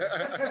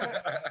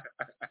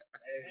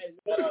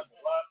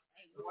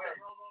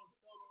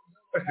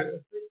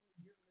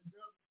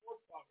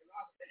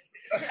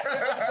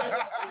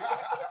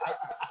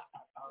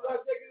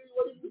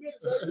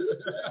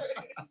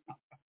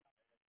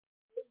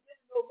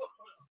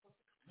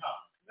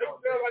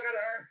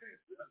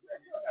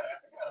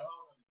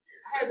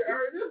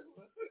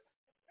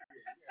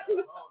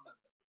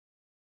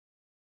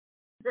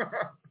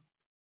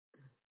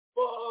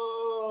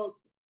 Fuck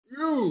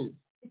you.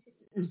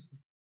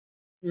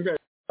 Okay.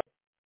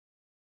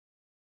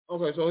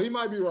 Okay, so he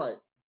might be right.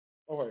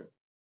 Okay.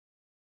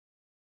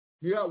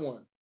 He got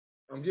one.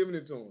 I'm giving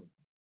it to him.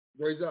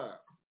 Great job.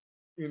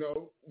 You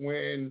know,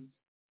 when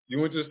you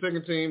went to the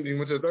second team, then you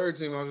went to the third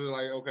team, I was just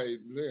like, okay,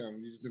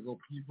 damn, you just gonna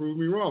keep proving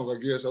me wrong. I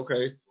guess,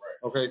 okay. Right.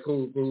 Okay,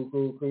 cool.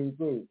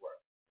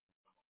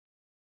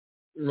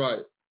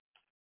 Right.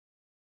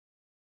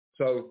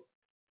 So,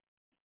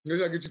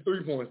 maybe I get you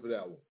 3 points for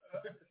that one.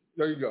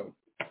 There you go.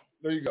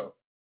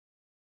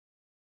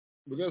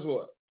 But guess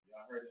what?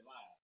 Y'all heard it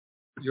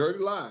live. You heard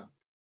it live.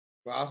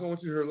 But I also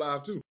want you to hear it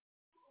live, too.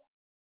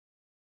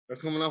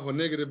 That's coming off a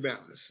negative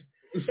balance.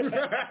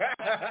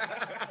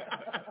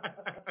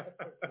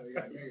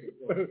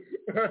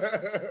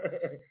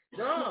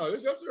 No,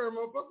 it's your turn,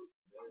 motherfucker.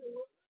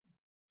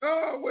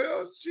 Oh,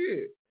 well,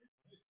 shit.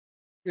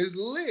 It's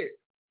lit.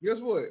 Guess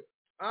what?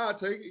 I'll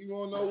take it. You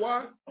want to know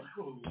why?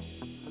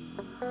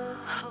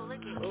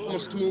 I'm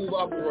a smooth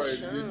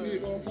operator. You see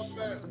it on my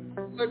back?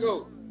 Let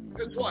go.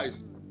 Just twice.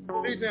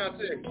 D-Town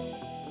Tech.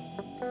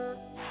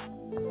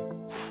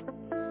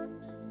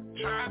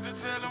 Tried to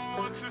tell them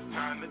once, it's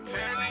time to tell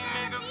these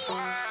niggas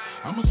twice.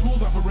 I'm a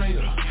smooth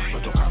operator,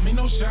 but don't call me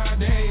no Sade.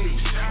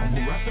 I'm a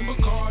rapping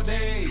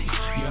Bacardi.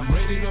 Yeah, I'm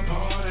ready to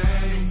party.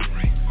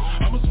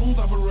 I'm a smooth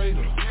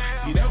operator.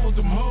 Yeah, that was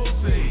the hoes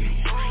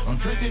say. I'm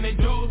drinking a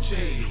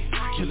Dolce.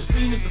 Killer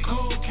scene is the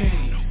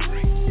cocaine.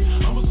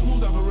 I'm a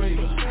smooth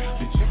operator.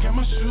 Then check out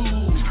my shoes.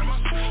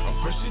 I'm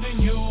fresher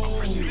than you.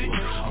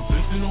 I'm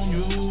flexing on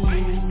you.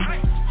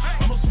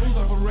 I'm a smooth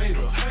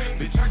operator.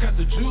 Bitch, I got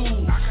the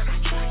juice.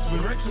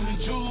 We're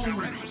actually jewels.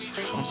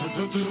 I'm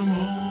turned up to the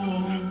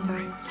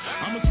moon.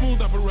 I'm a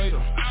smooth operator,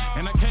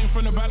 and I came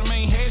from the bottom,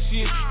 ain't had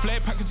shit.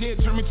 Flat pockets head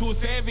turned me to a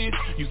savage.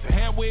 Used to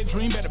have wet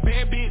dream about a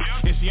bad bitch,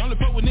 and she only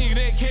fuck with nigga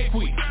that can't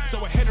quit.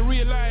 So I had to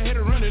realize, had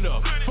to run it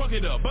up, fuck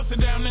it up, bust it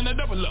down and I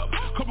double up.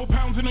 Couple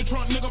pounds in the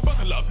trunk, nigga,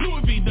 buckle up.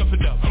 Louis V, duff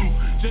it up.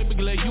 Just be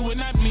glad you and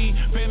not me.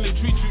 Family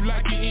treat you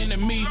like your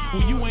enemy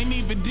when you ain't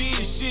even did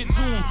shit to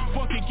him.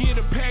 Fuck it, get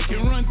a pack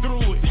and run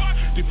through it.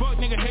 The fuck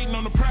nigga hating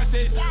on the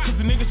process, cause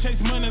the nigga chase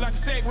money like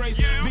a sack race.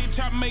 Bitch,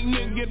 I make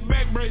nigga get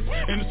back brace,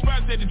 and the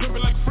spots that they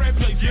drippin' like a frat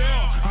place.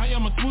 Yeah, I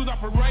am a smooth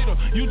operator.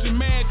 You just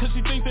mad cause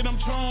she think that I'm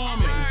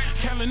charming.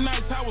 Counting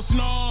nights I was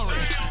snoring.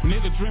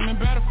 Nigga dreaming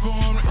about a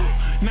foreign.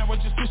 Now I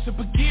just switch up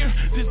a gear.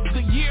 This is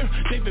the year.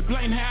 David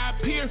Blaine how I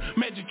appear.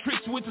 Magic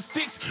tricks with the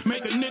sticks.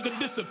 Make a nigga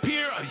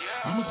disappear.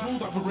 I'm a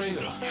smooth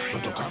operator,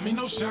 but don't call me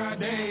no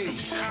Sade.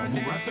 I'm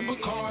a rapping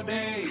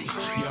Bacardi.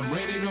 Yeah, I'm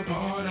ready to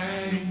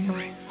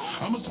party.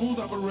 I'm a smooth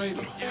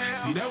operator.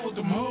 See, that was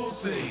the hoes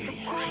say.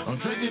 I'm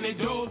drinking a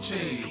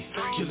Dolce.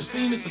 Killer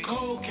scene is the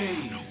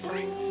cocaine.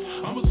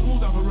 I'm a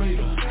smooth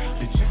operator.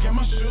 Then check out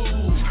my shoes.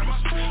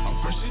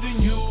 I'm fresher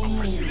than you.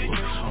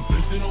 I'm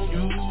flexing on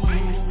you.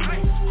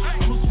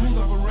 I'm a smooth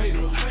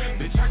operator.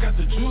 Bitch, I got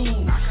the juice.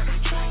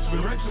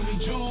 We're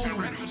actually jewels. I'm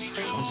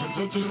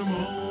turned up to the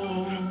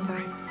moon.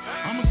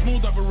 I'm a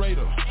smooth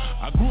operator.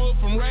 I grew up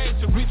from rags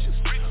to riches.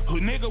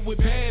 Hood nigga with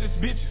baddest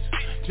bitches.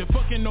 Just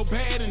fucking no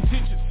bad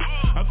intentions.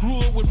 I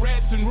grew up with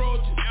rats and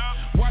roaches.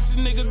 Watching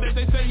niggas that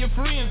they say your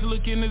friends.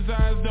 Look in his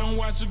eyes, don't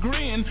watch a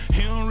grin.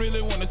 He don't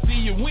really wanna see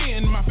you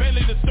win. My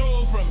family that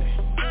stole from me.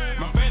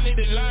 My family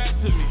that lied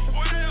to me.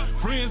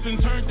 Friends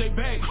and turned their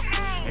back,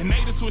 and they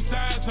just switch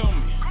sides on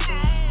me.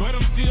 But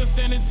I'm still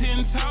standing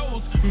 10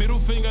 toes.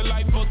 Middle finger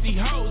like pussy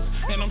hoes.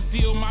 And I'm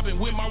still mopping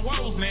with my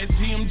woes. And that's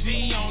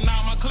GMG on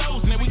all my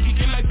clothes. Now we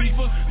kicking like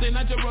FIFA. Then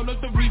I just roll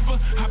up the reefer.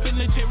 Hop in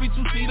the cherry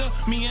two-seater.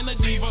 Me and the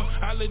diva.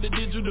 I let the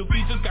digital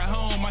features got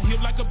home. My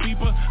hip like a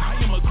beeper.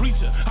 I am a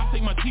creature. I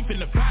take my teeth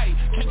in the fight.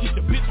 Can't get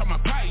the bitch on my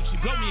pipe. She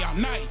blow me all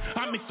night.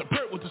 I mix the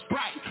perp with the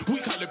Sprite.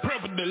 We call it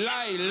purple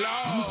delight.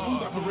 I'm a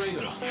smooth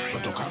operator,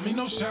 but don't call me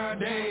no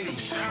Sade.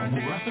 I'm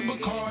a rapping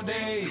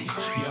Bacardi.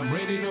 Yeah, I'm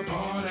ready to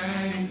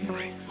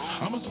party.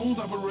 I'm a smooth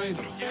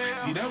operator.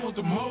 See, that was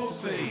the hoes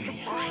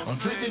say. I'm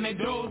drinking a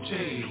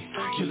Dolce.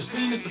 Killer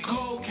scene is the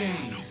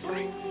cocaine.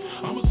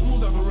 I'm a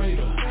smooth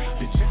operator.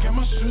 Then check out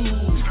my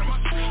shoes.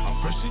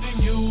 I'm fresher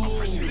than you.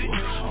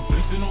 I'm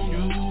flexing on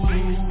you.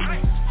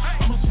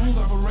 I'm a smooth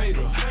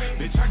operator.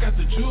 Bitch, I got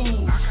the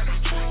juice.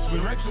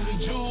 We're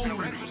actually jewels. I'm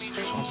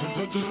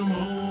turned up to the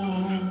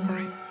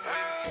moon.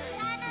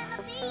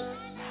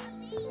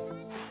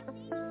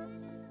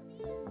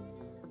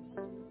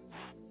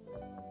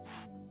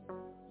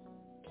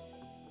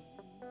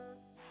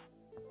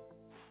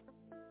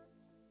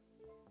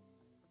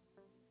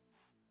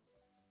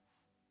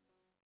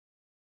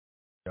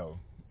 Yo,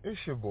 it's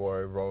your boy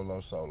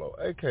Rolo Solo,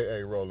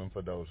 aka Rollin'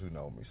 for those who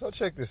know me. So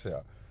check this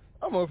out.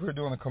 I'm up here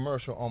doing a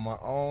commercial on my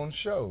own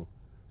show.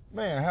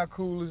 Man, how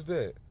cool is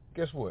that?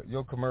 Guess what?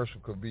 Your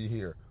commercial could be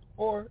here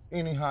or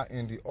any hot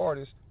indie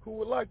artist who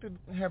would like to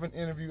have an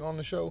interview on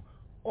the show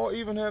or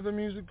even have their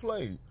music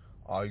played.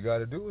 All you got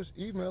to do is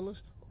email us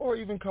or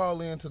even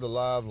call in to the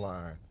live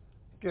line.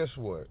 Guess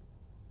what?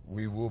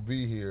 We will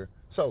be here.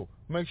 So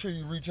make sure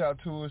you reach out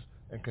to us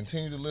and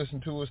continue to listen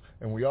to us,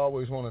 and we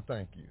always want to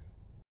thank you.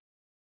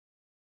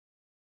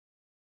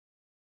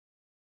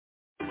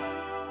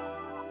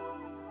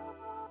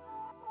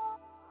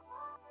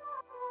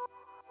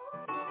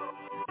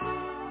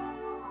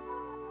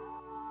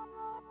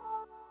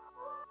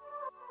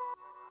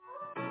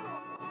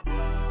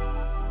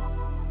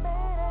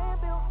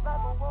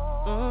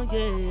 Oh yeah,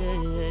 yeah,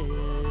 yeah, yeah.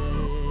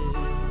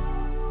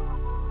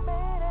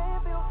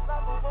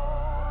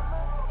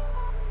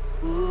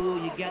 Ooh,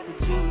 you got the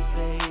juice,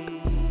 babe.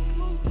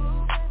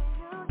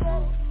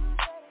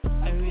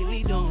 I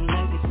really don't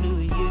like this new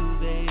you,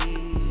 baby.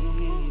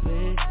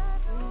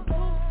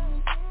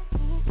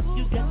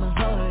 You got my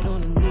heart on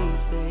the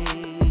loose,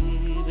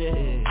 baby.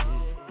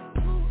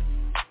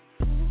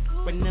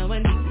 Right now I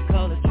need to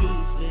call a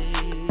truce,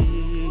 baby.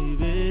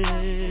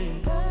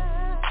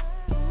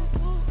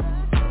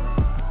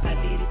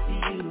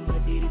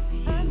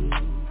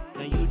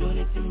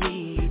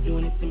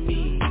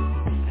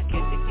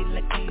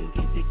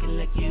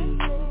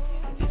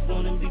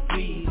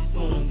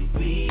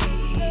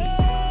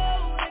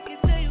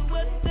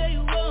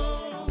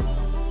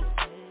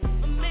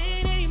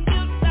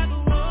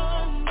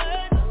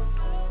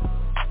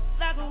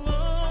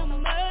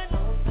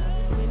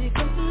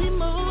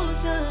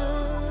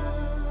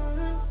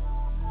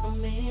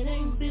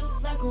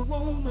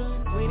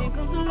 When it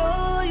comes to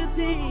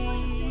loyalty,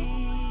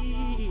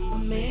 a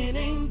man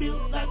ain't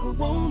built like a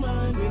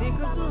woman. When it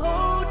comes to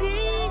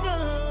holding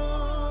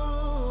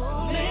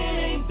on, a man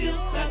ain't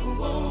built like a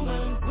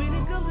woman. When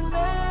it comes to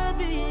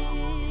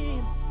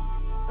loving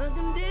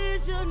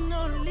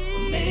unconditionally,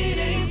 a man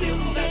ain't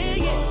built like a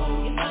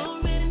woman. You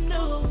already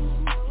know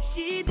if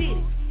she did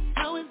it,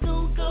 how it's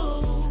gonna go.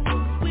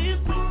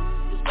 Swiftly,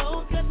 just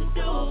walk out the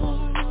door.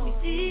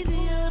 It's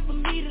easier for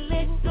me to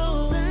let go.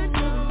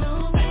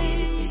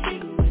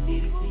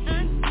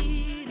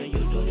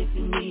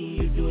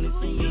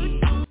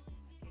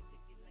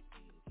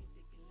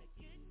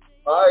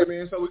 All right,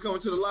 man. So we're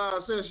coming to the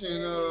live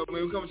session.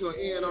 We're coming to an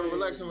end on the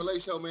Relaxing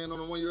Relay Show, man, on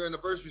the 1 year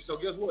anniversary. So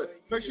guess what?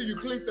 Make sure you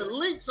click the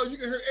link so you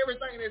can hear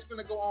everything that's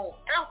going to go on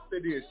after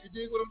this. You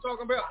dig what I'm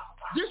talking about?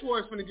 This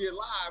war's going to get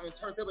live and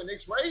turned up and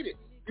X-rated.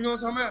 You know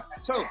what I'm talking about?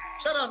 So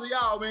shout out to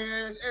y'all,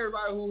 man.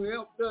 Everybody who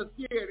helped us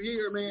get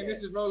here, man.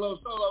 This is Rolo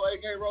Solo,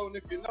 a.k.a. Rollin'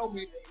 if you know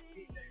me.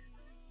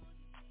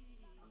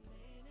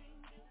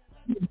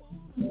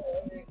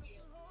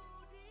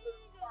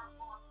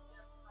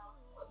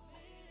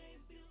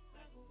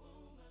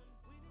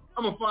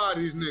 I'm gonna fire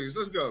these niggas.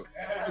 Let's go.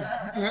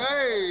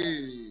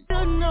 Hey.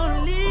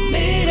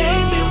 Man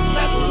ain't built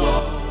like a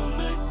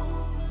woman.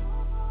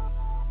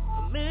 A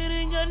man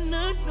ain't got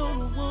nothing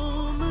on a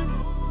woman.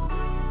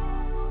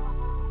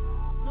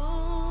 No,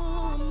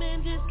 a man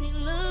just can't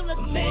love like a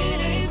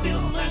man ain't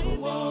built like a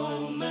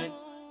woman.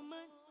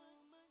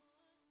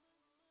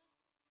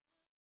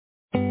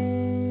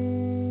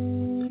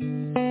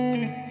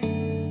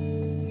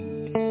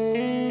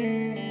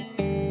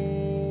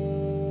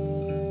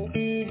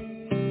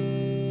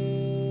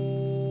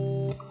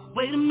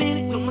 Wait a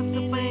minute, tell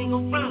myself I ain't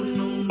gon' front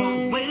no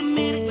more. Wait a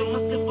minute, tell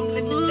myself I'm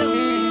letting it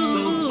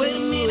go. Wait a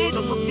minute,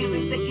 all my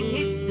feelings they can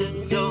hit the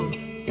door.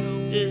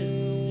 Yeah.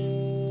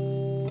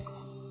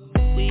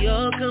 We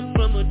all come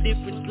from a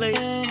different place,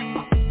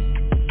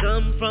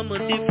 some from a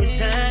different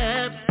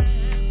time,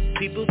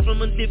 people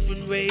from a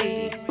different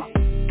race,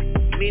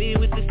 many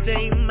with the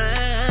same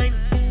mind,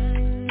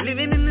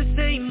 living in the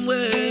same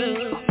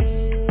world,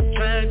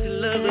 trying to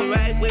love the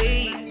right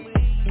way.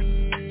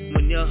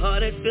 When your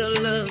heart has felt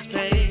love's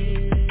pain,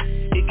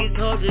 it's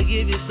hard to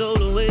give your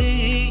soul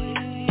away.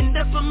 And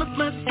I promised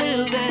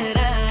myself that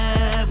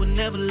I would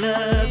never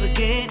love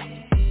again.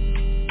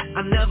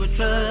 I'll never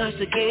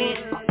trust again.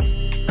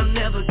 I'll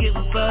never give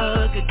a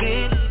fuck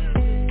again.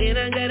 And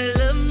I gotta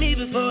love me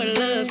before I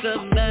love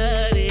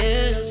somebody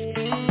else.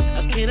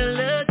 How can I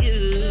love you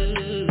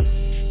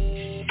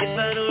if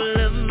I don't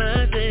love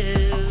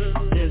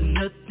myself? There's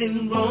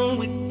nothing wrong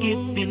with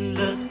giving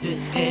love to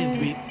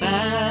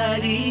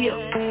everybody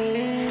else,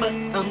 but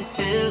I'm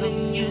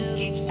telling you,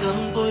 keep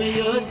some for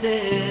yourself.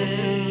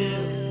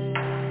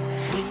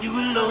 When you're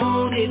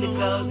alone in the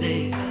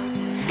closet,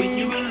 when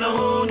you're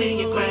alone and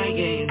you're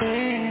crying,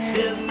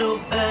 there's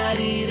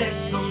nobody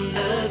that's gonna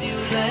love you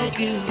like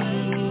you,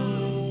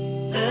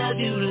 love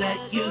you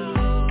like you.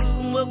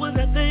 What was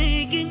I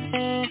thinking?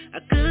 I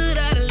could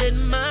have let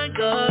my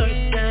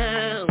guard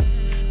down,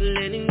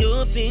 letting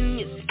your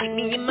opinions keep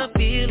me in my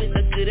feelings.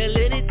 I could have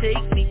let it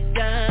take me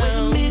down. Wait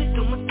a minute,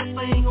 tell myself I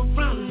ain't gon'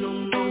 front no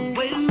more.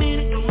 Wait a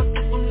minute, tell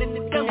myself I'm letting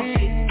it go.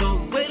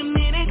 Wait a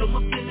minute, tell my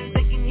feelings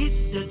they can hit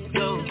the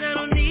door. 'Cause I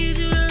don't need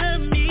you to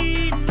love me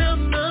no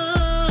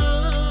more.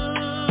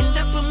 And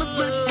I promised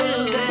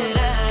myself that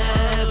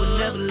I would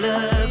never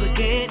love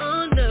again.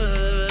 Oh no,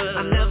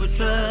 I'll never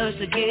trust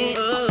again.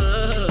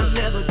 I'll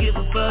never give a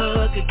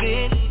fuck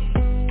again.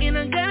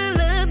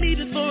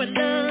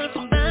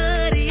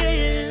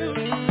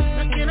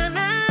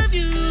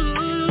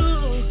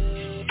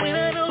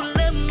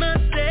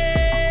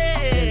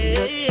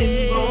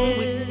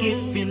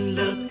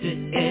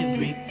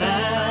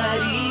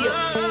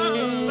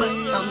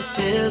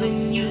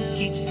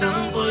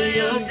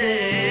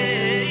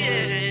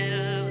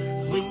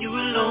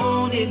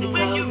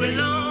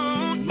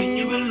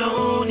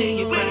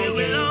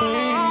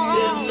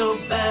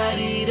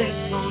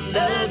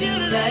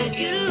 like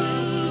you.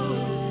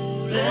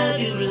 Love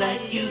you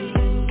like you.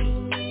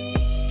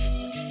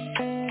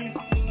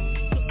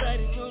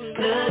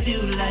 Love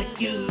you like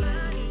you.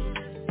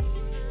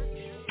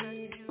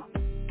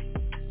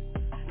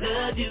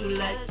 Love you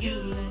like you.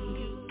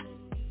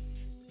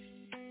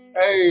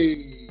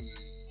 Hey.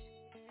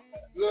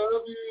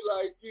 Love you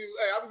like you.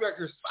 Hey, I'll be back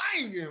here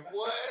singing,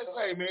 boy.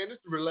 Hey, man, this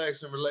is the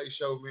Relax and Relate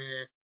show,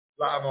 man.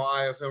 Live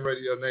on iFM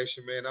Radio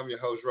Nation, man. I'm your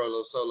host,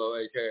 Rolo Solo,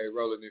 a.k.a.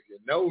 Roland, if you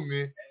know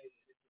me.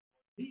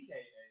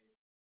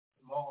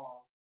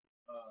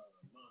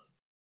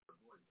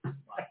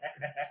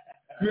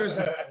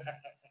 Mr.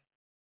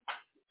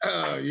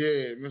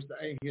 Yeah, Mr.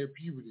 Ain't Here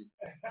Puberty.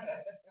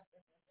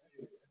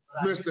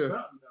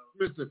 Mr.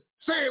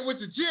 Say it with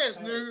your chest,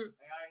 nigga.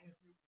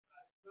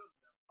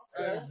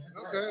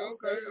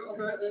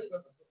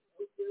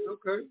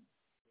 Okay.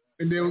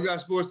 And then we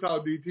got Sports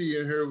Talk DT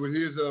in here with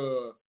his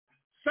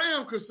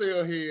Sam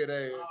Cassell head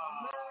ass.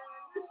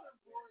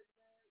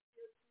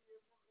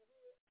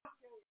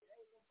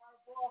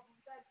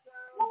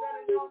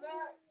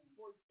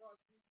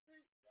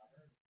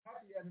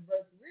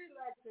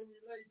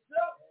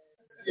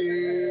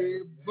 Yeah,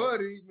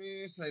 buddy,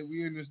 man. Say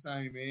we in this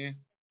thing, man.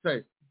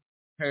 Say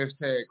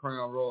hashtag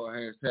Crown Royal,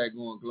 hashtag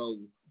going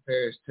global,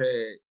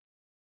 hashtag.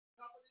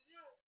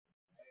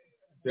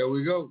 There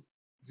we go.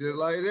 Just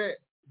like that.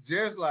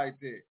 Just like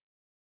that.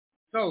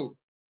 So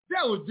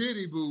that was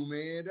Diddy Boo,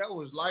 man. That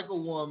was Like a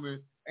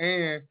Woman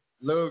and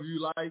Love You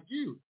Like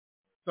You.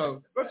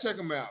 So go check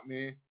him out,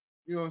 man.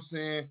 You know what I'm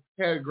saying?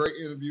 Had a great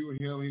interview with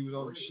him. He was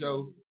on the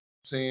show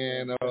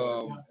saying, and if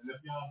y'all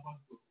fuck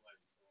with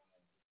like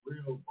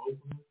real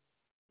vocalists,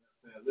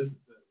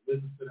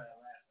 listen to that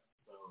last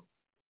episode.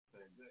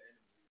 Saying good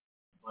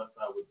interview. Bust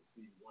out with the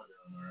Stevie Wonder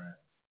on our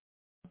ass.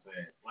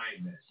 Saying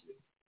flame that shit.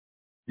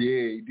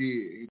 Yeah, he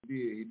did.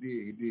 Man,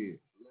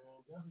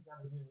 definitely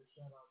gotta give a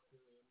shout out to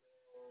him,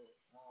 man.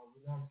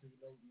 We actually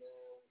like,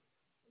 man,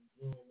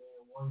 again,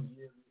 man, 1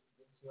 year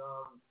this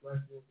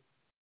reflecting.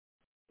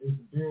 It's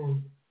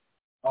been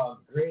a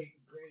great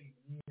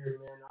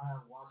year, man. I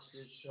have watched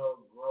this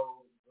show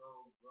grow.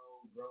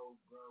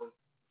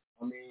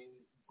 I mean,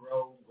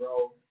 grow.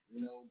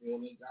 You know,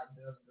 when they got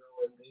done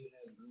growing, they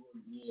had grew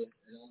again,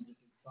 and I'm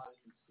just excited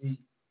to see,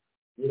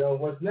 you know,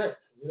 what's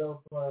next. You know,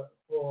 for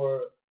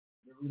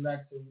the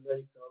Relax and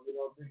Relate. So, you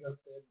know, big up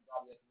to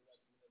everybody at the Relax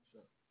and Relate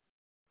show.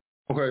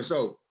 Okay, so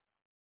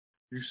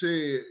you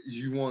said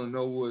you want to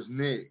know what's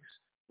next,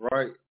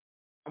 right?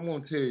 I'm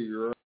gonna tell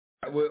you,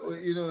 right? Well,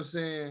 you know what I'm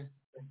saying?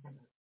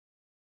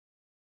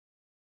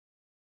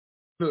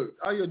 Look,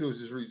 all you gotta do is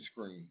just read the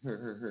screen.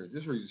 Here.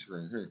 Just read the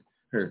screen.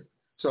 Here.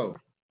 So,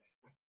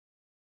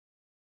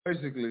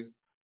 basically,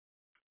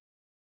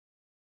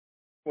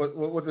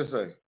 what they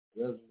say?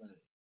 Resume.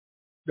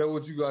 That's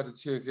what you got to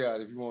check out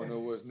if you want to know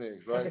what's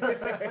next, right?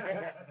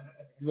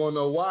 You want to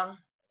know why?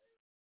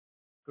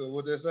 Because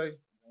what they say?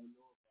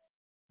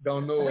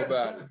 Don't know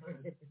about it.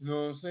 You know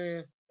what I'm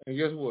saying? And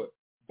guess what?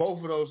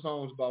 Both of those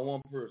songs by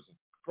one person.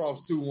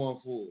 Frost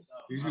 214.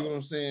 You see what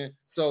I'm saying?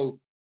 So,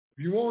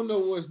 if you want to know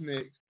what's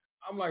next,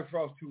 I'm like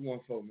Frost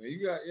 214, man.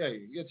 You got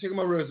to check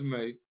my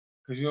resume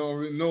because you don't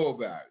really know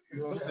about it. You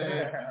know what I'm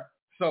saying?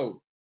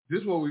 So, this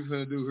is what we're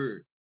going to do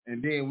here.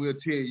 And then we'll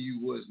tell you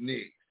what's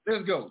next.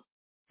 Let's go.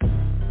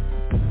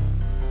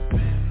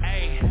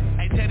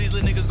 Tell these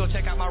little niggas go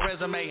check out my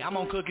resume. I'm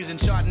on cookies and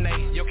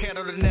Chardonnay. Yo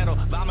quiero dinero,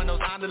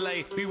 vámonos on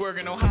delay. We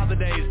working on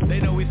holidays. They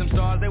know we some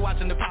stars, they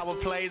watching the power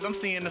plays. I'm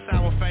seeing the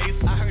sour face.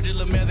 I heard you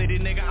little melody,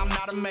 nigga, I'm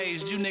not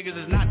amazed. You niggas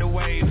is not the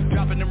wave.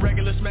 Dropping them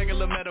regular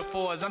smegular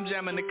metaphors. I'm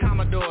jamming the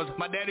Commodores.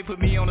 My daddy put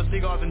me on the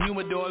cigars and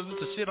humidors.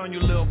 With the shit on you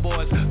little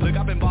boys. Look,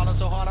 I've been balling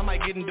so hard I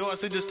might get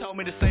endorsed. It just told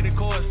me to say the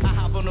chorus. I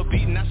hop on the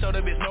beat and I show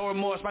the bitch no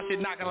remorse. My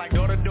shit knocking like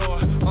door to door.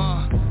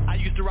 I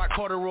used to rock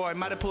corduroy.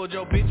 Might have pulled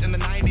your bitch in the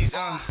 90s.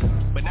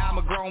 But now I'm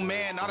a grown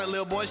man, all the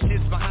little boy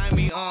shit's behind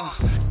me,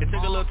 It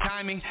took a little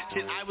timing,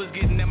 shit I was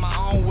getting in my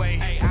own way.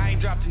 Hey, I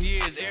ain't dropped in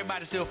years,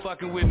 everybody still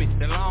fucking with me,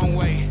 the long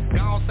way.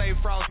 Gon' say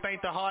Frost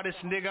ain't the hardest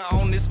nigga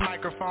on this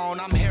microphone.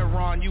 I'm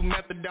heroin, you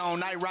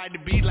methadone, I ride the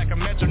beat like a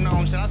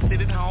metronome. Should I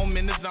sit at home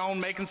in the zone,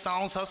 making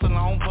songs, hustle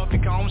on, puffy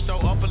comb, show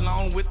up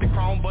alone with the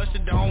chrome, bust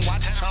your dome,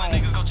 watch your tone.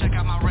 Niggas go check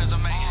out my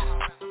resume.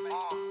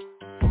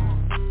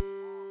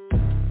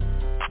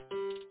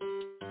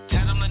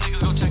 Tell them the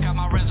niggas go check out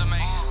my resume.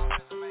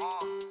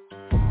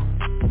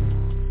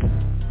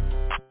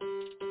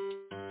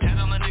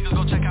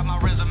 Go check out my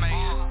resume.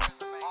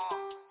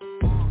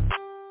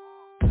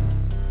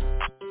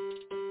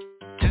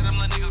 Tell them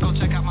little niggas go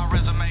check out my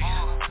resume.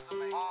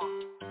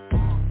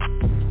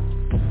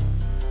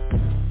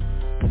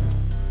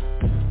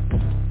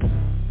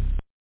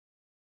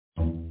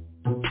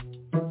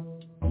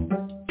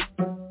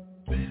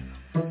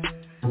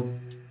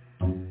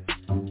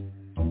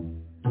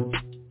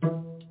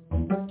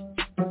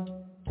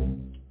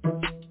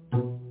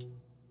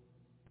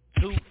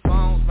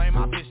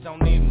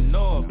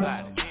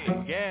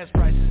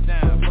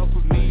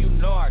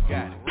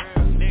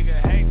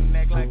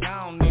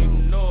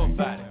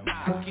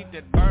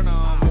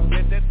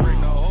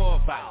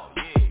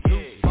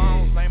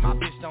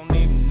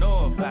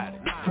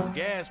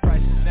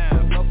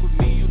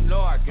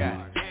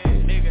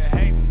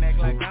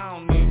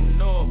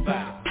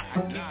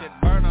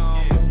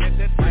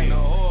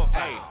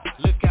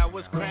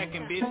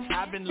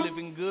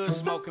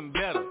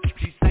 Beretta.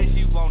 She say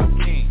she want a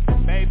king,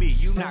 baby,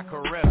 you not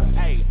Coretta.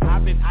 Hey,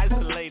 I've been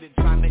isolated,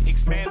 trying to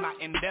expand my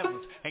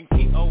endeavors and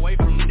keep away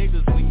from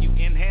niggas. When you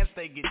enhance,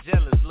 they get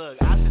jealous. Look,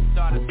 I should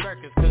start a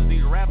circus, cause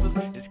these rappers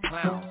is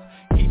clowns.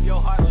 Keep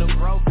your heart low,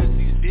 bro, cause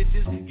these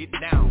bitches get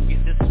down.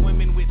 Get to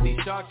swimming with these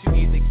sharks, you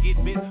either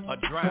get bit or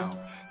drown.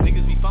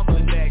 Niggas be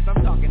fumbling bags,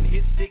 I'm talking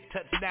hit, stick,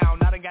 touchdown.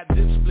 Now they got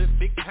zip, split,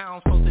 big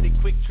pounds, posted in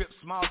quick trip,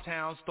 small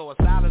towns. Throw a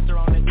silencer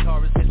on that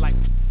Taurus, hit like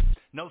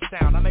no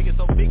sound. I make it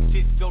so big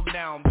shit go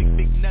down. Big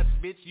nuts,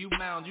 bitch, you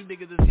mound. You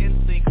niggas is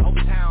instinct, Old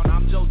Town.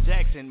 I'm Joe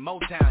Jackson,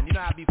 Motown. You know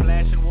I be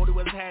flashing, water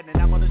was happening.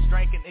 I'm on the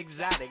strength and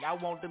exotic. I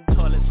want them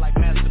toilets like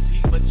Master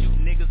P, but you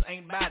niggas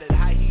ain't bout it.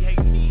 How he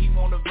hate me, he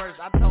want a verse.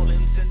 I told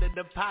him send a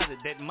deposit.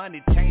 That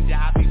money changer,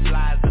 I be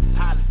fly as a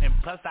pilot. And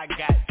plus I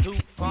got 2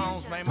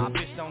 phones, man, my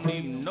bitch don't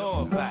even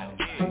know about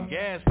it.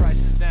 Gas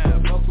prices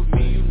down, fuck with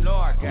me, you know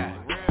I got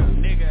it. Real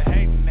nigga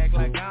hating, act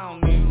like I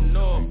don't even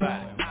know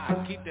about it. I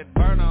keep that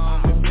burner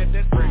on me, bitch,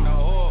 that bring the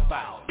whole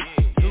about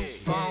it. 2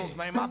 phones,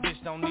 man, my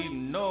bitch don't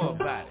even know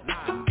about it.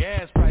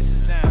 Gas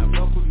prices down,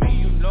 fuck with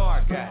me, you know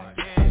I got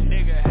it.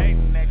 Nigga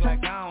hating, act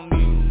like I don't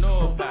even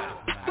know about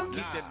it. I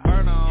keep that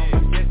burner on me,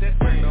 bitch, that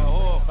bring the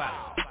whole about it.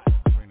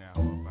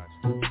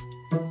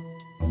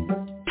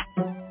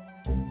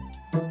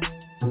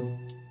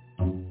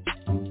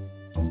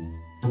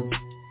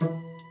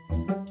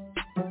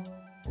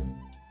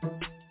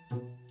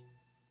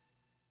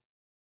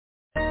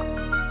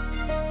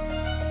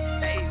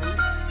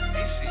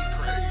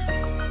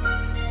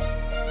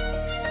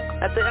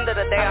 At the end of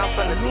the day, I'm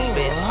from the deep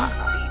end.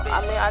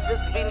 I mean, I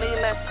just be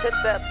needing that shit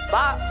that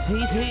bop.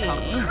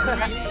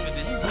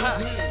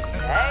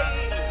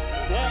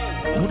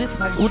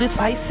 Ooh, this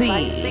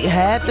spicy.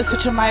 Had to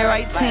switch on my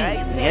right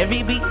team.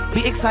 Every beat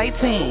be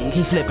exciting.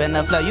 Keep flipping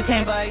the flow, you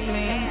can't bite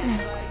me.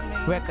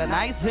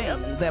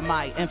 Recognizing that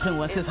my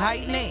influence is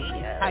heightening.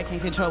 I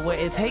can't control where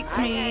it takes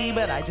me,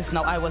 but I just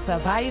know I will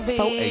survive it.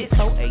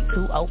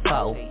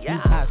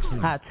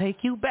 48204. I'll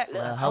take you back,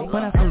 little hoe.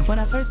 When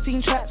I first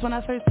seen traps, when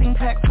I first seen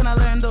packs, when I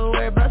learned the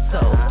word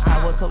busto.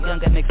 I was so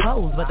young and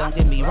exposed, but don't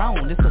get me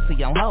wrong, this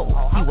pussy on hold.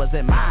 He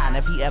wasn't mine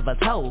if he ever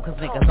told, cause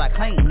niggas I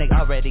claim, they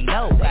already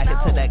know. I hit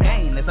to the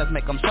game, this does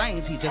make them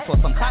strange. He just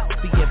want some cops,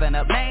 be giving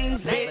up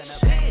names, bitch.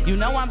 You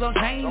know I'm gon'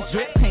 change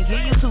drip, can't give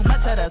you too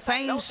much of the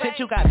same shit.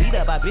 You got beat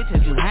up by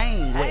bitches you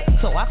hang with,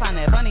 so I find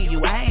that funny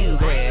you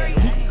angry.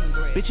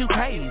 Bitch, you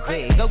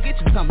crazy. Go get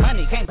you some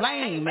money, can't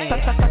blame me.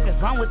 Fuck is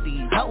wrong with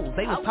these hoes?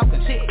 They was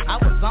talking shit. I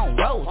was on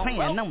roads,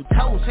 paying them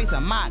toes,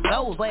 chasing my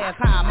goals. Last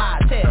time I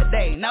said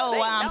they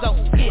know I'm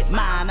gon' get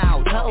mine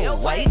out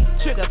cold. Wait,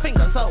 trigger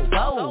finger so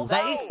bold.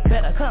 They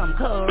better come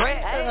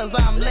correct, cause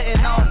I'm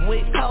letting off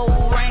with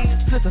cold rain.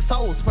 Sister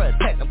souls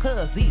protect them,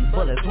 cause these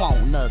bullets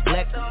won't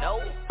neglect them.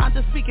 I'm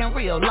just speaking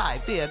real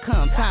life. There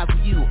come times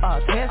when you are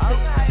tested.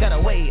 Gotta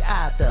weigh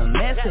out the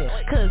message,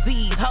 cause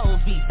these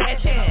hoes be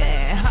fetching.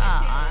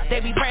 They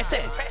be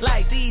pressing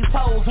like these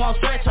poles won't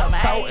stretch them.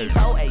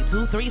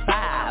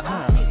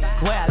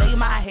 48235. Where I lay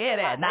my head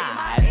at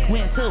night.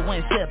 Went to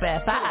windshield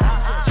at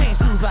 5.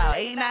 Changed shoes about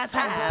 8-9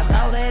 times.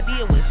 All that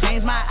did was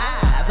change my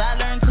eyes. I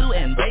learned to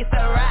embrace the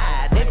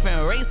ride.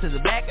 Different races,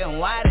 black and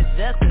white,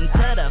 adjusting to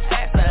the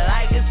fact that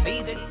life is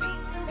feeding.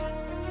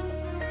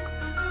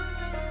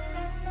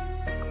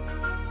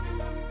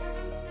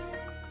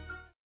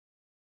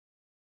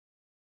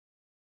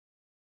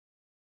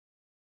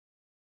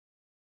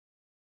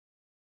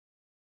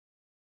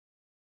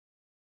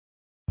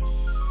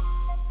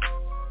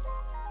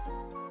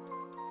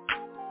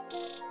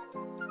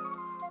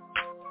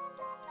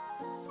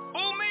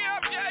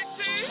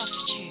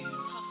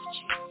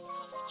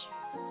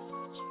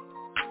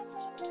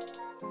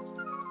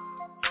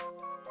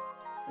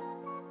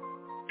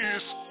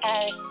 It's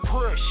all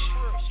push,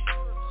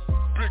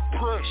 big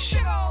push.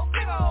 We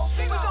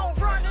gon'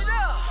 run it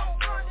up.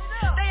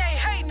 They ain't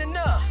hating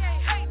enough.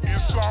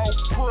 It's all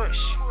push,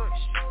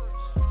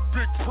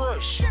 big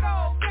push. We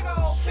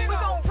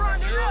gon'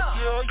 run it up.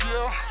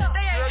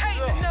 They ain't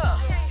hating enough.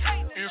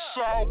 It's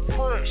all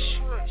push,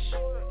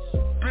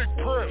 big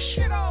push.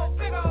 We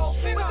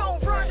gon'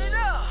 run it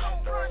up.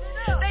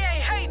 They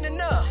ain't hating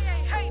enough.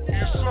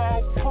 It's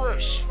all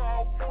push,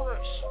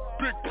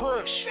 big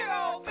push.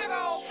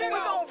 We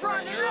gon'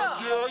 run it up.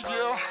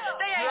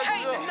 They ain't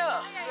hating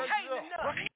enough.